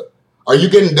versa. Are you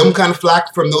getting them kind of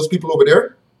flack from those people over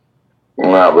there?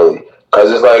 Not really, cause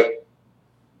it's like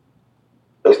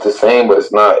it's the same, but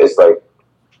it's not. It's like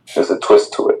there's a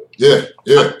twist to it. Yeah.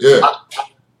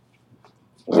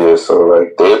 Yeah, so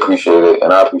like they appreciate it,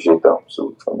 and I appreciate them.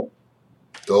 So for me.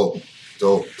 Dope.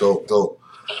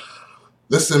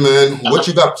 Listen, man, what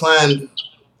you got planned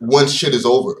once shit is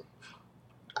over?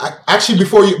 Actually,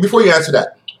 before you answer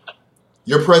that,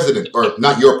 your president, or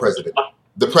not your president,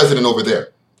 the president over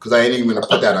there, because I ain't even gonna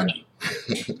put that on you.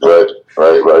 Right.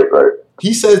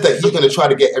 He says that he's gonna try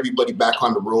to get everybody back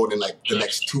on the road in like the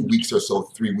next 2 weeks or so,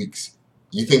 3 weeks.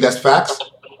 You think that's facts?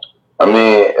 I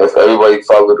mean, if everybody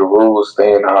follow the rules,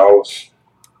 stay in the house,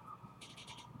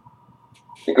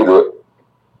 you can do it.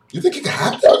 You think it can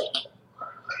happen?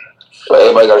 But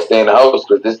everybody got to stay in the house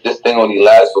because this thing only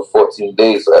lasts for 14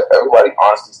 days. So if everybody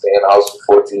honestly stay in the house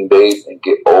for 14 days and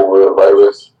get over the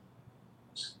virus,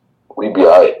 we be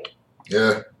all right.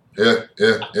 Yeah.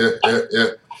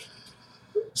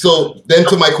 So then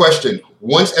to my question,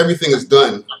 once everything is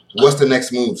done, what's the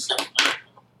next moves?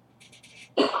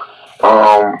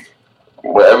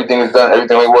 When everything is done,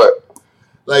 everything like what?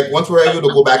 Like once we're able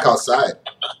to go back outside.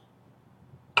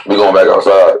 We going back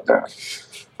outside. Then.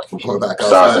 We're going back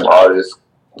outside. Sign some artists.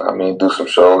 I mean, do some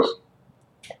shows.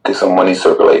 Get some money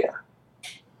circulating.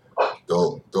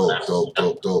 Dope.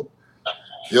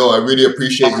 Yo, I really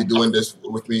appreciate you doing this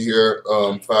with me here,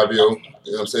 Fabio. You know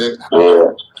what I'm saying? Yeah,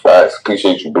 facts.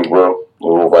 Appreciate you, big bro.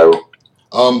 We'll go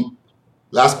viral.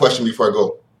 Last question before I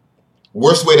go.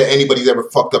 Worst way that anybody's ever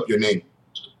fucked up your name?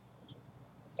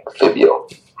 Fabio.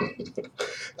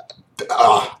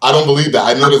 I don't believe that.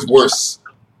 I know there's worse.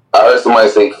 I heard somebody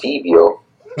say Fabio.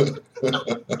 I'm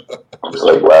just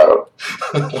like, wow.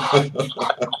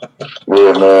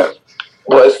 Yeah, man.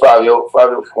 Well, it's Fabio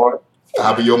Foreign.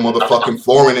 Fabio motherfucking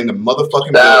Foreign in the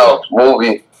motherfucking now,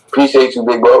 movie. Appreciate you,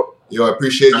 big bro. Yo, I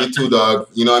appreciate you too, dog.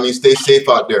 You know what I mean? Stay safe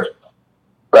out there.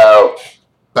 Bow.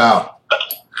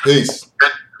 Peace.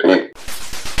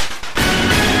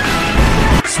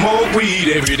 Smoke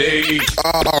weed every day.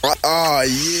 Oh,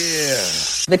 yeah.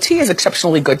 The tea is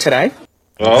exceptionally good today.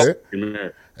 Okay.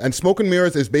 And Smoke and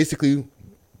Mirrors is basically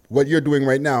what you're doing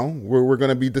right now. We're going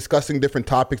to be discussing different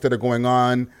topics that are going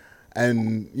on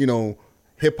and, you know,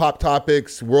 hip-hop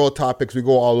topics, world topics. We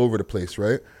go all over the place,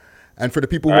 right? And for the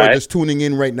people who are just tuning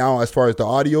in right now, as far as the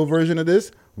audio version of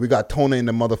this, we got Tona in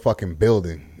the motherfucking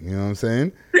building. You know what I'm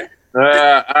saying?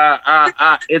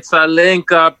 It's a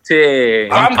link-up thing.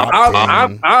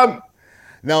 I'm.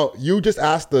 Now, you just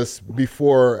asked us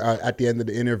before, at the end of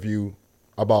the interview,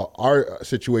 about our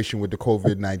situation with the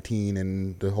COVID-19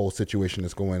 and the whole situation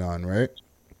that's going on, right?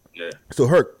 Yeah. So,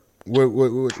 Herc,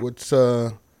 what's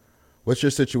your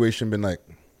situation been like?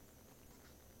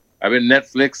 I've been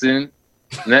Netflix,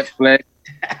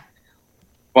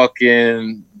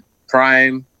 fucking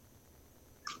Prime,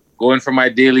 going for my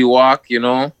daily walk, you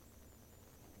know.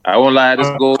 I won't lie,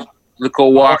 just go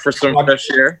walk for some fresh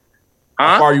air.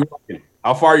 Huh?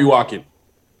 How far are you walking?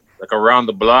 Like around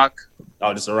the block.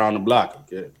 Oh, just around the block.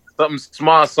 Okay. Something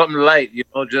small, something light, you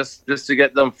know, just to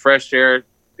get them fresh air,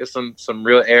 get some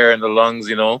real air in the lungs,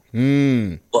 you know.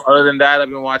 But other than that, I've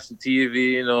been watching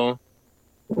TV, you know,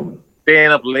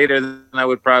 staying up later than I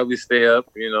would probably stay up,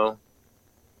 you know.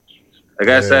 Like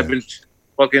I said, I've been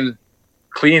fucking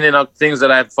cleaning up things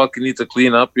that I fucking need to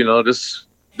clean up, you know, just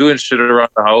doing shit around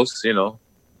the house, you know.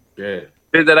 Yeah.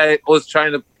 Shit that I was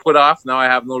trying to put off, now I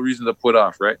have no reason to put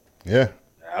off, right? Yeah.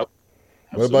 Yep.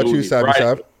 What about you, Savvy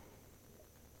Sav?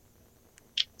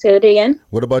 Say it again.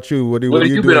 What about you? What are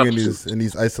you doing in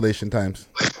these isolation times?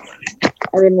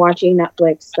 I've been watching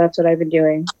Netflix. That's what I've been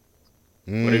doing.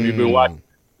 What have you been watching?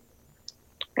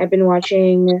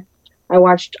 I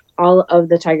watched all of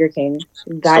the Tiger King.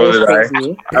 That is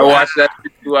crazy. I watched that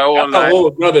too. I won't lie. That's a whole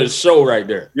brother show right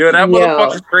there. Yo, that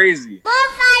motherfucker's crazy.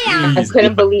 I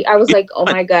couldn't believe. I was like, oh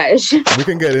my gosh. We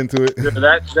can get into it. Yo,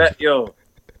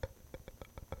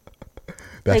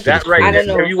 that right. I don't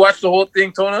know. Have you watched the whole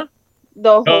thing, Tona?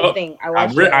 The whole thing. I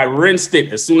watched it. I rinsed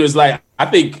it as soon as I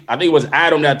think it was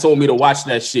Adam that told me to watch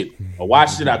that shit. I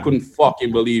watched it. I couldn't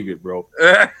fucking believe it, bro.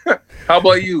 How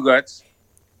about you, Guts?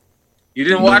 You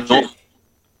didn't watch it?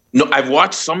 No, I've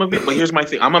watched some of it, but here's my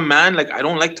thing. I'm a man, like, I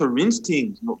don't like to rinse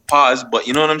things. No, pause, but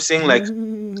you know what I'm saying? Like,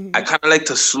 I kind of like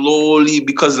to slowly,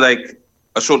 because, like,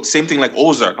 a show. Same thing like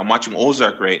Ozark. I'm watching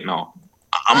Ozark right now.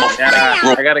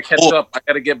 I gotta catch up. I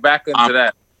gotta get back into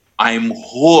that. I'm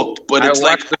hooked, but it's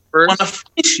like the first. I want to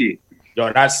finish it.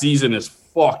 Yo, that season is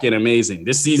fucking amazing.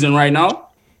 This season right now,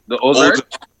 the Ozark.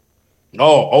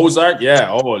 Oh, Ozark, yeah.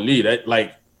 Oh, Lee, that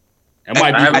like,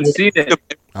 I haven't seen it.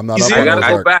 I'm not. I gotta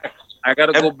go back. I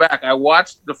gotta go back. I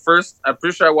watched the first. I'm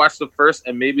pretty sure I watched the first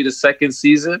and maybe the second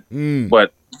season.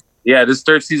 But yeah, this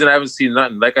third season I haven't seen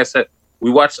nothing. Like I said, I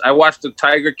watched the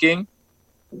Tiger King.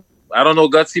 I don't know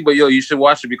Gutsy, but yo, you should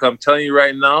watch it because I'm telling you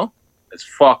right now, it's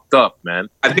fucked up, man.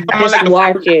 I think I'm like,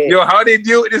 watch it. Yo, how they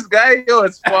deal with this guy? Yo,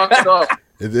 it's fucked up.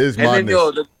 It is madness.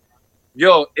 And then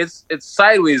yo, it's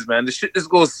sideways, man. The shit just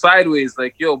goes sideways,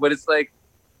 like yo. But it's like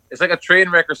a train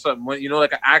wreck or something. When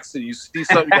like an accident, you see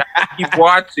something, you have to keep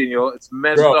watching, yo. It's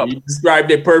messed up. You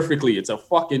described it perfectly. It's a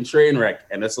fucking train wreck,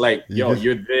 and it's like, yo,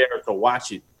 you're there to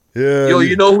watch it. Yeah. Yo,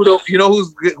 you know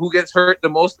who gets hurt the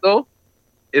most though?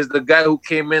 Is the guy who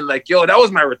came in like, yo, that was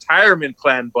my retirement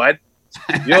plan, bud.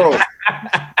 Yo.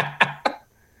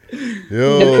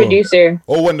 The producer.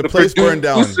 Oh, when the place burned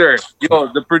down. Yo,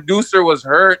 the producer was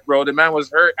hurt, bro. The man was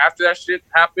hurt. After that shit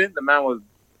happened,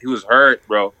 he was hurt,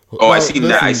 bro. Oh, I seen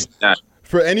that.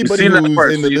 For anybody who's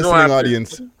in the listening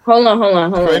audience. Hold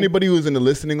on. For anybody who's in the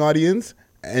listening audience,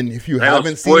 and if you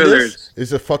haven't seen this,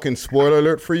 it's a fucking spoiler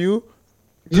alert for you.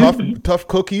 Tough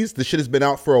Cookies. The shit has been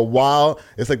out for a while.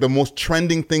 It's like the most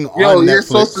trending thing on Netflix. Yo, you're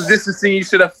social distancing. You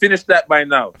should have finished that by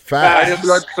now. Facts. That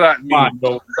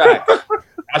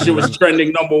shit was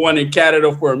trending #1 in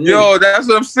Canada for a minute. Yo, that's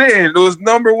what I'm saying. It was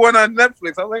 #1 on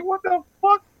Netflix. I was like, what the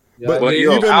fuck? But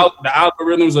the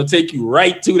algorithms will take you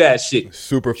right to that shit.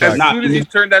 Super fast. As soon as you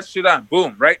turn that shit on,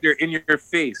 boom, right there in your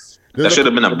face. That should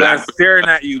have been a black staring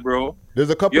at you, bro. There's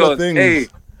a couple of things. Hey.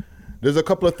 There's a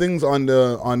couple of things on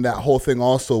that whole thing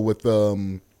also with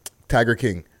Tiger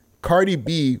King. Cardi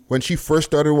B, when she first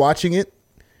started watching it,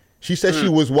 she said she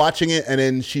was watching it and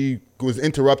then she was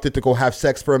interrupted to go have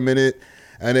sex for a minute,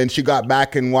 and then she got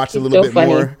back and watched a little bit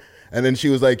more, and then she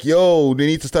was like, "Yo, they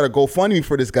need to start a GoFundMe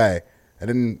for this guy." And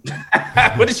then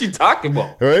what is she talking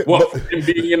about? Right? What, him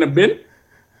being in the bin?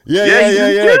 Yeah.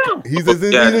 He's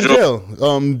in jail.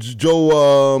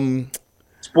 Joe.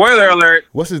 Spoiler alert.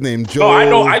 What's his name? Joe. Oh, I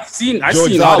know. I've seen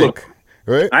all of it.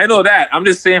 Right? I know that. I'm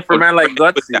just saying for a man like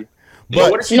Gutsy.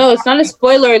 But no, it's not a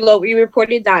spoiler alert. We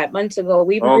reported that months ago.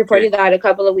 We reported that a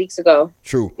couple of weeks ago.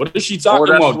 True. What is she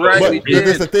talking about? Right, but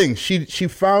that's the thing. She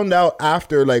found out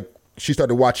after like she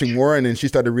started watching more, and then she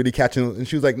started really catching. And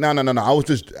she was like, "No.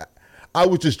 I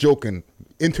was just joking.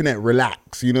 Internet,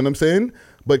 relax." You know what I'm saying?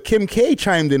 But Kim K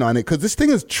chimed in on it because this thing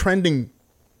is trending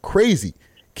crazy.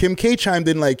 Kim K chimed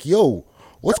in like, "Yo,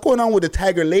 what's going on with the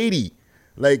Tiger lady?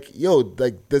 Like, yo,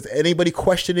 like, does anybody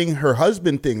questioning her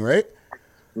husband thing, right?"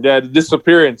 Yeah, the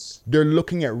disappearance. They're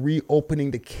looking at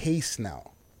reopening the case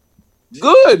now.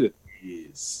 Good.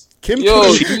 Yes. Kim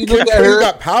K's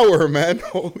got power, man.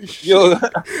 Holy shit.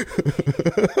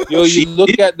 Yo, you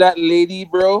look at that lady,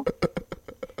 bro.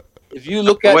 If you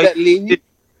look at that lady,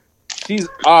 she's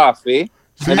off, eh?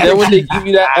 And then when they give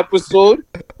you that episode,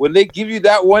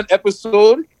 that one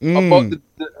episode about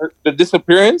the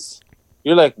disappearance,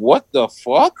 you're like, what the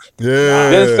fuck? Yeah.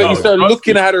 Then you start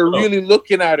looking at her, really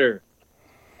looking at her.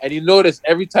 And you notice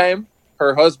every time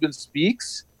her husband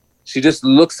speaks, she just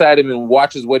looks at him and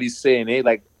watches what he's saying, eh?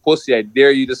 Like, pussy, I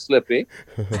dare you to slip, eh?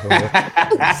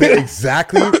 Say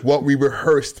exactly what we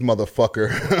rehearsed, motherfucker.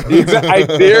 I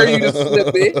dare you to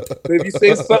slip, eh? But if you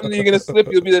say something you're gonna slip,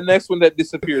 you'll be the next one that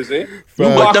disappears, eh?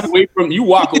 You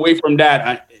walk away from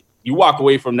that. You walk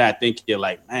away from that thinking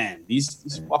like, man,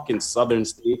 these fucking southern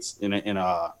states in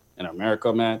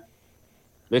America, man,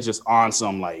 they're just on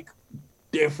some like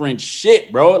different shit,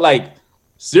 bro. Like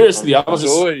seriously, I was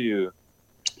just showing you.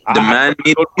 The man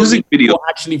made a music video.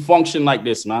 Actually function like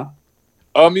this, man.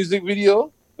 A music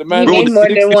video? The man made more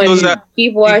than one.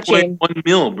 Keep watching. 1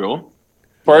 mil, bro.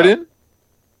 Pardon?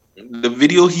 The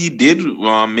video he did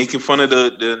making fun of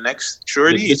the next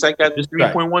surety, it's like at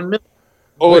 3.1 mil.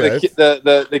 Oh,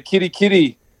 the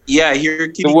kitty. Yeah, here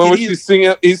kitty. The one where he's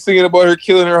singing about her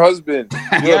killing her husband.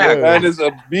 Yeah, man is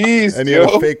a beast. And he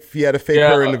had a fake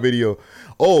her in the video.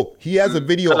 Oh, he has a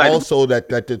video also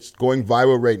that's going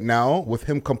viral right now with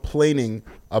him complaining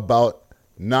about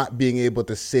not being able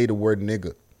to say the word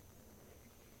nigga.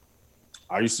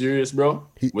 Are you serious, bro?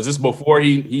 Was this before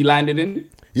he landed in?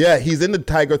 Yeah, he's in the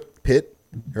Tiger pit,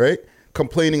 right?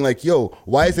 Complaining like, yo,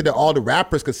 why is it that all the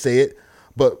rappers could say it,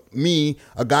 but me,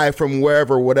 a guy from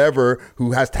wherever, whatever,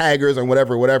 who has taggers and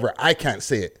whatever, I can't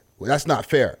say it. Well, that's not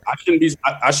fair. I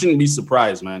shouldn't be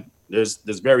surprised, man. There's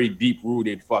very deep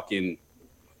rooted fucking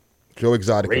Joe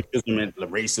Exotic.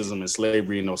 Racism and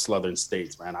slavery in those southern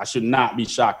states, man. I should not be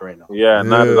shocked right now. Yeah,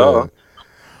 not at all.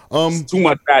 It's too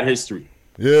much bad history.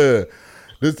 Yeah.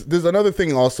 There's another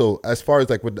thing also, as far as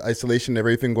like with the isolation and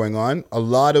everything going on, a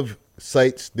lot of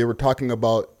sites they were talking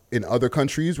about in other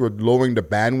countries were lowering the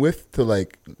bandwidth to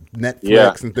like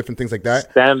Netflix and different things like that.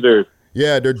 Standard.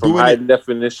 Yeah, they're From doing high it.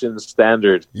 definition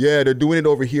standard. Yeah, they're doing it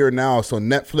over here now. So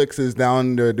Netflix is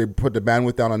down there. They put the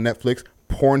bandwidth down on Netflix,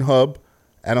 Pornhub,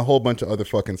 and a whole bunch of other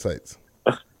fucking sites.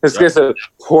 This guy said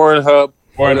Pornhub.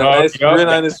 With a nice grin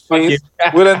on his face.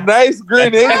 With a nice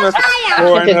grin. I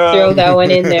could throw that one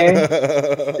in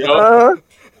there.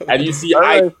 And you see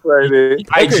IG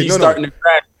starting to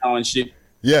crash now and shit.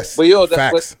 Yes. But yo,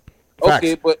 facts.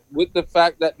 Okay, but with the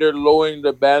fact that they're lowering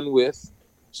the bandwidth,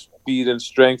 speed, and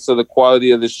strength, so the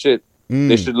quality of the shit,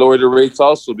 they should lower the rates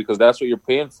also because that's what you're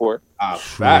paying for.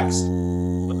 Facts.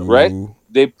 Right?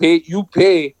 You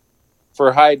pay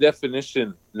for high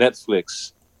definition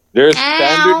Netflix. There's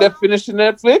standard definition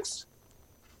Netflix,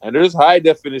 and there's high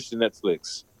definition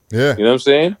Netflix. Yeah. You know what I'm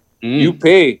saying? You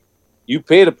pay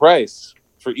the price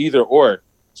for either or.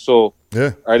 So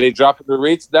are they dropping the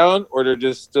rates down, or they're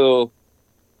just still?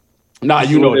 Nah,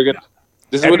 This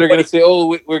is what they're gonna say.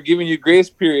 Oh, we're giving you grace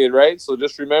period, right? So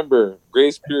just remember,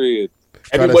 grace period.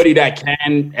 Anybody that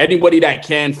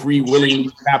can free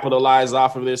willingly capitalize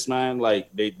off of this, man, like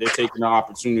they're taking the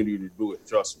opportunity to do it.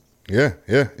 Trust me. Yeah.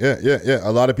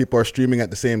 A lot of people are streaming at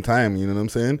the same time. You know what I'm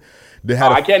saying? They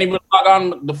had. I can't even log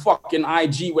on the fucking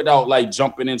IG without like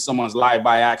jumping in someone's live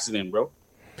by accident, bro.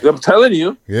 I'm telling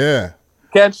you. Yeah. You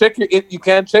can't check your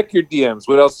DMs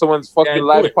without someone's fucking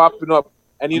live popping up,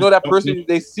 and you know that person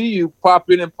they see you pop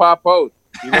in and pop out.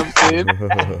 You know what I'm saying?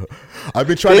 I've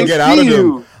been trying to get out of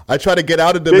them. I try to get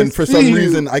out of them, and for some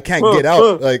reason I can't get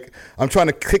out. Like I'm trying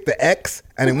to click the X,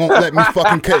 and it won't let me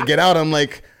fucking get out. I'm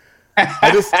like,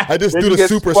 I just do the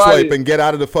super swipe and get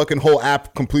out of the fucking whole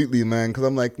app completely, man. Because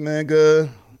I'm like, nigga.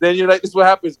 Then you're like, this is what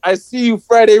happens. I see you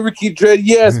Friday, Ricky Dread.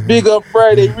 Yes, big up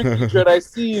Friday, Ricky Dread. I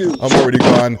see you. I'm already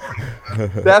gone.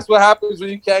 That's what happens when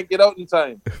you can't get out in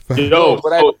time.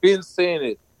 But I've been saying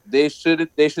it. They should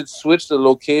switch the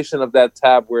location of that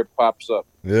tab where it pops up.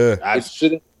 Yeah. It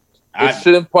shouldn't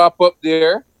pop up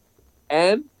there.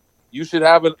 And you should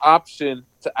have an option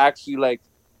to actually like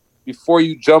before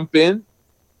you jump in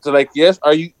to like, yes,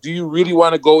 do you really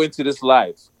want to go into this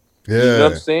live? Yeah. You know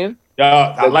what I'm saying?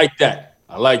 Yeah, I like that.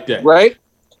 Right?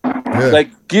 Yeah.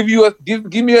 Like give me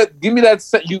that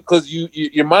set because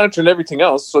you're monitoring everything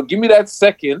else. So give me that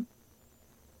second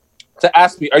to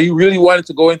ask me, are you really wanting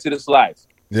to go into this live?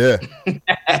 Yeah.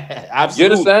 Absolutely. You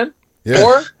understand? Yeah.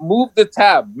 Or move the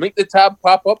tab. Make the tab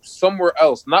pop up somewhere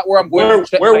else. Not where I'm going to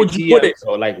check where my would you DMs. put it?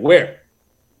 So like where?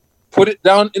 Put it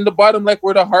down in the bottom, like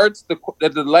where the hearts, the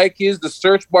like is, the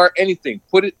search bar, anything.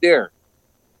 Put it there.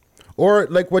 Or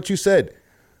like what you said,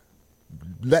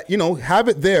 have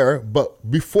it there,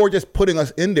 but before just putting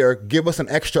us in there, give us an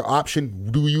extra option.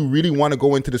 Do you really want to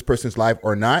go into this person's live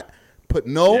or not? Put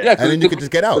no, and then you can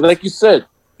just get out. Like you said,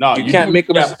 no, you can't make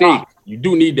a mistake. Prompt. You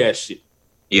do need that shit.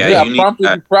 Yeah, prompt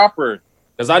will be proper.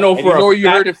 Because I know you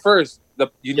heard it first.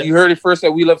 You heard it first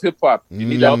that We Love Hip Hop. You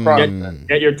need that prompt.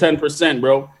 Get your 10%,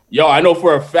 bro. Yo, I know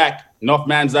for a fact enough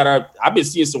mans I've been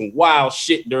seeing some wild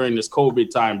shit during this COVID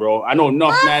time, bro. I know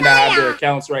enough men that have their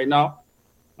accounts right now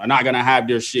are not gonna have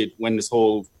their shit when this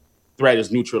whole threat is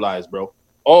neutralized, bro.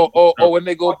 Oh, when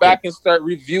they go back and start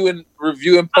reviewing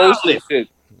posts and shit.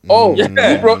 Oh, you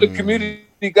broke the community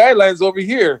guidelines over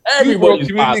here. You broke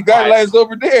community guidelines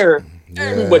over there. Yeah.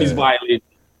 Everybody's violating.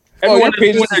 Everyone's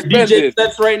doing their DJ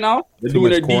sets right now. They're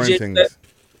doing their DJ sets.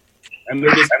 And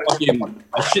they're just fucking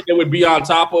shit that would be on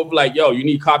top of like, yo, you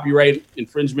need copyright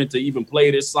infringement to even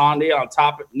play this song. They on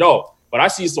top of no. But I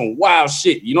see some wild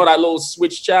shit. You know that little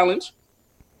switch challenge?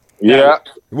 Yeah.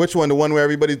 Which one? The one where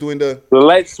everybody's doing the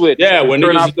light switch. Yeah, when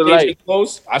turn niggas off the light.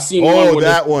 Close. I seen one. Oh,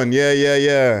 that one. Yeah.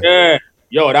 Yeah.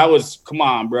 Yo, that was come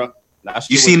on, bro.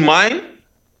 You seen mine?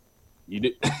 You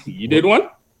did. You did one.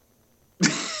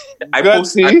 I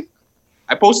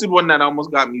posted one that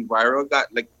almost got me viral. Got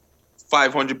like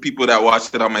 500 people that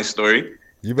watched it on my story.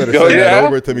 You better send that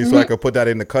over to me so I can put that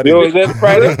in the cutting. Yo, then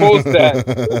Friday post that.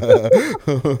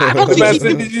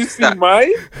 Did you see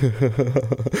mine? You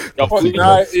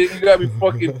got me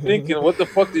fucking thinking. What the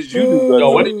fuck did you do?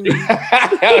 Yo, what did you?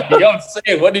 Yo, I'm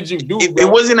saying, what did you do?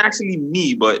 It wasn't actually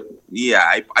me, but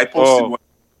yeah, I posted one.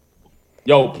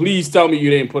 Yo, please tell me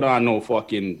you didn't put on no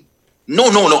fucking. No.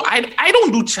 I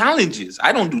don't do challenges.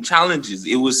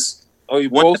 It was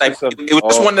you posted something. It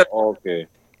was one that okay.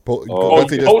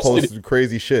 He just posted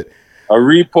crazy shit. A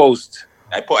repost.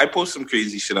 I post some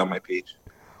crazy shit on my page.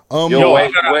 Yo,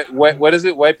 what is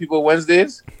it? White People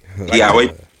Wednesdays? Yeah,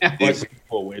 wait. White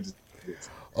People Wednesdays.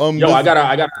 Yo, I gotta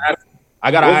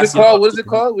ask. What is it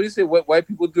called? What do you say? What white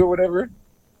people do or whatever?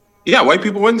 Yeah, White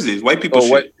People Wednesdays. White people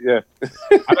shit. Yeah.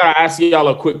 I gotta ask y'all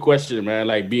a quick question, man.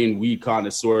 Like being weed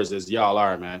connoisseurs as y'all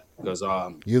are, man. Because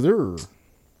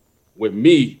with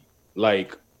me,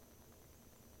 like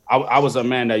I was a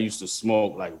man that used to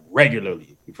smoke like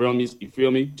regularly. You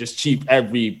feel me?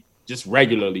 Just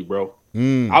regularly, bro.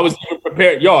 I was even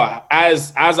prepared. Yo,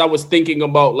 as I was thinking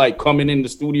about like coming in the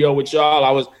studio with y'all,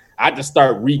 I had to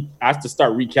start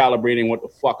recalibrating what the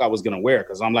fuck I was gonna wear.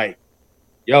 Because I'm like,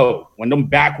 yo, when them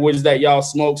backwoods that y'all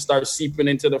smoke start seeping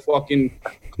into the fucking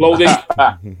clothing,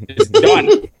 it's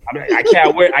done.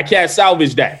 I can't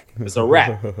salvage that. It's a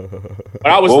wrap.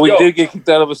 But we did get kicked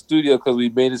out of a studio because we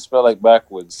made it smell like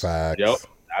backwoods. Facts. Yep,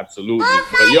 absolutely.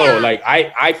 But yo, like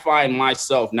I find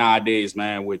myself nowadays,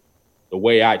 man, with the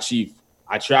way I chief,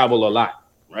 I travel a lot,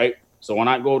 right? So when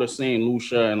I go to St.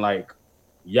 Lucia and like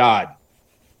Yard,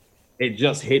 it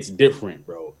just hits different,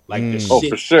 bro. Like the shit,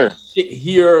 for sure. Shit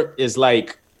here is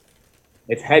like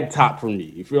it's head top for me.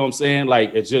 You feel what I'm saying?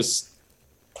 Like it's just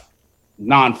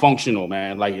non-functional,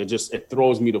 man. Like it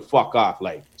throws me the fuck off.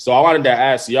 Like, so I wanted to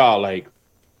ask y'all, like,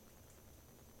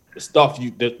 the stuff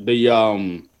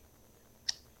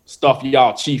stuff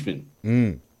y'all chiefing.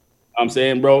 I'm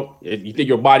saying, bro, you think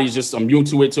your body's just immune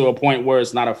to it to a point where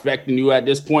it's not affecting you at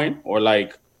this point, or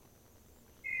like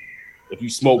if you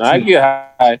smoke, I get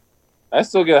high. I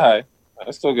still get high.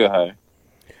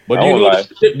 But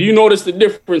do you notice the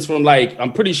difference from like?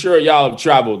 I'm pretty sure y'all have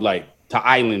traveled like to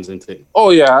islands and things.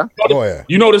 Oh yeah.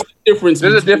 You notice the difference?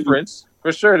 There's a difference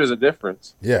for sure. There's a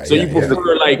difference. Yeah. So you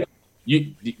prefer like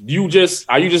you just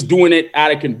are you just doing it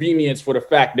out of convenience for the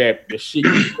fact that the shit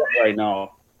you got right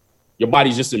now, your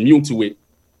body's just immune to it,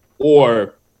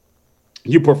 or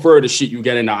you prefer the shit you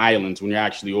get in the islands when you're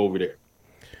actually over there?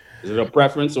 Is it a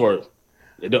preference or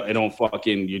it don't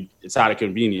fucking it's out of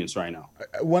convenience right now?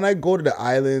 When I go to the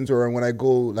islands or when I go,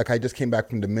 like I just came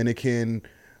back from Dominican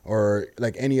or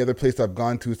like any other place I've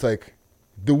gone to, it's like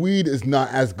the weed is not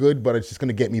as good, but it's just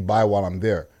gonna get me by while I'm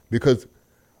there because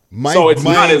not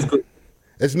as good.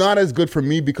 It's not as good for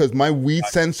me because my weed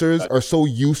sensors are so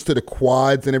used to the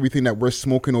quads and everything that we're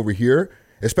smoking over here.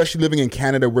 Especially living in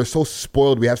Canada, we're so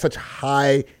spoiled. We have such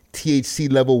high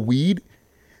THC level weed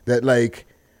that like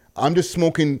I'm just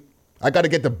smoking. I got to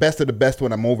get the best of the best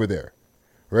when I'm over there,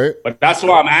 right? But that's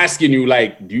why I'm asking you,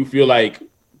 like, do you feel like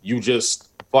you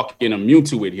just fucking immune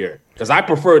to it here? Because I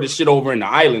prefer the shit over in the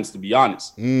islands, to be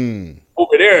honest.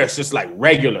 Over there, it's just like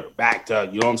regular, back to,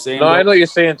 you know what I'm saying? No, I know what you're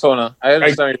saying, Tona. I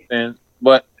understand what you're saying.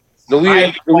 But the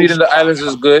weed in the islands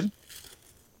is good.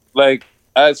 Like,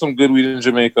 I had some good weed in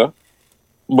Jamaica,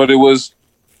 but it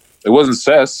wasn't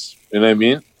cess, you know what I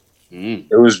mean?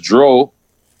 It was dro,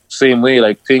 same way,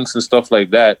 like pinks and stuff like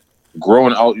that,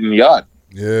 growing out in the yard.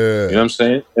 Yeah. You know what I'm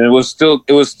saying? And it was still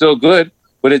good,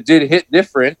 but it did hit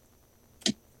different.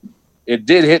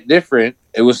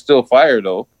 It was still fire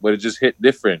though, but it just hit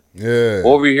different. Yeah.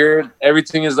 Over here,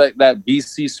 everything is like that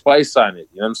BC spice on it.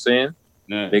 You know what I'm saying?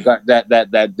 Yeah. They got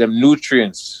that them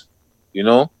nutrients. You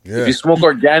know? Yeah. If you smoke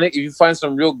organic, if you find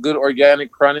some real good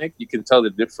organic chronic, you can tell the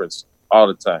difference all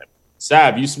the time.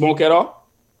 Sav, you smoke at all?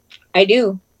 I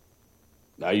do.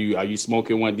 Are you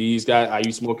smoking one of these guys? Are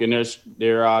you smoking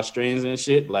their strains and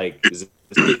shit? Like, is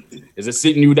it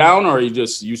sitting you down, or are you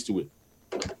just used to it?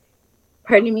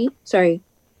 Pardon me? Sorry.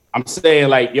 I'm saying,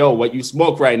 like, yo, what you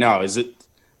smoke right now, is it?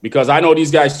 Because I know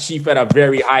these guys chief at a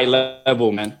very high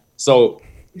level, man. So,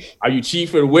 are you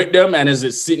chiefing with them, and is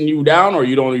it sitting you down, or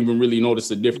you don't even really notice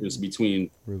the difference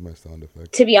between? Where's my sound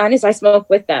effect? To be honest, I smoke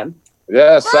with them.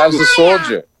 Yeah, Sav's a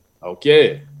soldier.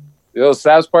 Okay. Yo,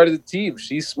 Sav's part of the team.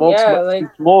 She smokes. Yeah, like,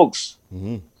 she smokes.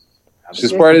 Mm-hmm.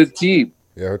 She's part of the team.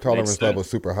 Yeah, her tolerance level is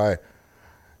super high.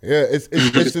 Yeah, it's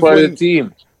She's part of the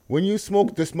team. When you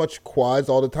smoke this much quads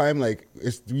all the time, like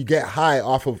you get high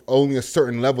off of only a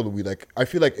certain level of weed. Like I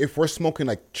feel like if we're smoking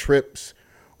like trips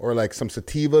or like some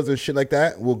sativas and shit like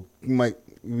that, might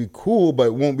be cool, but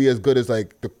it won't be as good as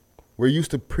like we're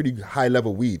used to pretty high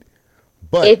level weed.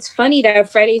 But it's funny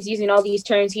that Friday's using all these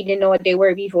terms he didn't know what they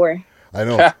were before. I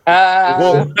know.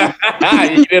 Well,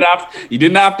 you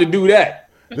didn't have to do that.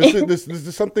 This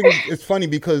is something. It's funny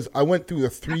because I went through a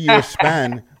 3-year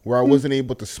span where I wasn't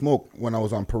able to smoke when I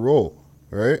was on parole,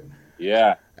 right?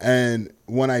 Yeah. And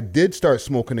when I did start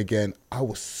smoking again, I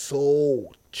was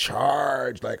so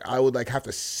charged. Like I would like have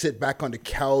to sit back on the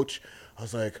couch. I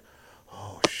was like,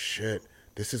 oh shit,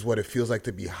 this is what it feels like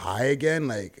to be high again.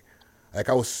 Like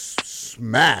I was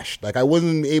smashed. Like I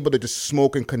wasn't able to just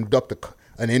smoke and conduct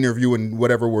an interview and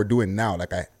whatever we're doing now.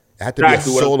 Like I It had to be a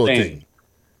Exactly what I'm solo saying. thing.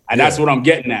 And that's what I'm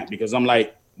getting at, because I'm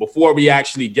like, before we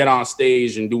actually get on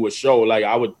stage and do a show, like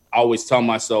I would always tell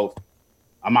myself,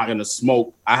 I'm not gonna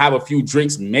smoke. I have a few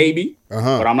drinks maybe,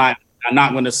 but I'm not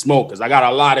gonna smoke because I got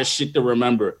a lot of shit to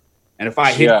remember. And if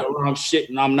I hit the wrong shit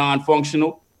and I'm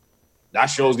non-functional, that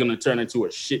show's gonna turn into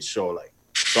a shit show. Like,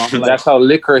 so I'm like, that's how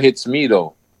liquor hits me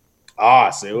though.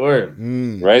 Say word.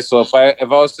 Right. So if I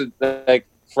was to like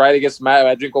Friday gets mad,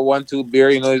 I drink a 1-2 beer,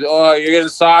 you know, oh, you're getting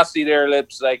saucy there,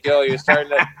 Lips. Like, yo, you're starting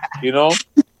to, you know.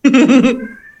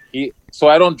 So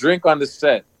I don't drink on the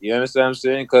set. You understand what I'm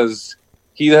saying? Because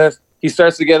he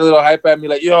starts to get a little hype at me,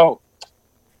 like, yo,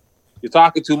 you're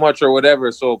talking too much or whatever.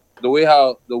 So the way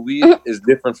how the weed is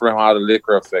different from how the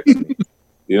liquor affects me.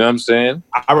 You know what I'm saying?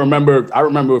 I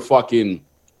remember fucking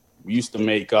we used to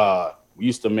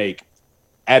make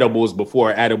edibles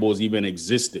before edibles even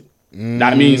existed.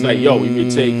 That means like, yo, we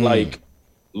could take like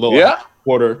a little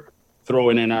quarter, throw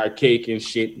it in our cake and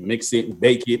shit, mix it,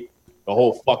 bake it. The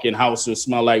whole fucking house would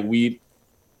smell like weed.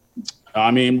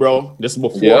 I mean, bro, this is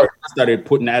before I started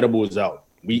putting edibles out.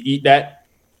 We eat that.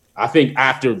 I think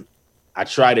after I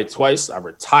tried it twice, I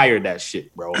retired that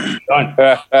shit, bro.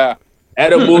 Done.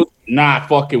 Edibles, not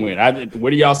fucking with.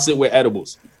 Where do y'all sit with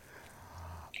edibles?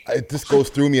 It just goes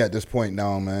through me at this point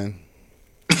now, man.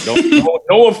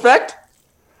 No effect?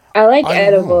 I like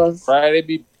edibles. Friday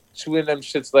be chewing them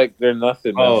shits like they're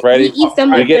nothing, man. Oh. Friday, He eats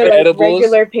them I like get they're like edibles.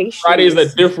 regular pastries. Friday's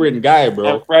a different guy,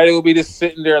 bro. And Friday will be just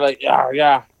sitting there like,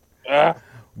 yeah.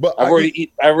 But I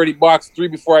already boxed 3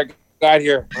 before I got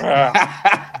here.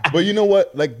 But you know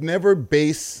what? Like, never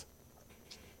base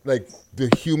like the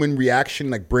human reaction,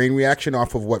 like brain reaction,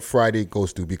 off of what Friday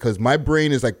goes through, because my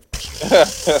brain is like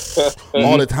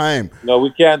all the time. No,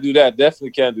 we can't do that.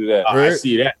 Definitely can't do that. I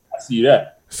see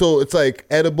that. So it's like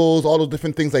edibles, all those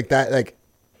different things like that. Like,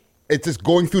 it's just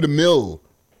going through the mill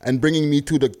and bringing me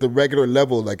to the regular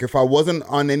level. Like, if I wasn't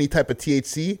on any type of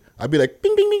THC, I'd be like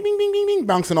bing, bing, bing, bing, bing, bing, bing,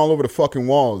 bouncing all over the fucking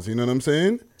walls. You know what I'm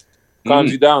saying?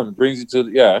 Calms you down, brings you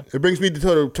to It brings me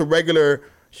to regular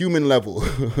human level,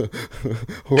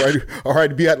 or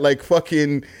I'd be at like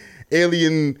fucking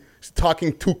alien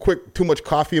talking too much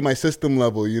coffee in my system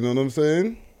level. You know what I'm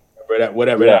saying?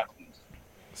 Whatever that.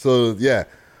 So yeah,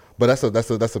 but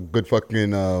that's a good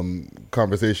fucking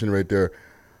conversation right there.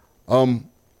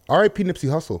 R.I.P. Nipsey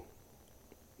Hussle.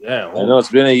 Yeah, I know it's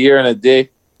been a year and a day.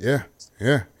 Yeah.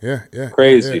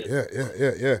 Crazy.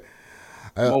 Yeah.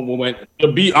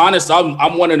 To be honest,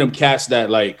 I'm one of them cats that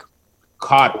like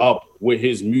caught up with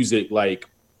his music like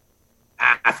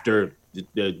after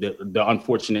the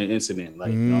unfortunate incident.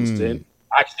 Like, you know what I'm saying?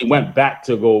 I actually went back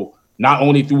to go not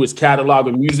only through his catalog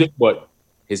of music, but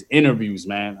his interviews,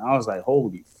 man. I was like,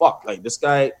 holy fuck, like this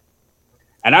guy.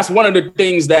 And that's one of the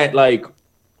things that like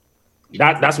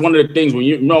that's one of the things when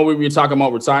you know we were talking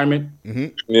about retirement.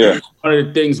 Yeah. One of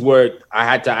the things where I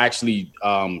had to actually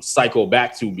cycle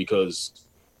back to, because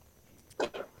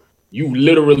you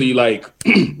literally like,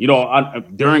 you know,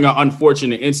 during an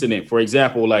unfortunate incident, for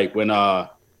example, like when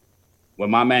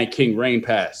my man King Rain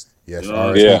passed. Yes, you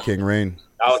know King Rain.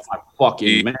 That was my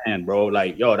fucking man, bro.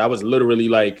 Like, yo, that was literally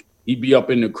like, he'd be up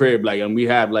in the crib, like, and we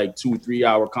have like 2-3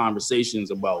 hour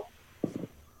conversations about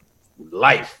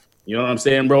life. You know what I'm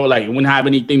saying, bro? Like, it wouldn't have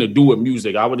anything to do with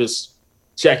music. I would just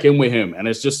check in with him. And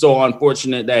it's just so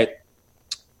unfortunate that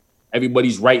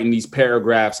everybody's writing these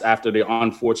paragraphs after the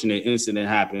unfortunate incident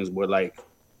happens, where like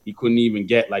he couldn't even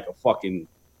get like a fucking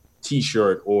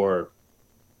t-shirt or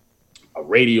a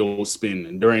radio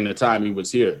spin during the time he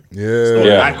was here.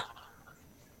 Yeah.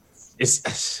 It's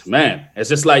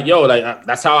just like, yo, like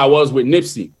that's how I was with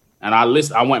Nipsey. And I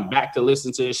went back to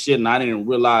listen to his shit, and I didn't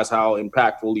realize how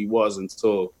impactful he was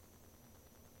until,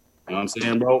 you know what I'm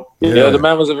saying, bro? Yeah, the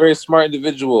man was a very smart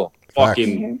individual.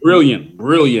 Fucking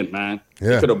brilliant, man.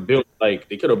 Yeah. They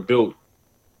could have built,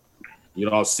 you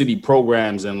know, city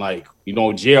programs and like, you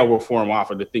know, jail reform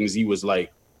off of the things he was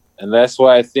like. And that's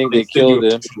why I think they killed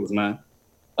him. Man.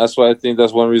 That's why I think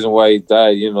that's one reason why he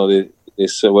died. You know, they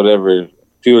said whatever.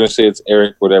 People say it's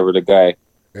Eric, whatever, the guy.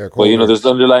 But you know, there's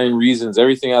underlying reasons.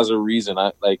 Everything has a reason.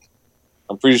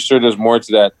 I'm pretty sure there's more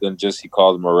to that than just he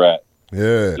called him a rat.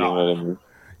 Yeah. You know what I mean?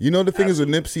 You know, the thing is with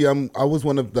Nipsey, I was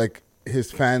one of like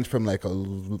his fans from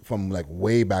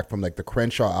way back from like the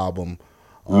Crenshaw album.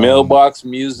 Mailbox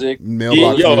music,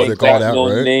 music, all that, no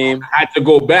right? name. I had to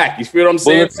go back. You feel what I'm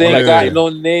saying? Bullet got no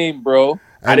name, bro.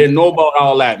 I didn't know about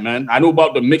all that, man. I knew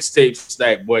about the mixtape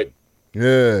stack, but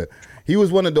yeah, he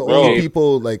was one of the only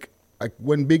people like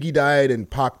when Biggie died and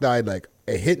Pac died, like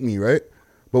it hit me, right?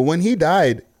 But when he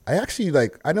died, I actually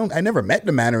I never met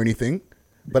the man or anything,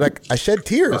 but I shed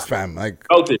tears, fam. Like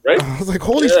felt it, right? I was like,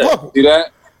 holy fuck. See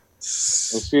that?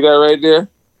 see that right there?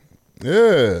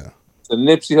 Yeah. It's a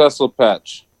Nipsey Hussle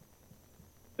patch.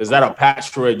 Is that a patch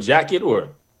for a jacket or?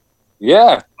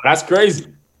 Yeah. That's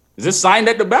crazy. Is this signed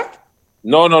at the back?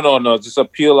 No. Just a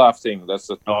peel off thing.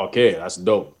 Okay, that's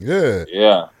dope. Yeah.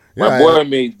 Yeah. My boy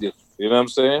made this. You know what I'm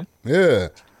saying? Yeah.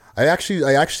 I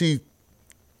actually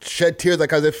shed tears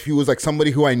like as if he was like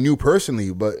somebody who I knew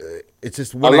personally, but it's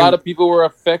just a lot of people were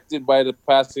affected by the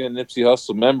passing of Nipsey Hussle.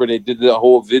 Remember, they did the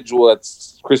whole vigil at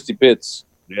Christie Pitts.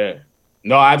 Yeah.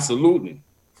 No, absolutely.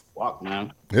 Fuck,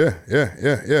 man.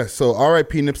 Yeah. So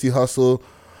R.I.P. Nipsey Hussle.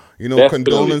 You know, Definitely.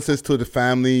 condolences to the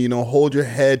family. You know, hold your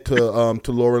head to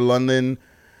Laura London.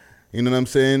 You know what I'm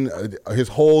saying? His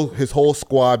whole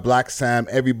squad, Black Sam,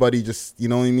 everybody, just, you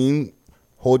know what I mean?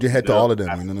 Hold your head to all of them.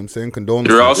 You know what I'm saying?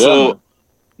 Condolences. They're also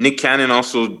Nick Cannon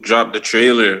also dropped the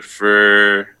trailer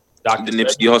for the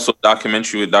Nipsey Hussle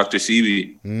documentary with Dr.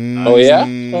 CB. Oh yeah,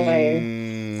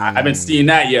 I haven't seen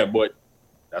that yet, but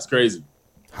that's crazy.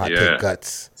 Hot take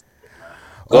guts.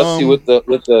 Let's see with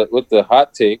the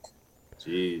hot take.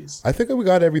 Jeez. I think we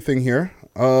got everything here.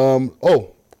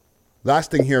 Last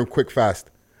thing here, quick,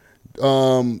 fast.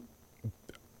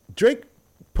 Drake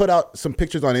put out some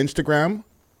pictures on Instagram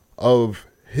of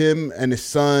him and his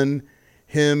son,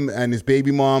 him and his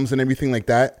baby moms and everything like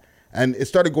that. And it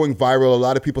started going viral. A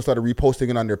lot of people started reposting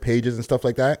it on their pages and stuff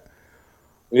like that.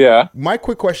 Yeah. My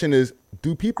quick question is,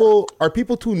 are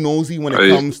people too nosy when it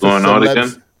comes to going out celebs?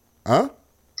 again? Huh?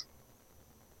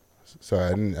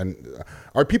 Sorry,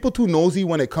 are people too nosy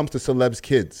when it comes to celebs'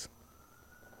 kids?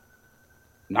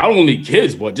 Not only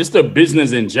kids, but just the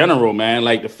business in general, man.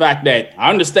 Like the fact that I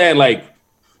understand, like,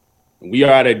 we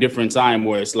are at a different time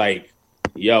where it's like,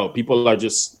 yo, people are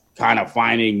just kind of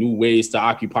finding new ways to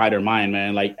occupy their mind,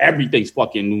 man. Like everything's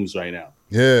fucking news right now.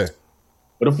 Yeah.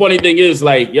 But the funny thing is,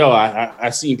 like, yo,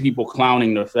 I seen people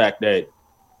clowning the fact that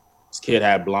this kid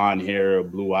had blonde hair,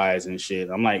 blue eyes and shit.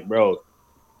 I'm like, bro,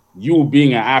 you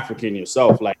being an African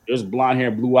yourself, like there's blonde hair,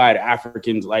 blue eyed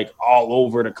Africans like all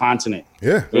over the continent.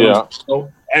 Yeah. So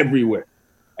everywhere.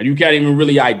 And you can't even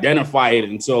really identify it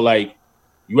until like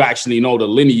you actually know the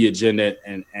lineage in it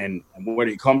and where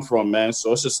they come from, man.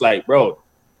 So it's just like, bro,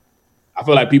 I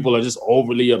feel like people are just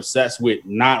overly obsessed with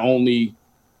not only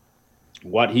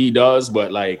what he does,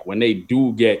 but like when they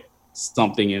do get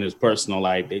something in his personal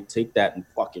life, they take that and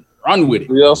fucking run with it.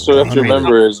 We also have to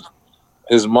remember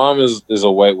his mom is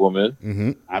a white woman.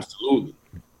 Mm-hmm. Absolutely.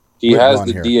 He has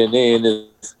the DNA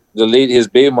in his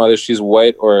baby mother, she's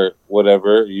white or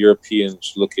whatever, European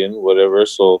looking, whatever.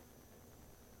 So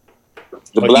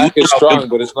the black is strong,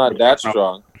 but it's not that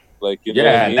strong. Like, you know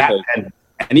what I mean?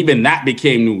 And even that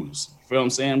became news. You feel what I'm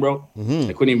saying, bro? Mm-hmm.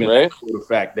 They couldn't even let go of the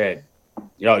fact that,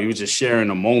 yo, he was just sharing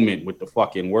a moment with the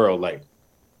fucking world. Like,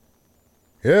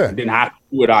 yeah, he didn't have to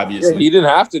do it, obviously. Yeah, he didn't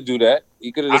have to do that.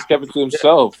 He could have just kept it to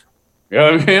himself. You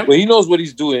know what I mean? But he knows what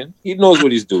he's doing.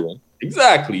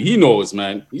 Exactly. He knows,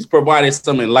 man. He's provided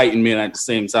some enlightenment at the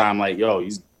same time. Like, yo,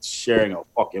 he's sharing a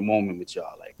fucking moment with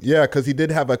y'all. Like, yeah, because he did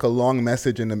have like a long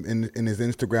message in his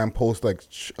Instagram post, like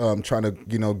trying to,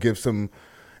 you know, give some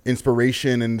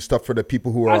inspiration and stuff for the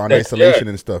people who are on isolation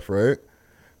and stuff, right?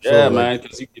 Yeah, so, man.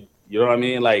 Because you know what I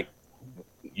mean? Like,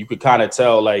 you could kind of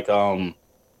tell, like, I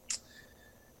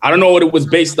don't know what it was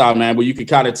based on, man, but you could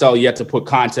kind of tell he had to put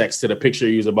context to the picture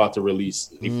he was about to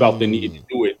release. He felt the need to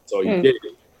do it, so he did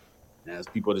it. And as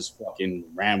people just fucking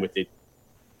ran with it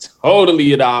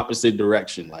totally in the opposite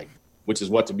direction, like, which is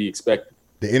what to be expected.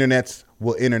 The internets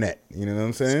will internet. You know what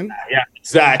I'm saying? Yeah,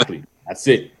 exactly. That's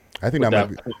it. I think put that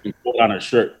might be put on a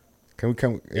shirt. Can we?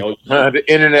 The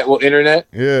internet will internet.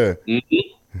 Yeah. Mm-hmm.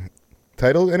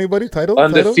 Title? Anybody? Title?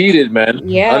 Undefeated, man.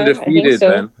 Yeah, undefeated,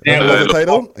 so. man. What's the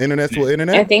title? Internets will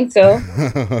internet. I think so.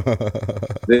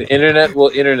 The internet will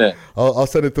internet. I'll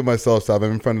send it to myself, so I'm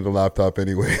in front of the laptop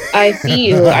anyway. I see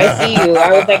you.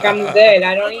 I was like, I'm good.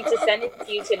 I don't need to send it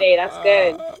to you today. That's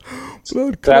good.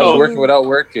 That's working without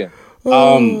working.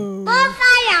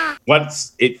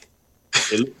 What's it?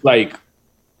 It looks like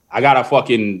I gotta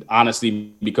fucking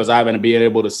honestly, because I haven't been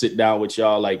able to sit down with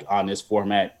y'all like on this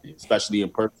format, especially in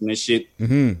person and shit.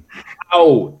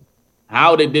 Mm-hmm.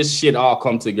 How did this shit all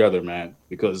come together, man?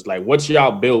 Because like what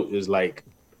y'all built is like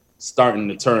starting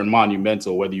to turn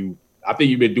monumental. I think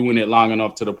you've been doing it long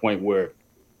enough to the point where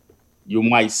you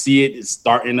might see it's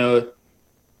starting to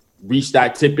reach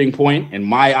that tipping point in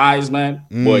my eyes, man.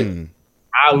 But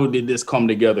how did this come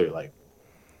together? Like,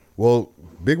 well,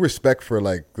 big respect for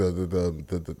like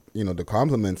the you know, the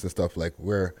compliments and stuff. Like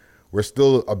we're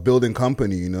still a building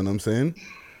company, you know what I'm saying?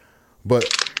 But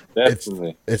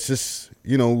definitely, it's just,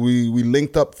 you know, we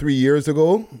linked up 3 years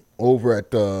ago over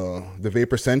at the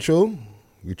Vapor Central.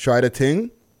 We tried a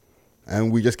thing,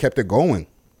 and we just kept it going.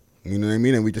 You know what I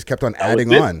mean? And we just kept on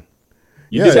adding on.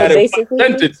 You just had a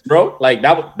sentence, bro. Like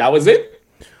that was it.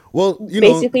 Well,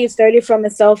 basically, it started from a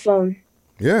cell phone.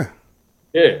 Yeah.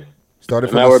 Yeah. Started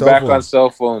from now a we're cell back phone. on cell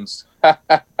phones.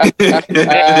 I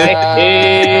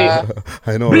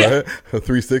know, right?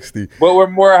 360. But we're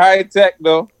more high tech,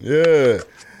 though. Yeah.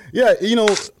 Yeah,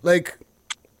 like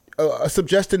a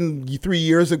suggestion 3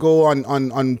 years ago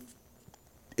on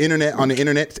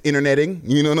interneting,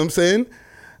 you know what I'm saying?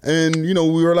 And, we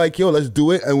were like, yo, let's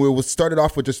do it. And we started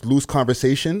off with just loose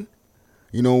conversation.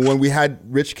 When we had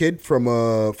Rich Kid from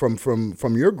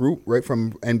your group, right?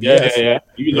 From NBS. Yeah.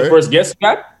 You were the first guest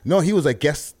guy? No, he was a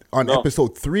guest on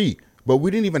episode 3. But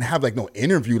we didn't even have no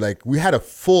interview. Like we had a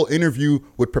full interview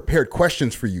with prepared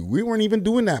questions for you. We weren't even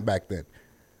doing that back then.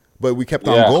 But we kept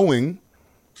on going.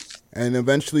 And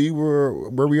eventually we're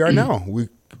where we are now. We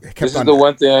kept This is the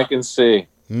one thing I can say.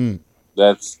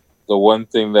 That's the one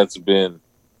thing that's been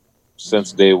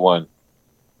since day one.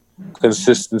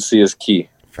 Consistency is key.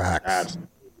 Facts.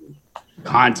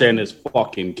 Content is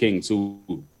fucking king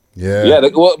too. Yeah. Yeah.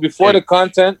 Before it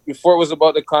was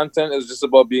about the content, it was just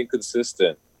about being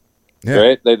consistent. Yeah.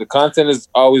 Right? Like the content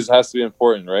always has to be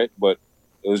important, right? But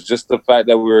it was just the fact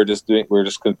that we were just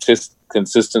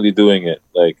consistently doing it.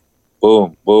 Like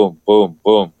boom, boom, boom,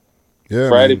 boom. Yeah.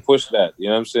 Friday pushed that. You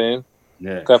know what I'm saying?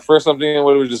 Yeah. At first I'm thinking it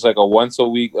was just like a once a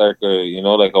week, like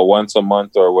a once a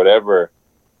month or whatever.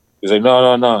 He's like,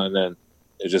 no. And then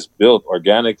it just built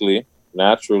organically,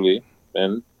 naturally,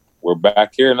 and we're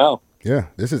back here now. Yeah.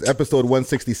 This is episode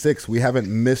 166. We haven't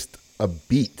missed a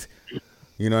beat.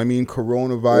 You know what I mean?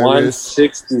 Coronavirus.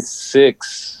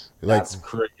 166. Like, that's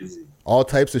crazy. All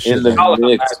types of shit. In the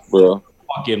mix, bro.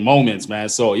 Fucking moments, man.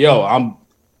 So, I'm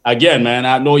again, man.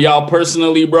 I know y'all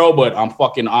personally, bro, but I'm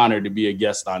fucking honored to be a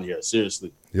guest on here.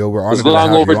 Seriously. Yo, we're honored. It was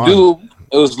long overdue.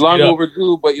 It was long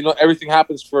overdue, but everything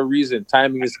happens for a reason.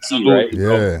 Timing is key, right?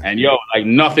 Yeah. And like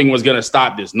nothing was gonna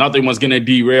stop this. Nothing was gonna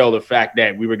derail the fact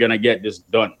that we were gonna get this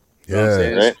done. You know what I'm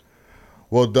saying? Right.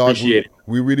 Well, dog, we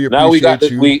really appreciate now we got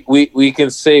you. We can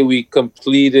say we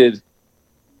completed.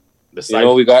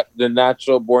 The we got the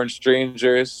Natural Born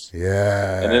Strangers.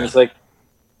 Yeah. And then it's like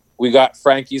we got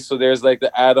Frankie, so there's like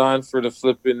the add-on for the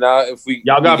flipping now. If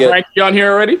y'all got Frankie on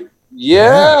here already?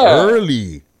 Yeah.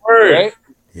 Early. Right?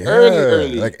 Yeah.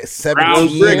 Early. Like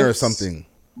 17 or something.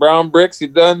 Brown bricks, you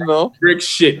done though. Brick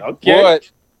shit. Okay.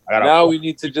 But now we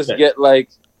need to just get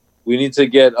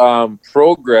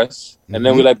progress, and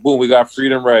then we boom, we got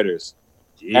Freedom Riders,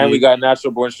 and we got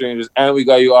Natural Born Strangers, and we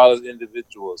got you all as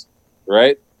individuals,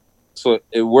 right? So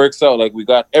it works out. Like we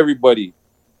got everybody.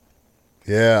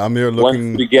 Yeah, I'm here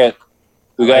looking. Once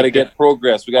we got to get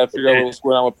progress. We got to figure out what's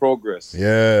going on with progress.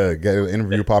 Yeah, get an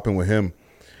interview popping with him.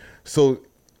 So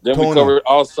then we cover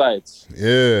all sides.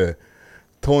 Yeah.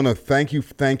 Tona, thank you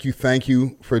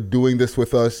for doing this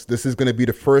with us. This is going to be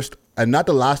the first and not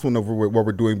the last one of what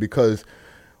we're doing, because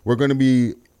we're going to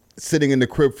be sitting in the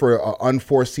crib for an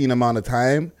unforeseen amount of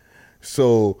time.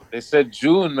 So they said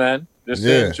June, man. They're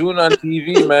saying June on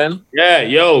TV, man.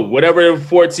 Yeah, whatever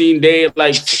 14-day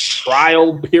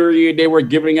trial period they were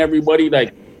giving everybody,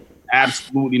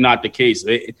 absolutely not the case.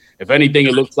 If anything,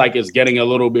 it looks like it's getting a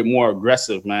little bit more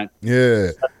aggressive, man. Yeah.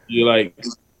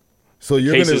 So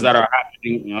you're cases that are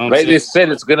happening, you know what like they said,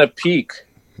 it's gonna peak,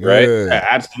 right? Yeah,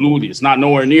 absolutely. It's not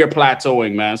nowhere near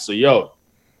plateauing, man. So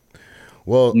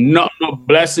well, no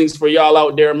blessings for y'all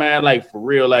out there, man. For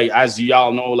real, as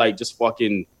y'all know, just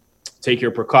fucking take your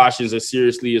precautions as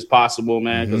seriously as possible,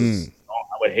 man. Because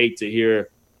I would hate to hear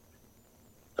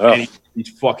any of these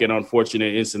fucking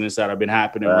unfortunate incidents that have been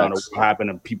happening around the world happen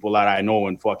to people that I know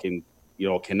and fucking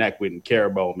connect with and care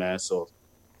about, man. So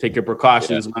take your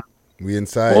precautions, man. We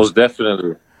inside. Most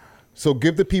definitely. So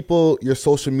give the people your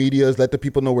social medias. Let the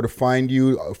people know where to find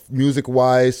you,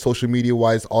 music-wise, social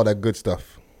media-wise, all that good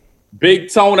stuff.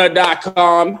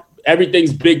 BigTona.com.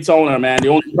 Everything's Big Tona, man. The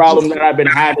only problem that I've been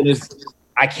having is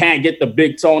I can't get the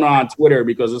Big Tona on Twitter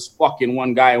because this fucking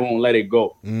one guy won't let it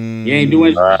go. He ain't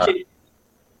doing shit.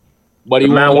 But the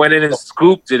man went in and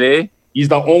scooped it, eh? He's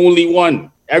the only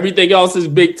one. Everything else is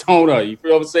Big Tona. You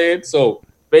feel what I'm saying? So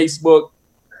Facebook,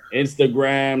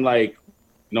 Instagram,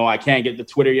 I can't get the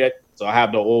Twitter yet, so I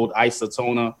have the old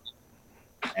Isotona,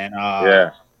 and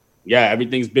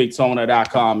everything's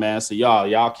BigTona.com, man. So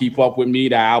y'all keep up with me.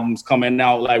 The album's coming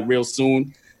out real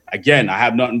soon. Again, I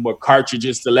have nothing but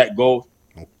cartridges to let go.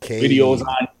 Okay, videos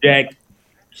on deck.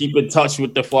 Keep in touch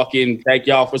with the fucking. Thank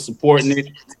y'all for supporting it,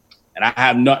 and I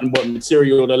have nothing but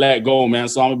material to let go, man.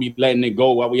 So I'm gonna be letting it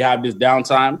go while we have this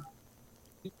downtime.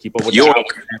 Keep up with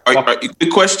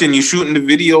good question. You shooting the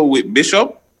video with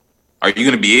Bishop? Are you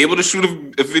going to be able to shoot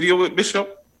a video with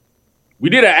Bishop? We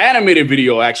did an animated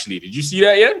video, actually. Did you see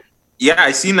that yet? Yeah,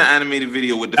 I seen the animated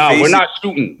video with the No, faces. we're not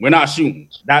shooting. We're not shooting.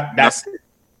 That's it.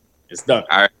 It's done.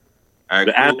 All right,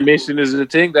 the animation is the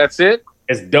thing. That's it.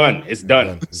 It's done. It's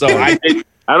done. So I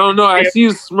don't know. I see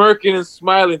you smirking and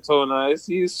smiling, Tona. I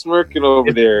see you smirking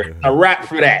over there. A wrap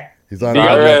for that. He's on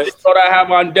what I have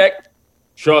on deck.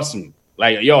 Trust me.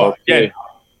 Like, yo, again,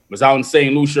 was out in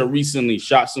St. Lucia recently,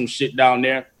 shot some shit down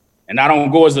there. And I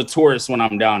don't go as a tourist when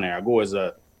I'm down there. I go as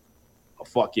a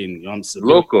fucking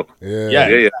local.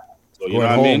 Yeah. So you know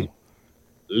what I mean?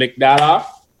 Lick that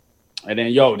off. And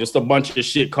then, yo, just a bunch of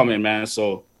shit coming, man.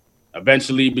 So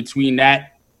eventually between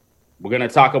that, we're going to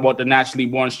talk about the Naturally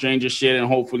Born Stranger shit. And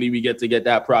hopefully we get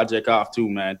that project off too,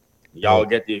 man. Y'all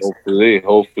get this.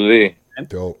 Hopefully.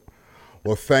 Dope.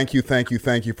 Well, thank you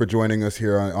for joining us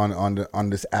here on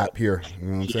this app here. You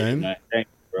know what I'm saying? Man. Thank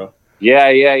you, bro.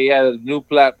 Yeah. The new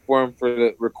platform for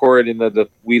the recording of the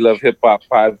We Love Hip Hop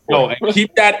podcast. Yo, and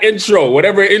keep that intro.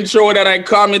 Whatever intro that I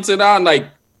commented on, like,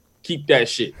 keep that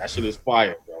shit. That shit is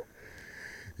fire, bro.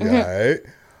 Yeah, all right.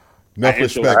 Enough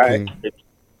respect, King.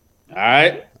 All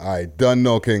right. Done,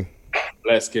 no, King.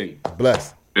 Bless, King.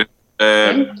 Bless.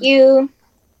 Thank you.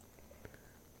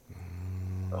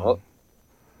 Oh.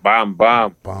 Bomb.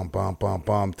 Tony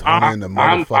in the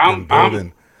motherfucking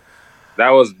building. That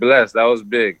was blessed. That was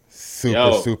big.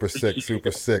 Super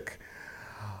sick.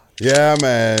 Yeah,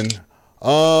 man.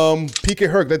 PK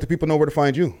Herc, let the people know where to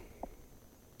find you.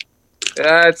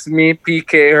 That's me,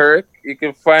 PK Herc. You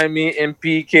can find me in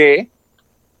PK.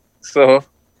 So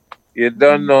you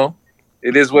don't know.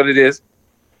 It is what it is.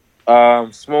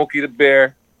 Smokey the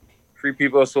Bear, Free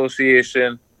People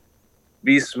Association,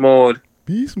 Beast Mode.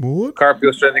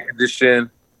 Carpio Strength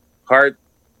Condition, Heart,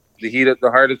 the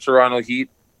Heart of Toronto Heat.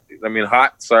 I mean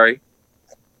Hot, sorry.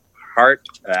 Heart.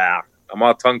 I'm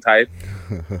all tongue tied.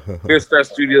 Clear Star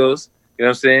Studios, you know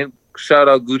what I'm saying? Shout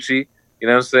out Gucci, you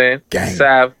know what I'm saying? Gang.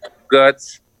 Sav,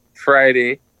 Guts,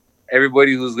 Friday.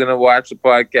 Everybody who's gonna watch the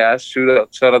podcast,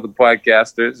 shout out the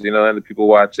podcasters, you know, and the people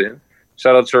watching.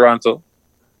 Shout out Toronto.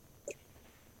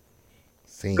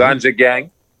 Ganja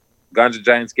Gang. Ganja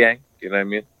Giants Gang, you know what I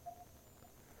mean?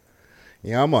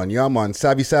 Yeah, man.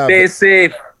 Savvy Sav.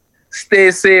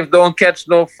 Stay safe. Don't catch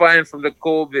no fine from the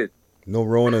COVID. No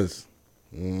Ronas.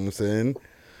 You know what I'm saying?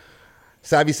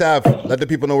 Savvy Sav, let the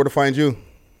people know where to find you.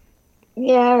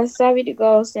 Yeah, Savvy to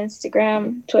Ghost,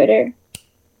 Instagram, Twitter.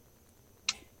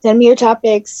 Send me your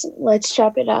topics. Let's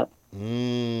chop it up.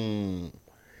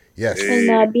 Yes.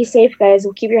 And be safe, guys.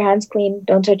 We'll keep your hands clean.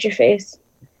 Don't touch your face.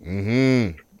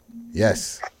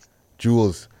 Yes.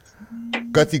 Jules.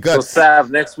 Gutsy Guts. So,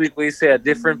 Sav, next week we say a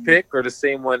different pick or the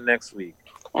same one next week?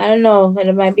 I don't know. And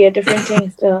it might be a different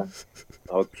thing still.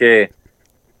 Okay.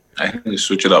 I can just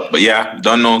switch it up. But yeah,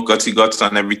 don't know. Gutsy Guts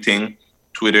on everything.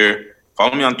 Twitter.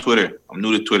 Follow me on Twitter. I'm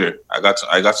new to Twitter. I got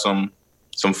some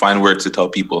fine words to tell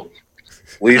people.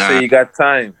 What do you say you got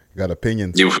time? You got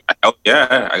opinions.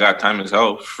 Yeah, I got time as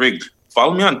hell. Frigged.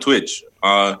 Follow me on Twitch.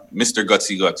 Mr.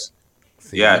 Gutsy Guts.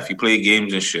 Yeah, if you play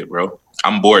games and shit, bro.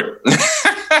 I'm bored.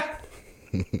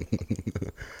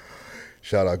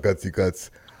 Shout out Gutsy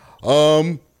Guts.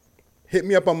 Hit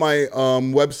me up on my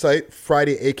website,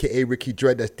 Friday, aka Ricky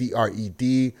Dread, that's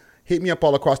DRED. Hit me up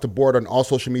all across the board on all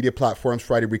social media platforms,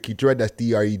 Friday Ricky Dread, that's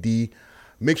DRED.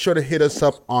 Make sure to hit us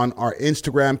up on our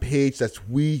Instagram page, that's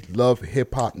We Love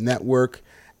Hip Hop Network,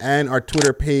 and our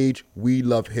Twitter page, We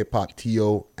Love Hip Hop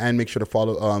TO, and make sure to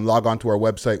log on to our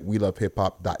website,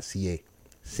 welovehiphop.ca.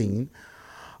 Scene.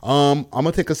 I'm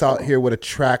gonna take us out here with a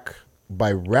track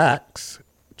by Rax.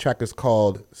 Track is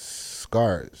called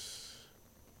Scars.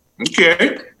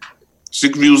 Okay.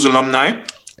 Sick Views alumni.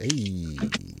 Hey.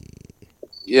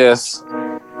 Yes.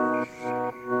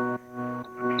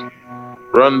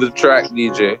 Run the track,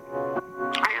 DJ.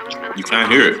 You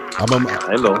can't hear it. I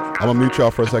know. I'm gonna mute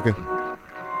y'all for a second,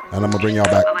 and I'm gonna bring y'all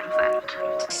back.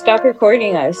 Stop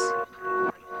recording us.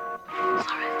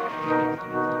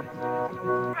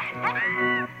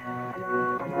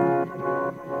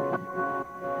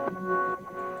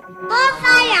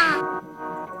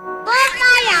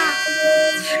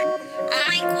 Oh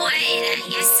my god,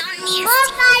 you're so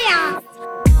nice.